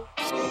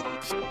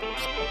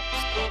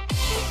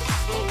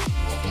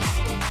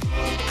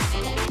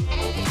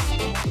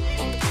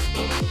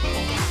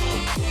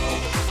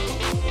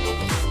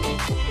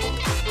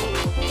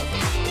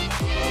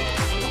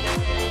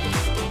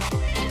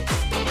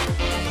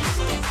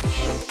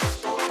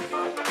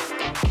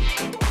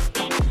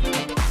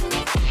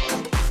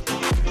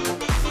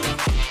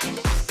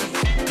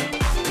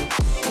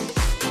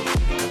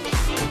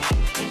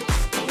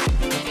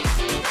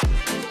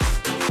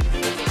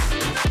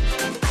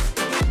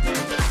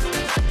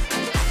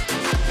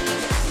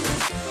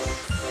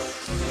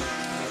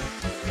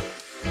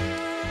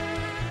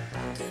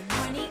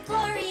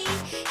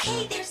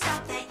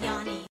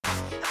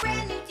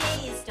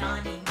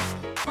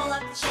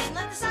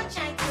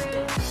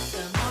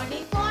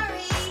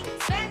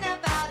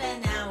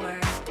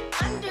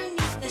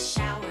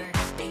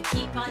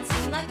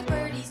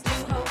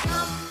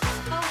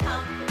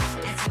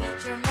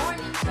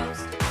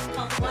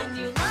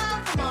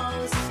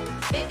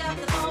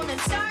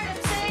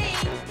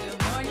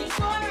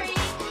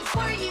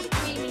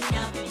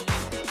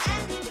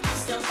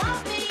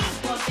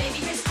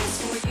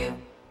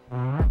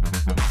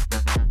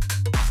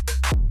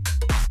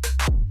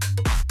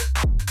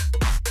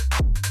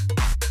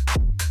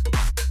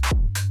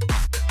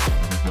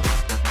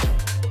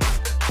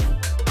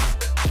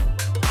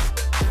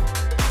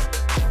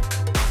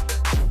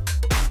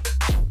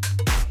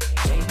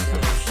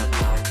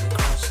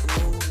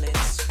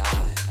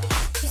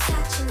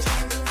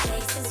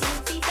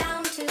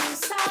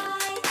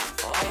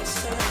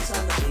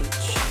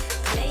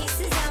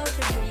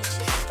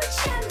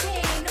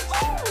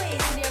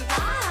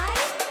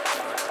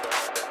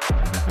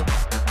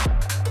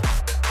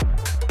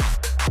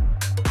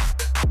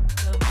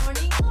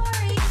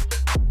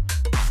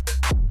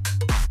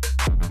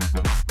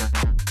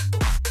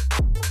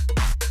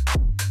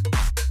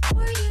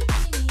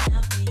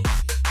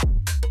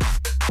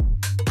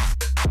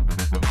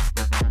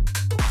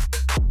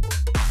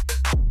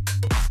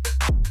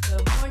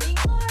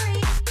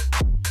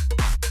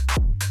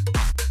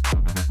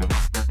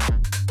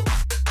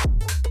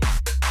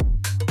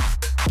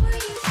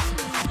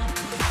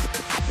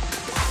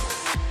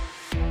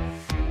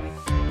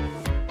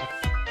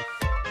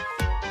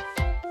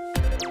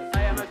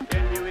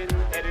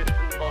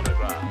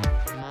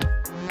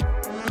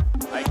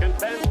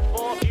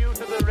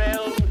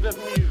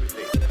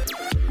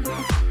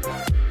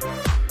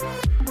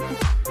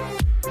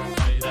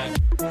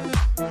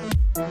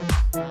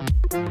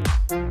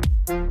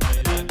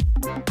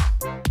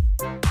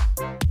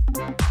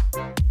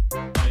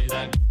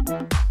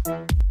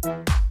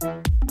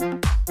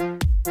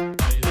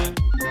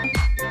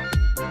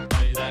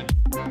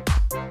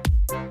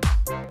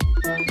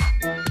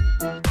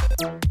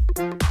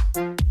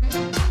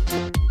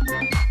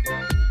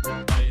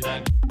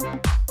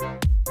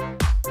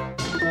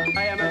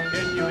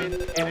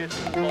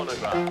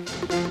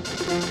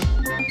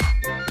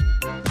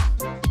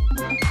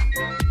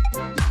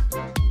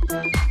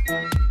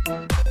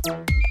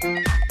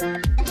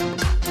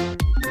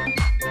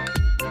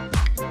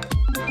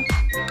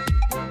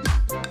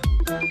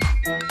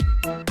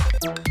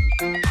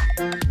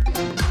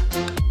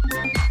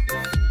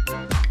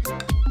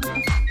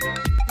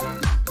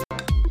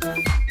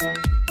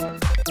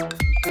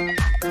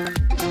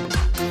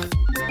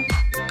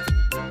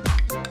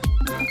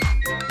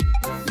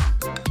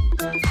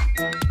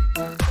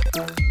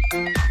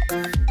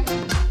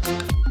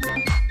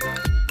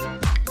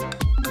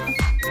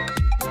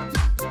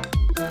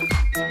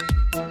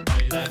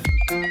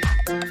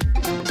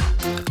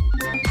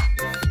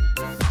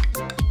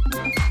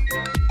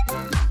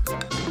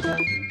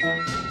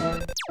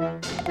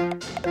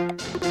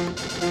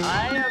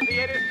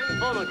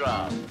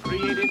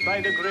 By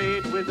the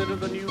great wizard of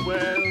the new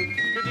world,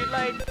 to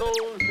delight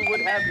those who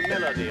would have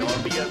melody or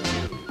be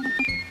amused.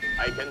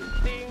 I can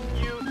sing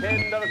you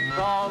tender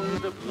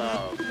songs of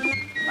love.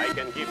 I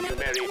can give you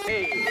merry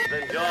tales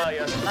and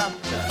joyous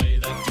laughter.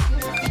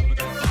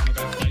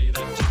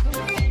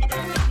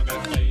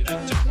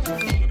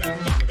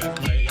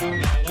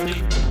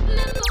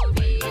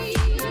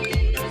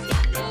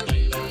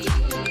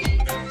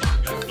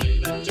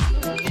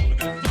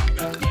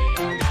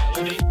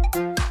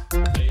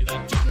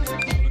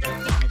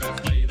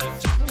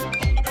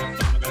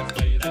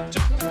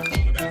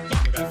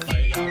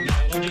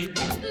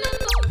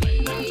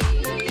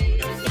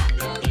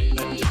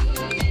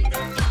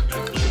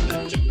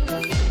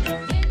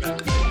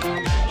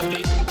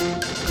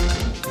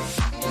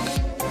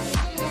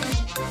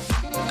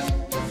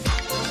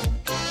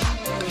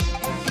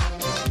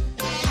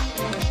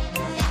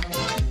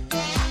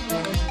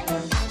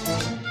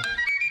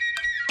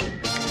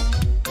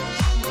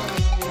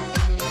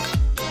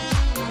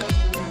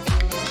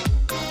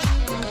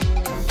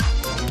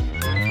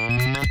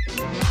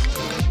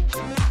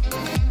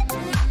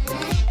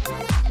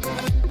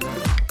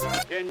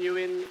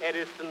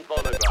 Edison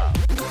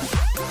phonograph.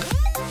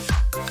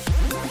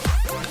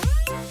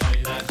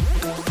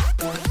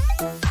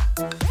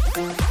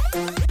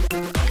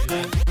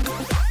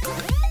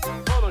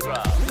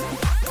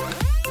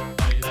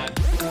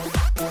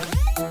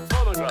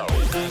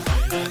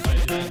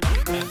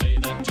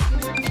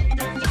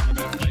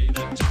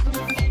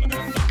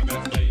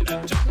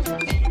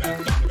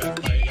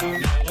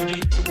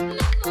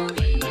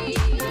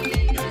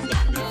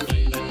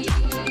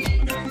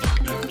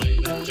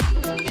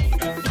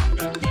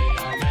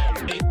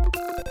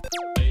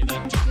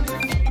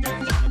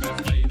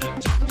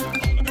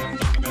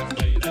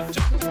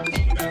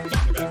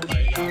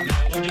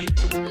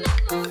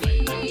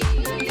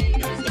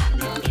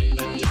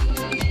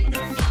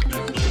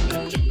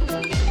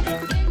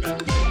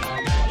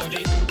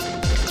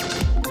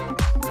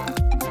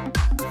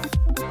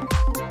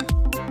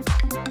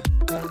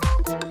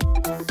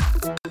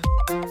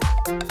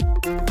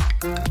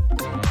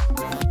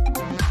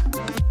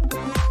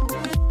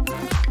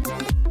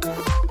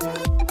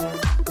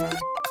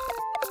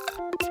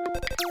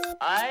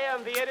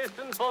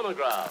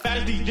 Phonograph. That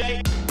is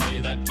DJ. Play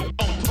that too.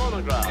 On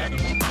phonograph.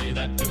 Play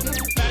that too.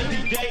 That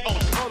is DJ on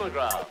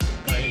phonograph.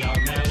 Play our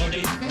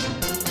melody.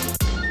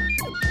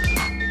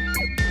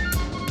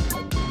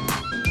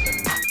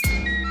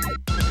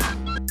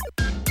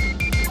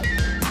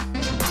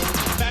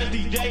 That is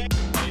DJ.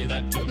 Play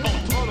that too. On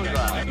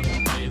phonograph.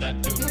 Play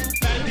that too.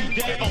 That is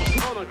DJ on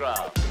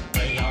phonograph.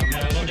 Play our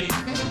melody.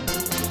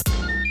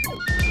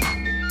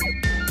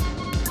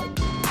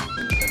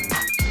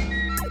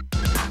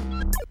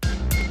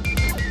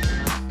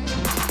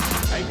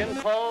 I can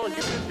call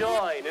you to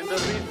join in the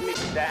rhythmic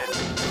dance.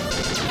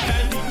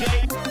 That is DJ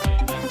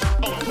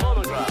on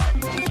phonograph.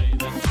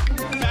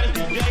 That is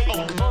DJ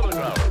on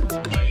phonograph.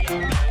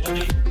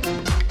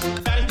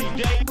 That is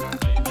DJ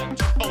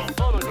on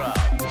phonograph. That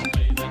is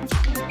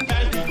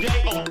DJ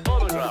on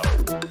phonograph.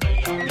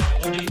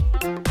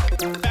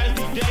 That is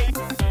DJ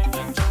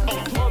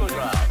on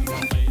phonograph.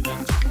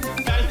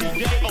 That is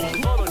DJ on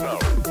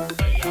phonograph.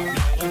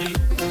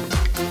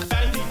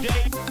 That is DJ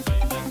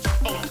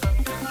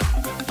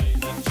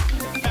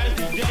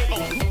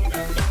on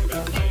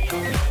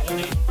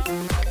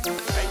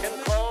I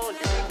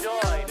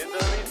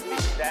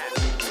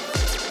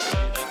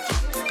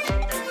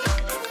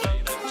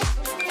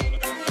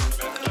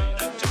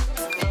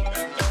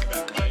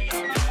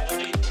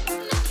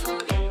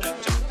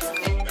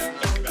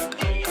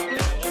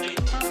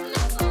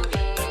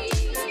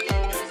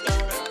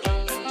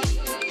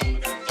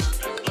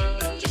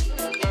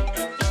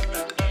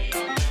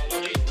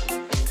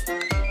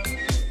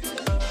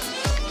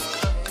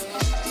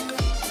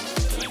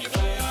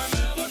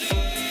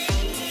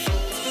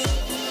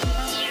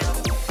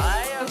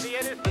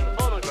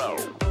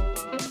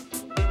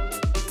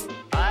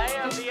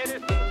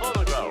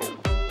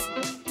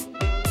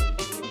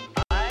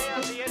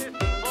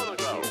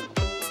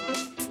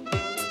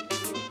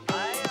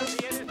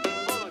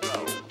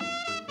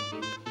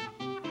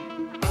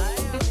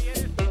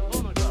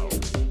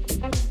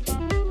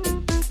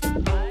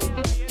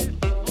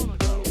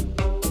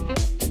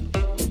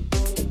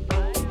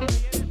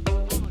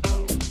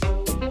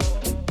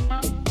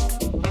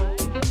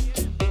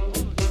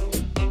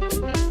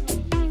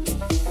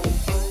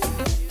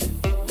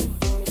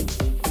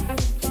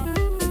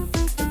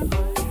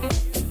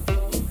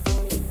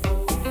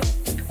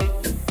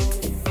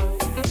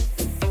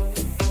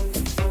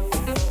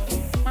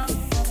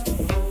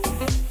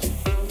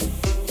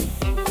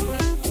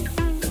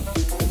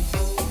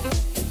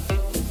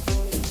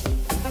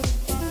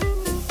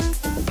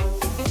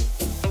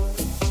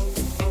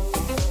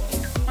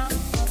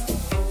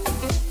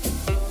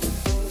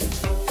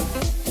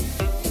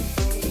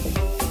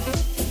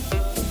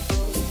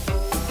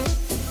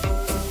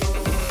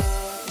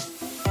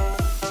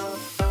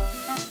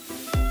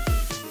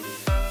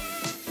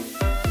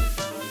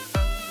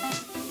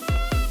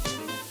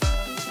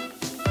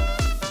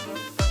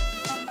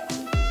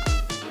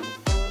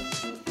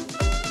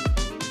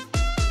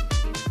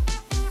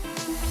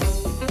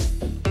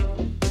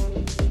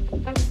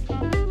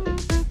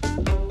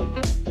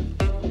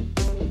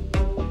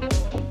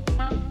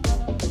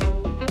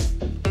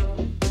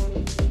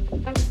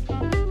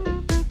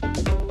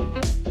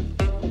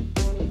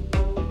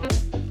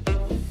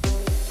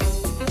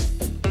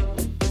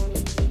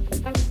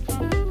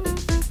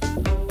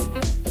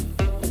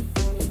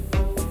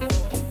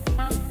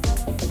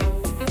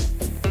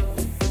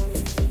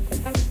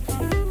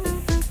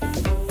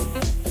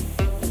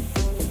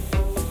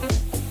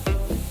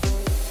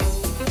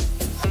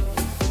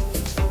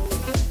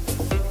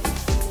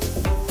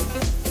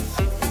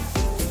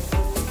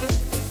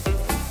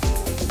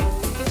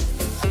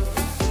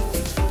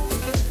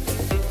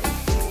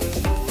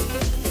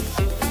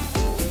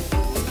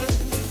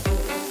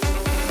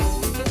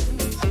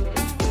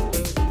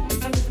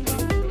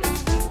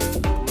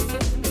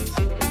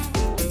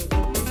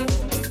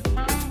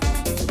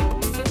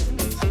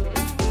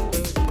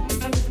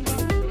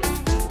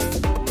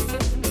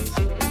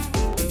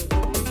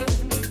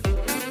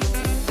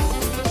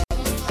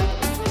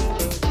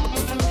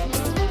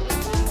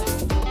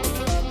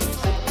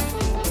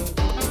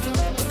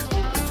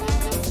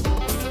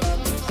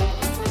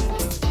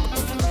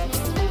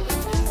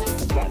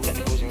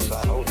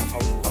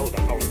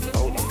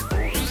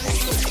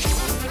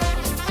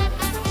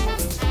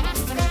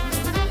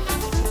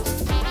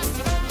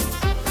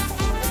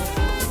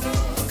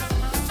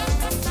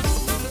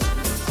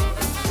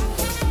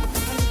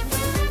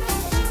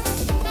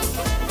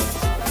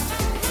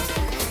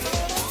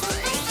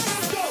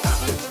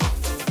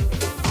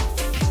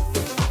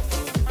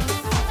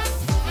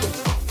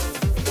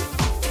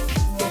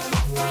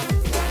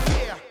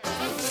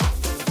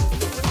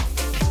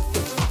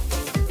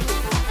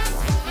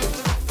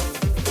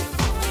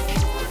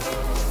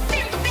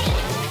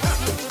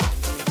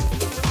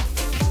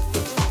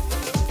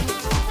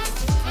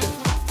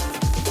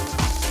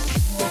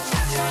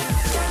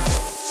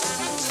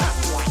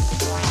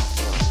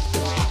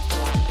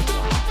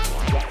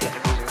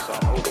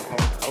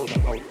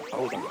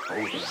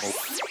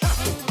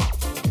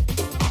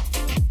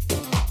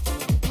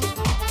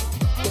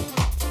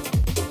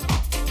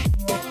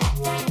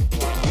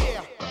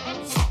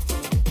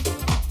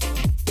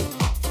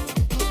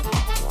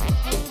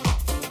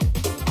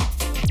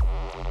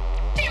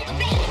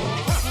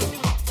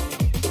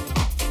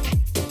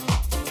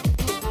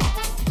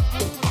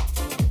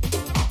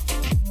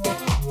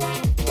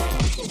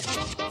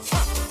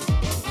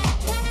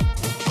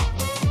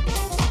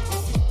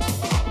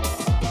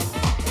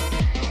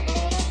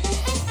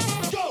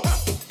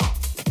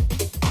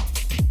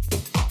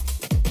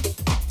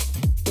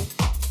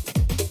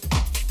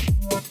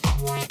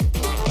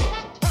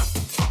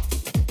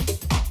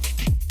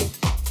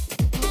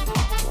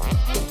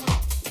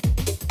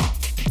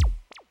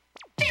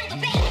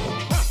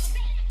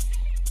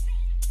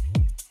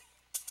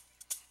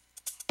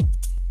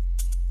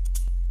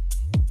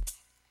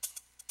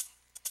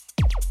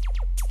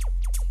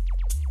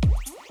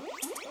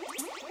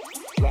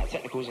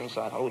Technicals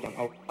inside, hold on.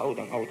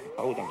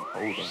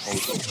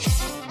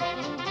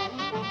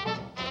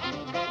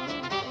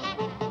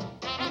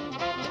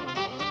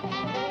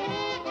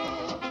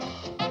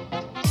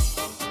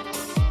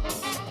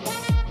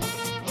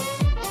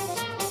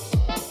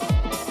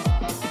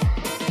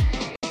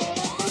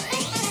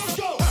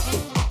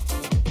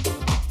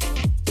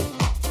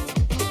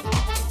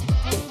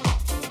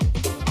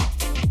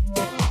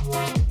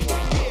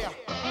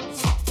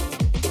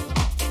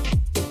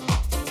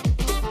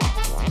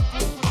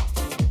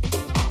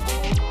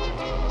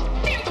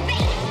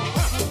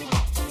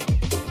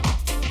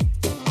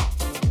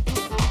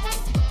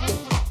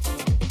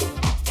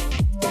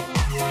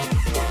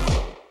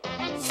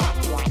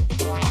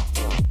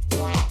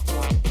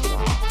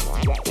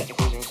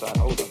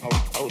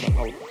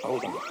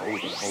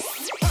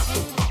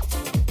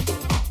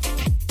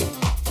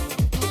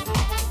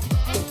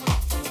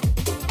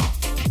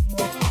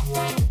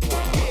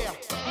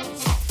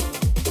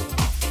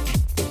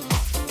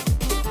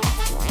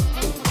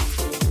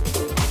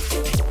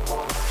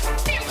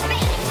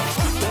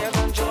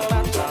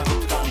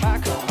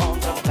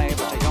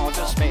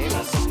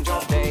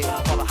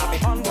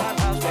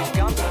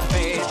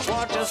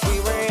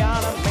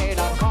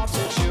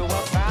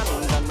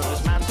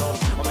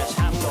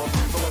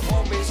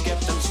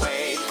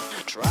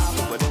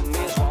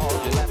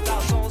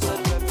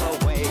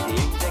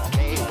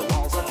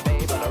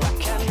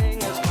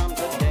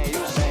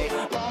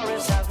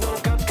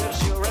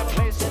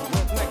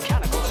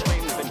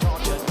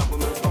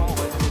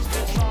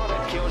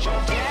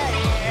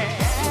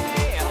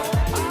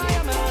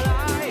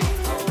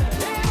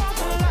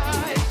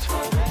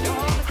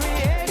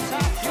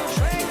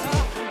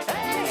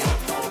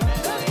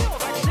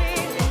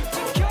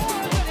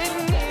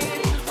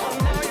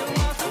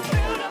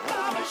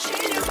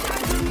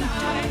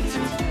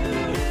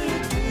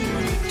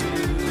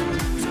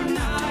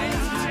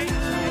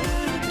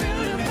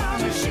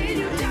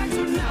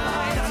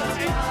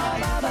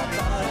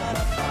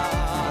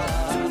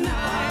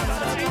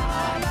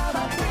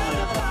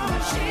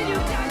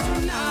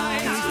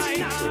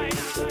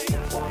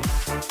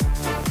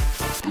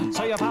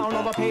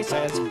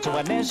 To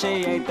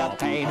initiate the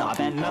pain, our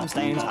venom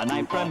stains, our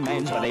knife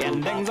remains, but the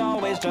ending's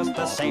always just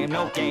the same,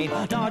 no gain.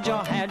 Nod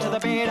your head to the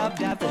beat of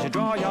death as you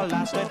draw your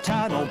last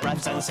eternal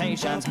breath.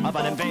 Sensations of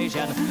an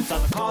invasion does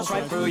the course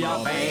right through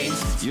your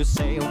veins. You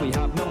say we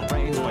have no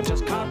brains, we're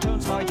just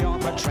cartoons for your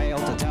betrayal.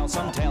 To tell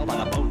some tale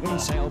by the boat and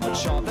sail, but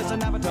sure this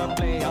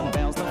inevitably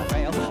unveils the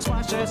fail.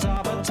 Splashes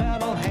of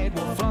eternal hate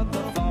will flood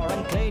the floor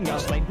and clean your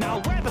slate.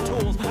 Now we're the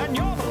tools and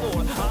you're the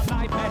fool, a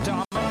nightmare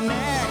dominate.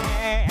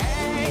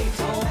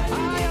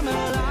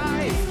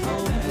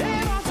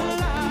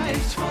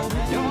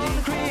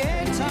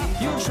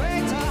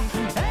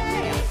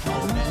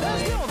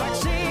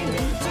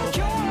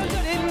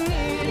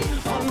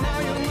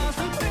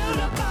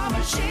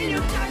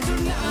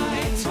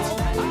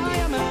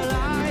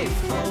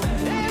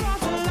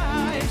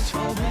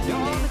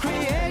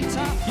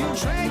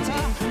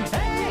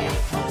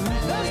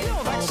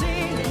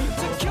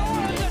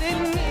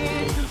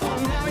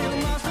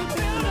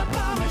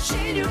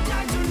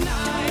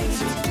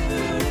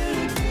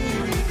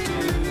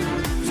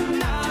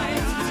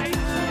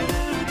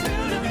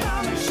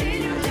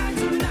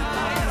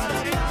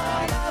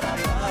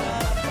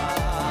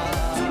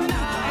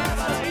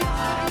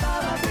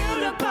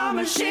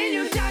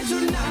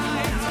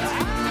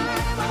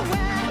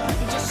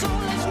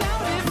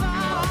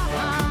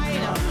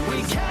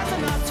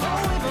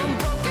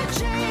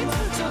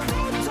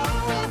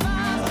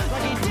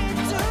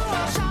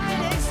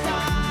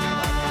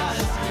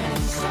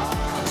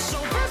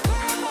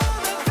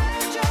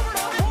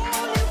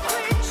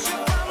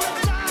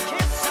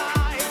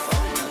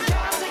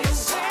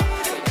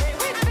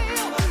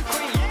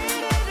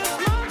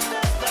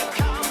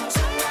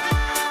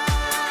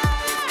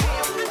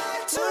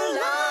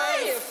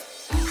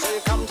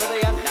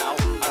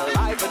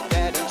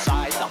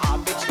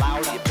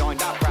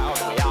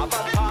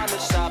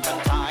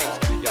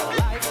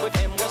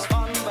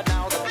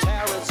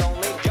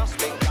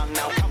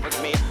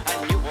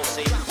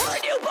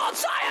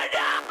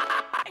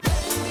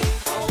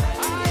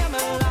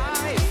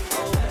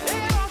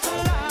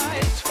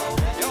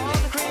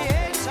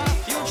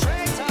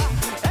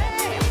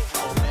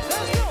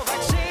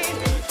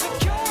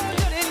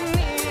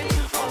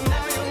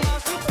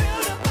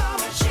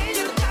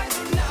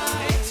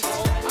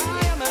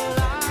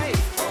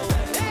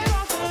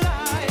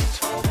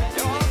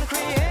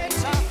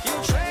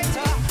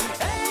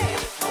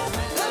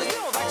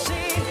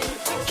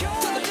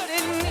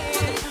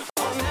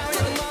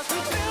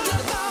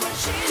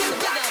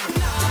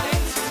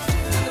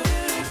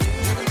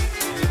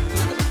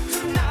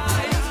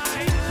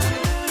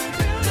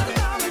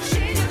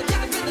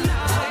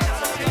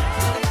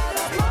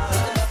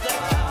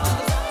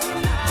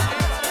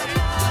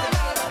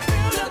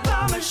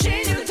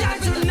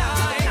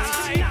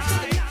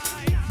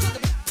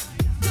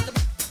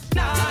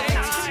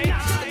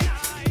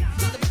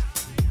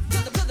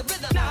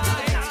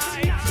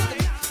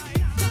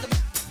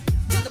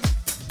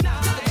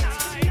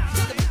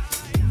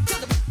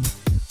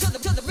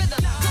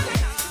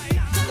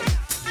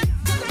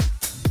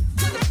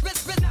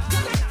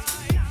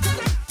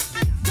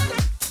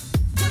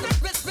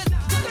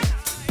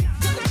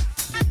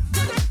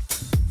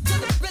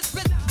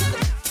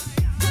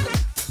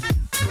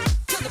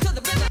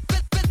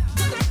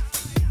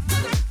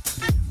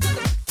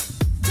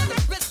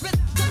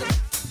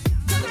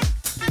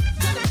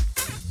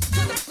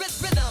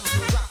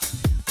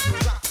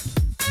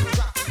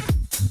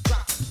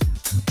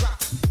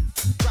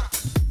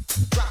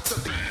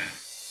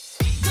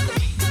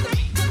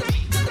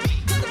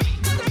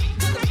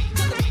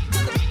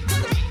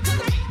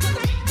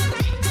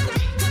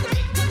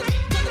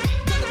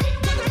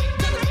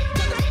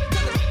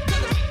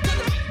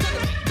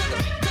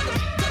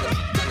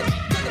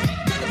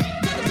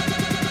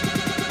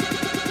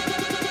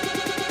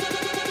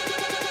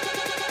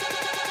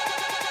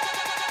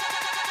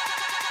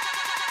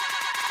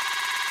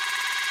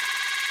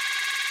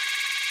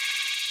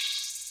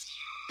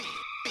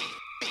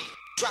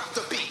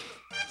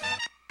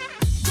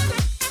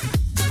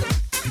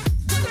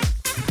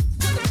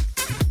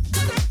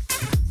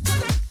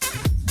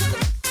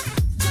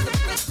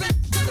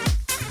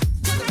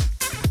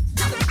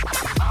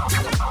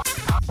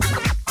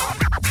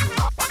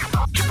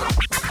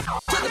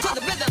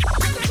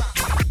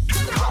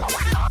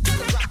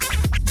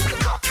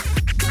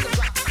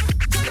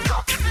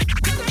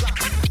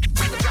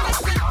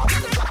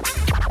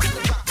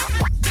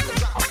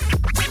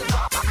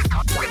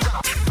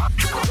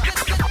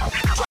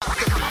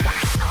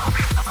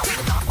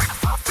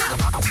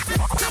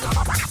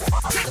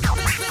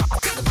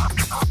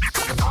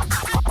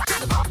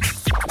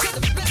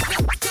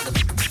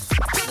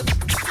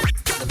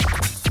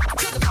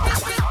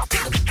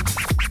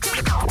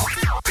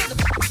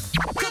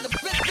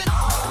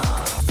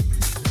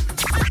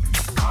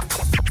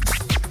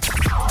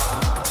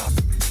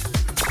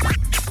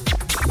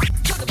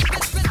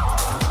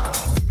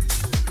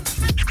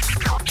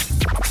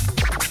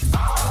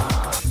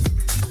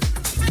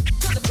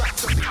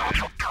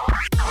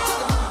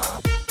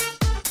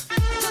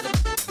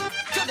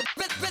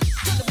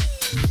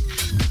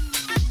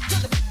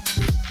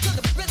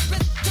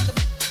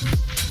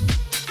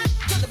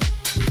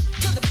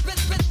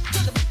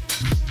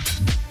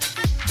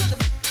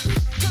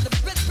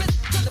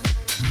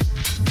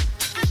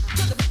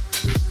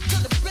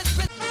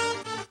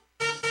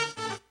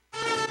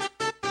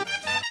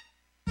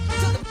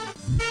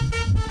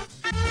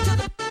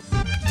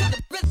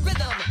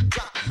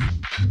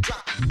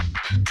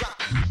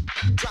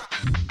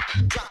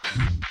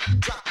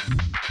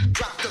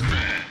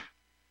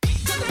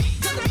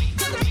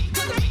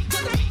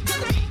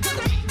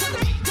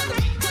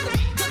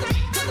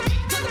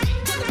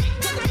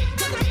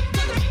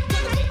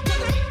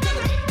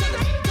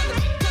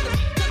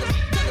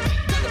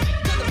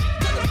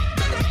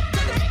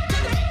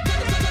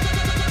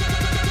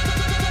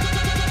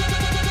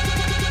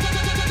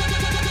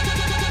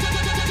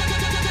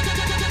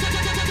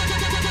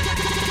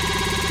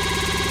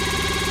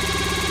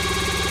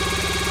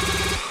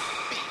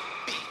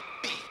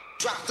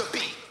 Drop the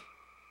beat.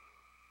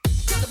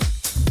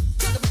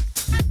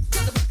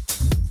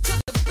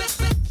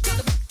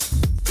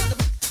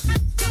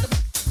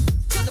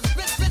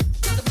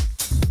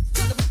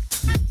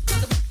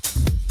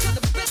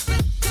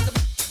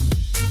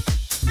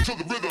 To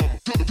the rhythm,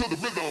 to the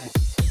rhythm.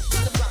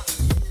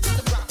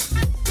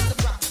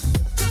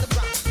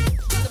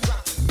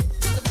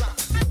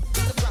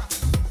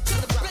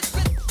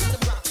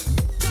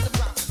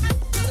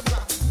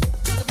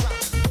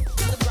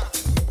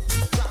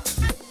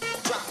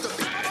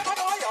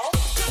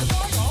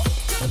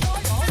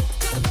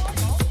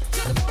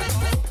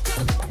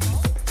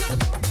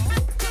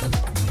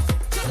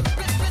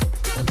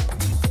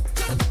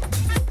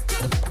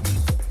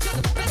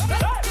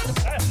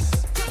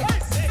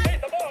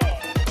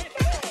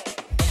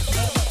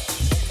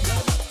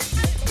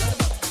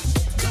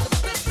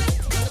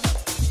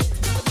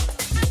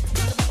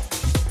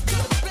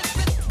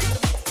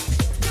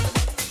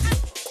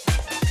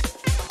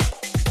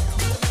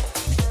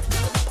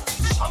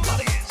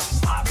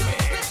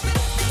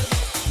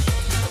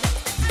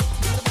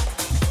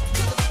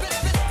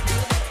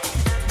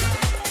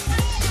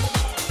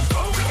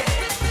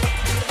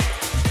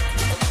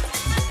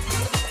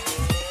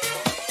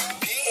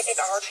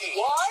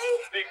 Why?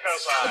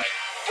 Because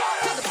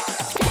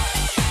I